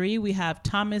 Number 3, we have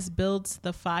Thomas Builds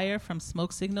the Fire from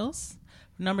Smoke Signals.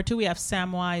 Number 2, we have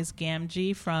Samwise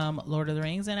Gamgee from Lord of the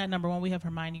Rings. And at number 1, we have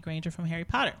Hermione Granger from Harry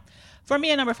Potter. For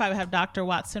me, at number 5, I have Dr.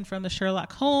 Watson from the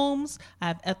Sherlock Holmes. I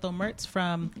have Ethel Mertz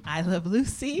from I Love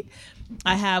Lucy.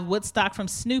 I have Woodstock from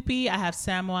Snoopy. I have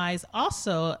Samwise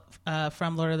also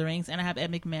from Lord of the Rings. And I have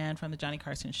Ed McMahon from the Johnny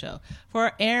Carson Show.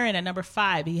 For Aaron, at number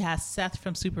 5, he has Seth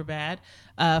from Superbad.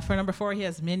 For number 4, he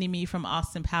has Mini-Me from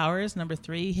Austin Powers. Number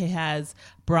 3, he has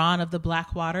Bronn of the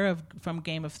Blackwater from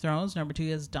Game of Thrones. Number 2, he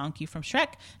has Donkey from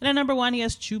Shrek. And at number 1, he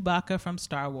has Chewbacca from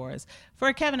Star Wars.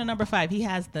 For Kevin, at number 5, he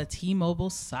has the T-Mobile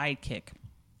Sidekick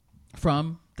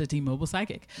from the T-Mobile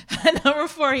Sidekick. At number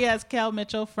 4, he has Kel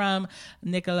Mitchell from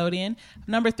Nickelodeon.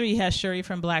 Number 3, he has Shuri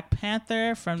from Black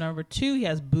Panther. From number 2, he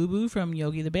has Boo Boo from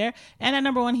Yogi the Bear. And at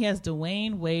number 1, he has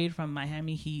Dwayne Wade from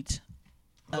Miami Heat.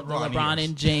 Of the LeBron years.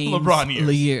 and James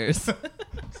LeBron years.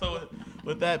 So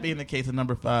with that being the case at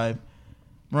number 5,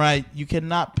 Mariah, you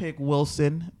cannot pick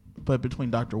Wilson, but between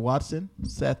Dr. Watson,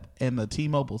 Seth, and the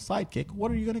T-Mobile Sidekick,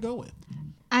 what are you going to go with?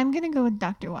 I'm going to go with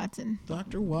Dr. Watson.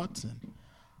 Dr. Watson.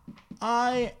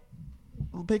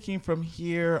 Picking from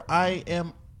here, I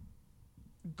am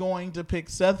going to pick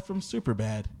Seth from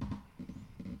Superbad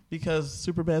because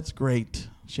Superbad's great.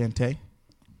 Shantae?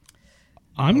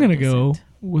 I'm gonna go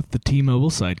with the T-Mobile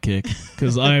Sidekick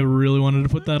because I really wanted to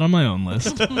put that on my own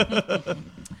list.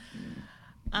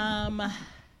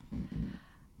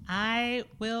 I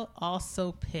will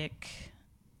also pick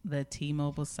the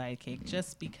T-Mobile Sidekick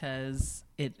just because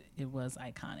it was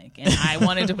iconic, and I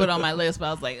wanted to put it on my list, but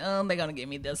I was like, they're gonna give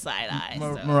me this side eye.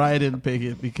 So. Mariah didn't pick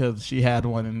it because she had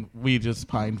one, and we just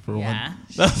pined for Yeah. one.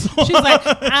 That's why. She's like,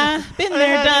 been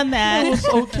there, done It that. was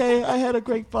okay. I had a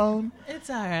great phone.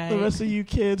 It's all The right. rest of you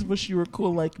kids wish you were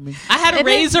cool like me. I had a It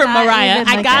is razor, not Mariah. even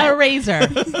I like got that. a razor.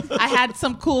 I had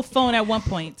some cool phone at one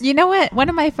point. You know what? One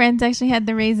of my friends actually had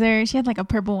the razor. She had like a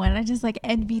purple one. I just like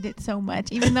envied it so much.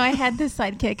 Even though I had this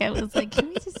sidekick, I was like, can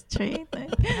we just trade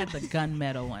that? I had the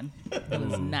gunmetal one. It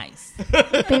was nice.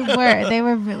 They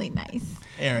were really nice.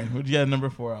 Aaron, would you have number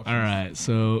 4 option? All right,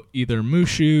 so either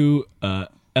Mushu,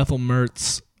 Ethel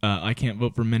Mertz, I can't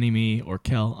vote for Mini-Me, or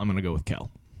Kel. I'm gonna go with Kel.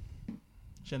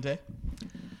 Shantae?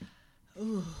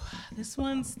 Ooh, this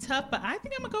one's tough, but I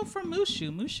think I'm gonna go for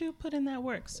Mushu. Mushu put in that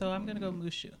work, so I'm gonna go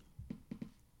Mushu.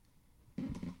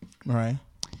 Mariah?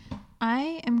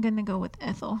 I am going to go with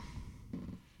Ethel.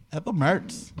 Ethel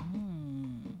Mertz.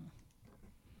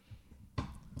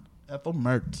 Ethel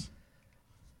Mertz.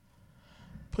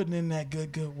 Putting in that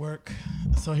good work.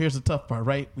 So here's the tough part,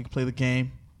 right? We can play the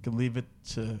game. We can leave it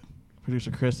to producer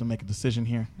Chris to make a decision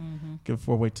here. Give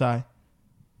a 4-way tie.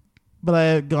 But I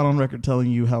had gone on record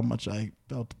telling you how much I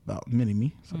felt about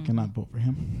Mini-Me, so I cannot vote for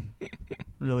him.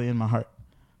 Really in my heart.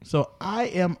 So I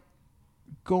am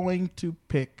going to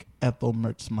pick Ethel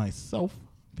Mertz myself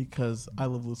because I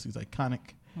Love Lucy's iconic.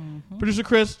 Producer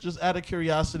Chris, just out of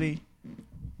curiosity,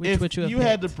 Which if would you have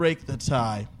had to picked? break the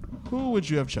tie, who would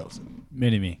you have chosen?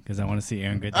 Mini-Me, because I want to see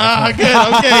Aaron get that. Ah,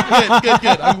 good. Okay,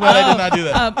 good. I'm glad I did not do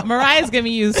that. Mariah's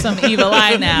giving you some evil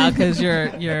eye now because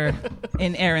you're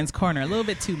in Aaron's corner a little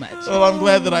bit too much. Well, I'm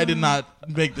glad that I did not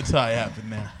make the tie happen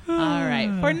there. All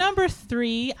right. For number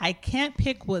 3, I can't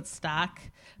pick Woodstock,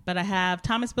 but I have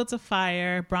Thomas Built a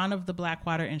Fire, Bronn of the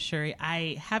Blackwater, and Shuri.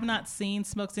 I have not seen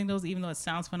Smoke Signals, even though it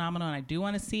sounds phenomenal, and I do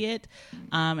want to see it.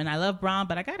 And I love Bronn,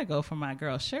 but I got to go for my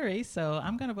girl Shuri, so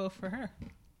I'm going to vote for her.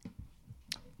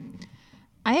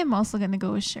 I am also going to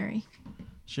go with Shuri.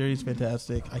 Sherry's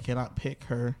fantastic. I cannot pick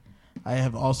her. I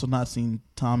have also not seen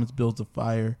Thomas Builds a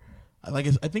Fire. I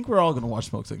think we're all going to watch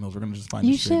Smoke Signals. We're going to just find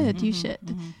You it streaming. should. You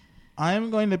should. I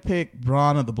am going to pick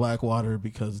Bronn of the Blackwater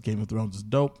because Game of Thrones is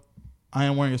dope. I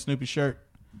am wearing a Snoopy shirt,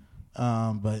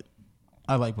 but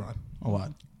I like Bronn a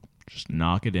lot. Just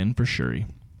knock it in for Shuri.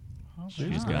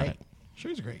 She's got it.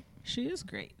 Sherry's great. She is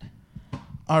great.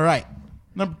 All right.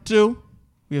 Number 2,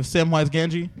 we have Samwise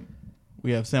Gamgee.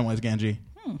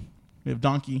 We have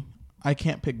Donkey. I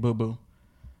can't pick Boo Boo.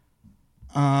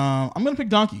 I'm going to pick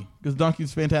Donkey because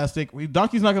Donkey's fantastic.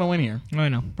 Donkey's not going to win here. I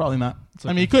know. Probably not. It's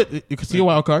I mean, you could see a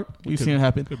wild card. We've seen it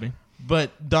happen. Could be.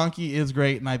 But Donkey is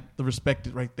great, and I respect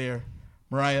it right there.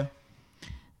 Mariah?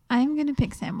 I'm gonna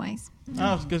pick Samwise.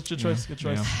 Oh, it's good choice. Good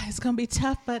choice. Yeah. It's gonna be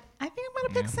tough, but I think I'm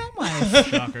gonna pick Samwise.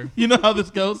 Shocker. You know how this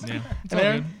goes. Yeah, it's And all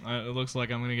Aaron? good. It looks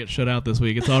like I'm gonna get shut out this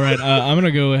week. It's all right. I'm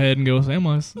gonna go ahead and go with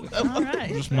Samwise. All right.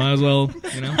 Just might as well,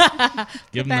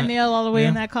 give him That nail all the way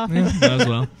in that coffin. Yeah, might as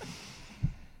well.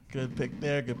 Good pick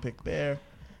there. Good pick there.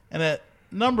 And at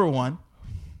number 1,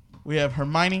 we have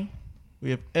Hermione. We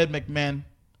have Ed McMahon,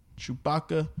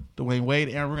 Chewbacca, Dwayne Wade.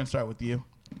 Aaron, we're gonna start with you.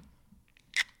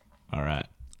 All right.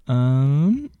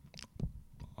 I'm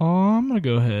gonna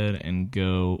go ahead and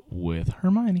go with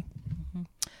Hermione.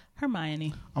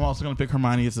 Hermione. I'm also gonna pick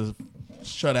Hermione as a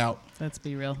shutout. Let's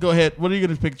be real. Go ahead. What are you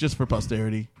gonna pick just for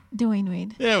posterity? Dwayne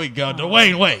Wade. There we go.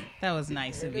 Dwayne Wade. That was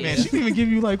nice of you. Man, she didn't even give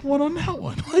you like one on that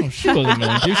one. Oh, she wasn't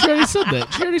going to. She already said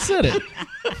that. She already said it.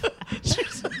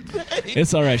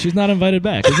 It's all right. She's not invited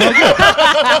back. It's all good.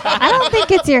 I don't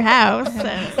think it's your house. Oh,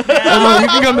 no, you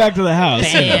can come back to the house.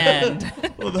 Banned.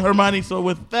 Well, the Hermione. So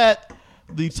with that,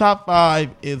 the top 5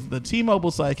 is the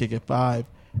T-Mobile Sidekick at 5,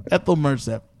 Ethel Mertz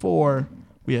at 4.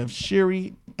 We have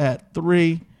Shiri at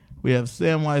 3. We have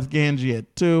Samwise Gamgee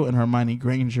at 2 and Hermione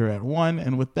Granger at 1.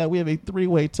 And with that, we have a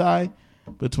 3-way tie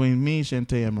between me,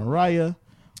 Shantae, and Mariah.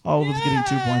 All of us getting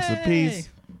 2 points apiece.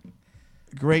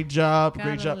 Great job.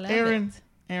 Great Gotta job. love Aaron,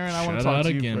 I want to Shout talk out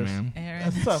to you again, first. man. Aaron.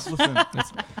 That's tough. Listen.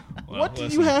 What do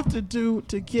you have to do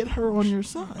to get her on your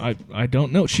side? I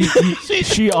don't know. She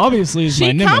obviously is my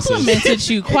She nemesis. complimented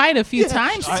you quite a few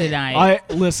times tonight.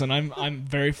 I listen. I'm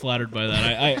very flattered by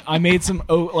that. I made some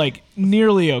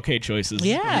nearly okay choices.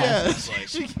 Yeah.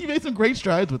 You made some great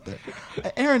strides with that.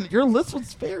 Aaron, your list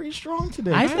was very strong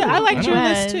today. I liked your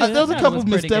list too. There was a I thought it couple was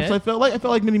pretty missteps. good. I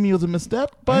felt like Mini Me was a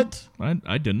misstep, but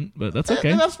I didn't, but that's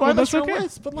okay. and that's fine. Well, that's your okay.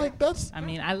 list. But like that's I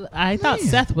mean, I thought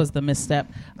Seth was the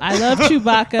misstep. I love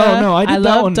Chewbacca. Oh, no, I did that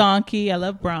love one. Donkey. I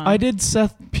love Braun. I did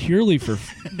Seth purely for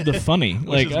the funny.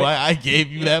 which is why I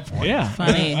gave you that point. Yeah,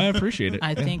 Funny. I appreciate it.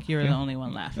 I think you're the only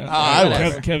one laughing. I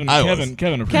was. Kevin I was. appreciates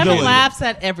Kevin Villain. laughs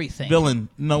at everything. Villain.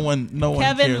 No one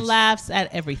Kevin cares. laughs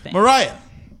at everything. Mariah,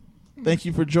 thank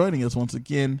you for joining us once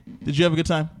again. Did you have a good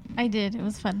time? I did. It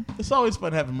was fun. It's always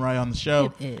fun having Mariah on the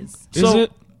show. It is. Is So-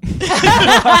 it?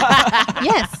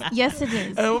 Yes, it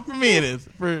is. For me, it is.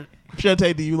 For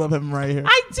Shantae, do you love having Mariah here?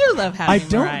 I do love I having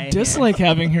don't Mariah dislike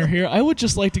having her here. I would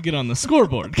just like to get on the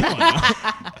scoreboard. Come on.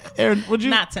 Now. Aaron, would you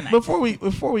Not tonight. before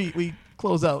we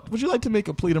close out? Would you like to make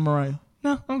a plea to Mariah?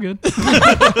 No, I'm good.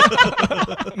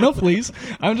 No, please.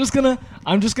 I'm just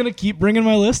gonna keep bringing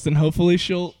my list, and hopefully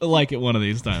she'll like it one of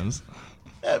these times.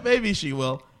 Maybe she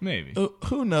will. Maybe.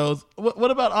 Who knows?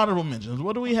 What about honorable mentions?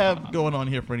 What do we have going on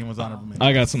here for anyone's honorable mentions?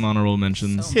 I got some honorable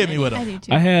mentions. Hit me with I them. do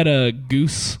too. I had a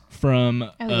Goose from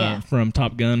yeah. from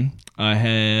Top Gun. I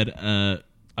had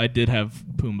I did have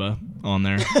Pumbaa on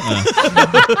there.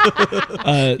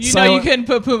 You know you couldn't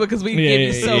put Puma because we give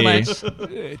you so much.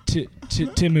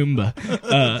 Timumba.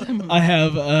 I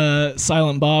have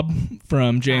Silent Bob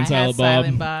from Jane I Silent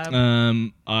had Bob.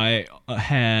 Silent Bob. I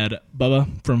had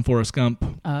Bubba from Forrest Gump.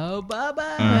 Oh, Bubba.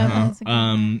 that's a good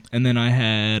one. And then I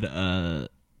had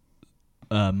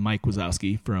Mike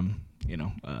Wazowski from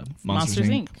Monsters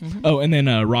Inc. Oh, and then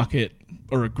Rocket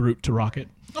or a Groot to Rocket.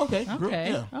 Okay. Okay.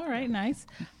 Yeah. All right. Nice.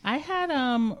 I had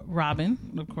Robin,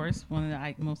 of course, one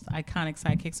of the most iconic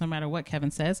sidekicks, no matter what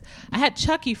Kevin says. I had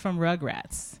Chucky from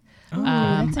Rugrats. that's a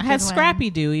I good had one. Scrappy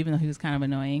Doo, even though he was kind of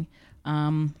annoying.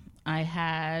 I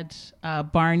had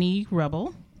Barney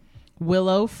Rubble,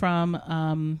 Willow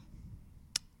from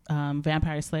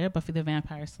Vampire Slayer, Buffy the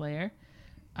Vampire Slayer,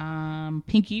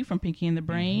 Pinky from Pinky and the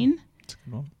Brain. That's a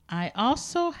good one. I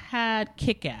also had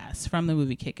Kick-Ass from the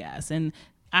movie Kick-Ass, and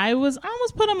I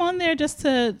almost put him on there just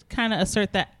to kind of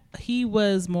assert that he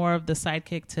was more of the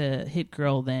sidekick to Hit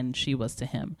Girl than she was to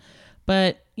him.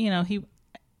 But, he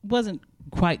wasn't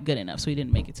quite good enough, so he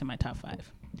didn't make it to my top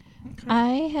 5. I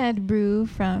had Rue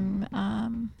from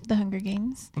The Hunger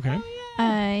Games. Okay.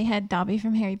 I had Dobby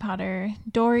from Harry Potter,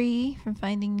 Dory from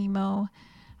Finding Nemo,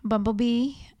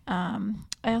 Bumblebee. I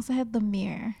also had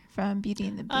Lemire from Beauty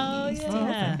and the Beast. Oh, yeah.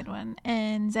 That's a good one.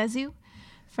 And Zazu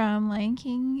from Lion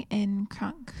King and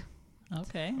Kronk.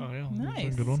 Okay. Oh, yeah. That's a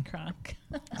Nice. good one. Kronk.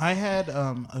 I had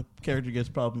a character you guys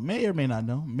probably may or may not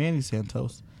know, Manny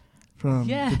Santos from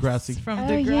Yes, Degrassi. from Oh,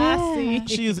 Degrassi. yeah.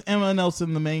 She is Emma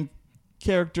Nelson, the main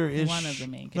character. Is One of the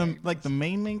main like the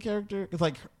main character. It's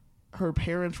like her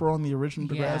parents were on the original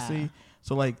Degrassi, Yeah.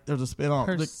 so like there's a spin off.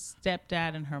 Her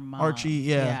stepdad and her mom. Archie,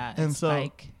 yeah. And And so-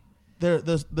 Spike.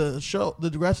 the show, the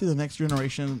Degrassi, The Next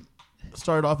Generation,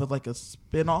 started off as like a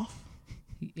spin-off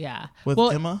Yeah. with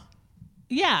well, Emma.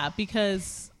 Yeah,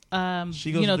 because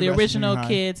She goes to the Degrassi original Junior High.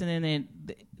 kids, and then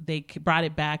they brought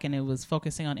it back, and it was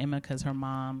focusing on Emma because her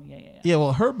mom. Yeah. Yeah,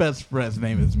 well, her best friend's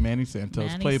name is Manny Santos,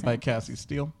 Manny played by Santos. Cassie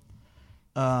Steele.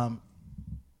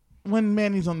 When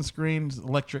Manny's on the screen, it's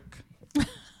electric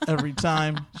every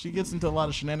time. She gets into a lot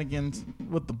of shenanigans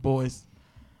with the boys.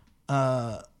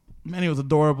 Manny was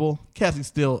adorable. Cassie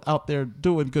Steele out there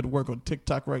doing good work on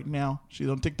TikTok right now. She's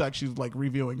on TikTok. She's like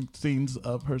reviewing scenes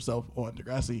of herself on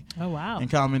Degrassi Oh wow. and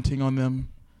commenting on them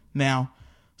now.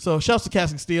 So shouts to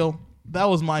Cassie Steele. That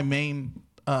was my main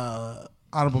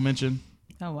honorable mention,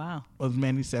 Oh wow. was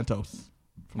Manny Santos.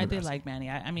 from I did Degrassi. like Manny.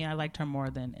 I mean, I liked her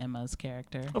more than Emma's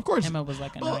character. Of course. Emma was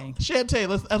like Well, annoying.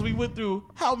 Shantae, as we went through,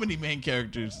 how many main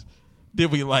characters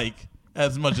did we like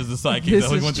as much as the sidekicks This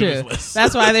that we is went through true. this list?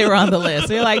 That's why they were on the list.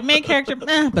 They're like main character,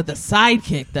 but the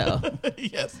sidekick though.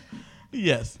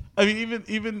 yes. I mean,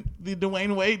 even the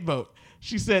Dwayne Wade vote.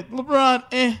 She said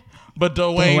LeBron, but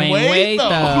Dwayne Wade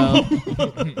though.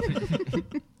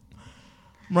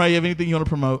 Mariah, you have anything you want to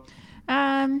promote?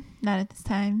 Not at this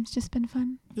time. It's just been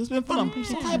fun. It's been fun. I'm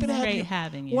so happy to have Great you.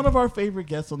 having you. One of our favorite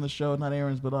guests on the show, not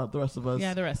Aaron's, but the rest of us.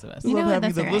 Yeah, the rest of us. We You love know what? having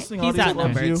That's the all right. listening He's audience loves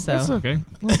outnumbered, you. so That's okay.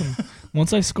 Listen,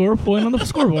 once I score a point on the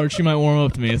scoreboard, she might warm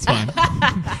up to me. It's fine.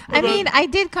 I mean, I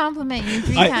did compliment you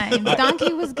 3 times.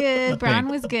 Donkey was good. Braun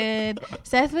was good.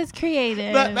 Seth was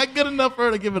creative. Not good enough for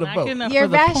her to give it a Not vote. good enough Your for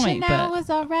the point, rationale but was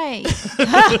all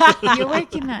right. You're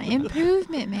working on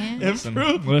improvement, man.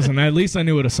 Improve. Listen, at least I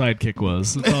knew what a sidekick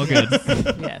was. It's all good.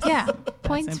 yes. Yeah,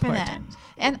 points for that. important.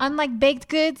 And unlike baked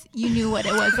goods, you knew what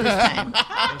it was this time.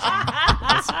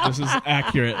 This is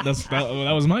accurate.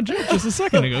 That was my joke just a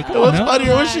second ago. Come It on was now.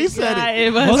 funnier when she said Yeah, it.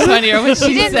 it was Was it? funnier when She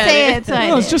she didn't said say it. it, so I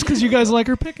No, it's did. just because you guys like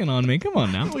her picking on me. Come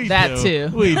on now. We That do.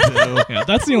 too. We do. Yeah,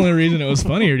 that's the only reason it was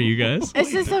funnier to you guys.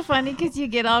 It's just so funny because you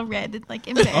get all red and like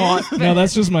embarrassed. Oh, no,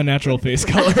 that's just my natural face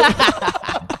color.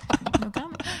 No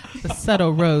comment. The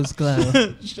subtle rose glow.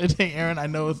 Hey, Aaron, I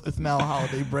know it's now a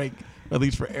holiday break, at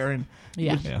least for Aaron.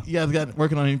 Yeah. Yeah. You guys got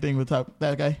working on anything with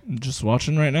that guy? Just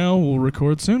watching right now. We'll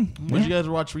record soon. What did you guys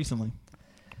watch recently?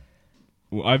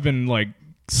 Well, I've been like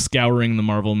scouring the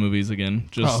Marvel movies again,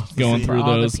 just Oh, going see. through For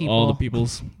all the those, people. all the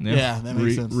people's. Yeah, that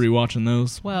makes sense. Rewatching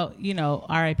those. Well,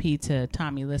 R.I.P. to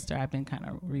Tommy Lister. I've been kind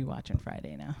of rewatching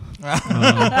Friday now.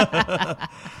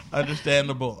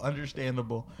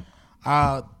 Understandable.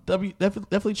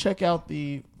 Definitely check out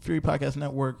the Fury Podcast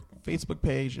Network Facebook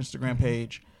page, Instagram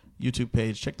page, YouTube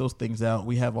page. Check those things out.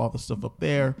 We have all the stuff up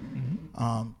there.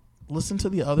 Listen to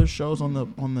the other shows on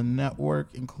the network,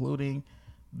 including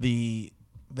the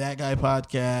That Guy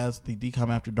podcast, the DCOM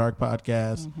After Dark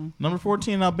podcast, number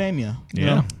 14 in Albania. You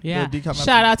Yeah. know, Yeah. the DCOM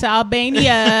Shout out to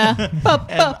Albania.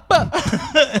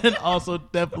 and also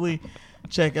definitely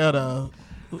check out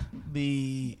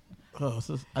the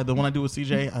one I do with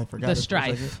CJ. I forgot The it for a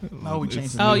Strife. second. No, we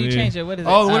changed it. Oh, you changed it. What is it?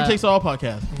 Oh, the Winner Takes All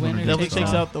podcast. Winner Definitely Takes checks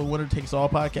All. out the Winner Takes All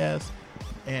podcast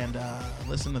and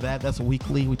listen to that. That's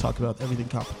weekly. We talk about everything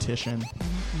competition.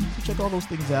 So check all those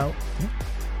things out.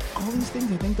 All these things.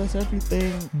 I think that's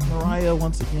everything. Mariah,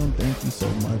 once again, thank you so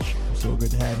much. So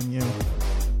good having you. I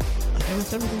think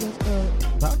that's everything.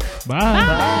 Bye. Bye.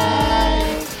 Bye.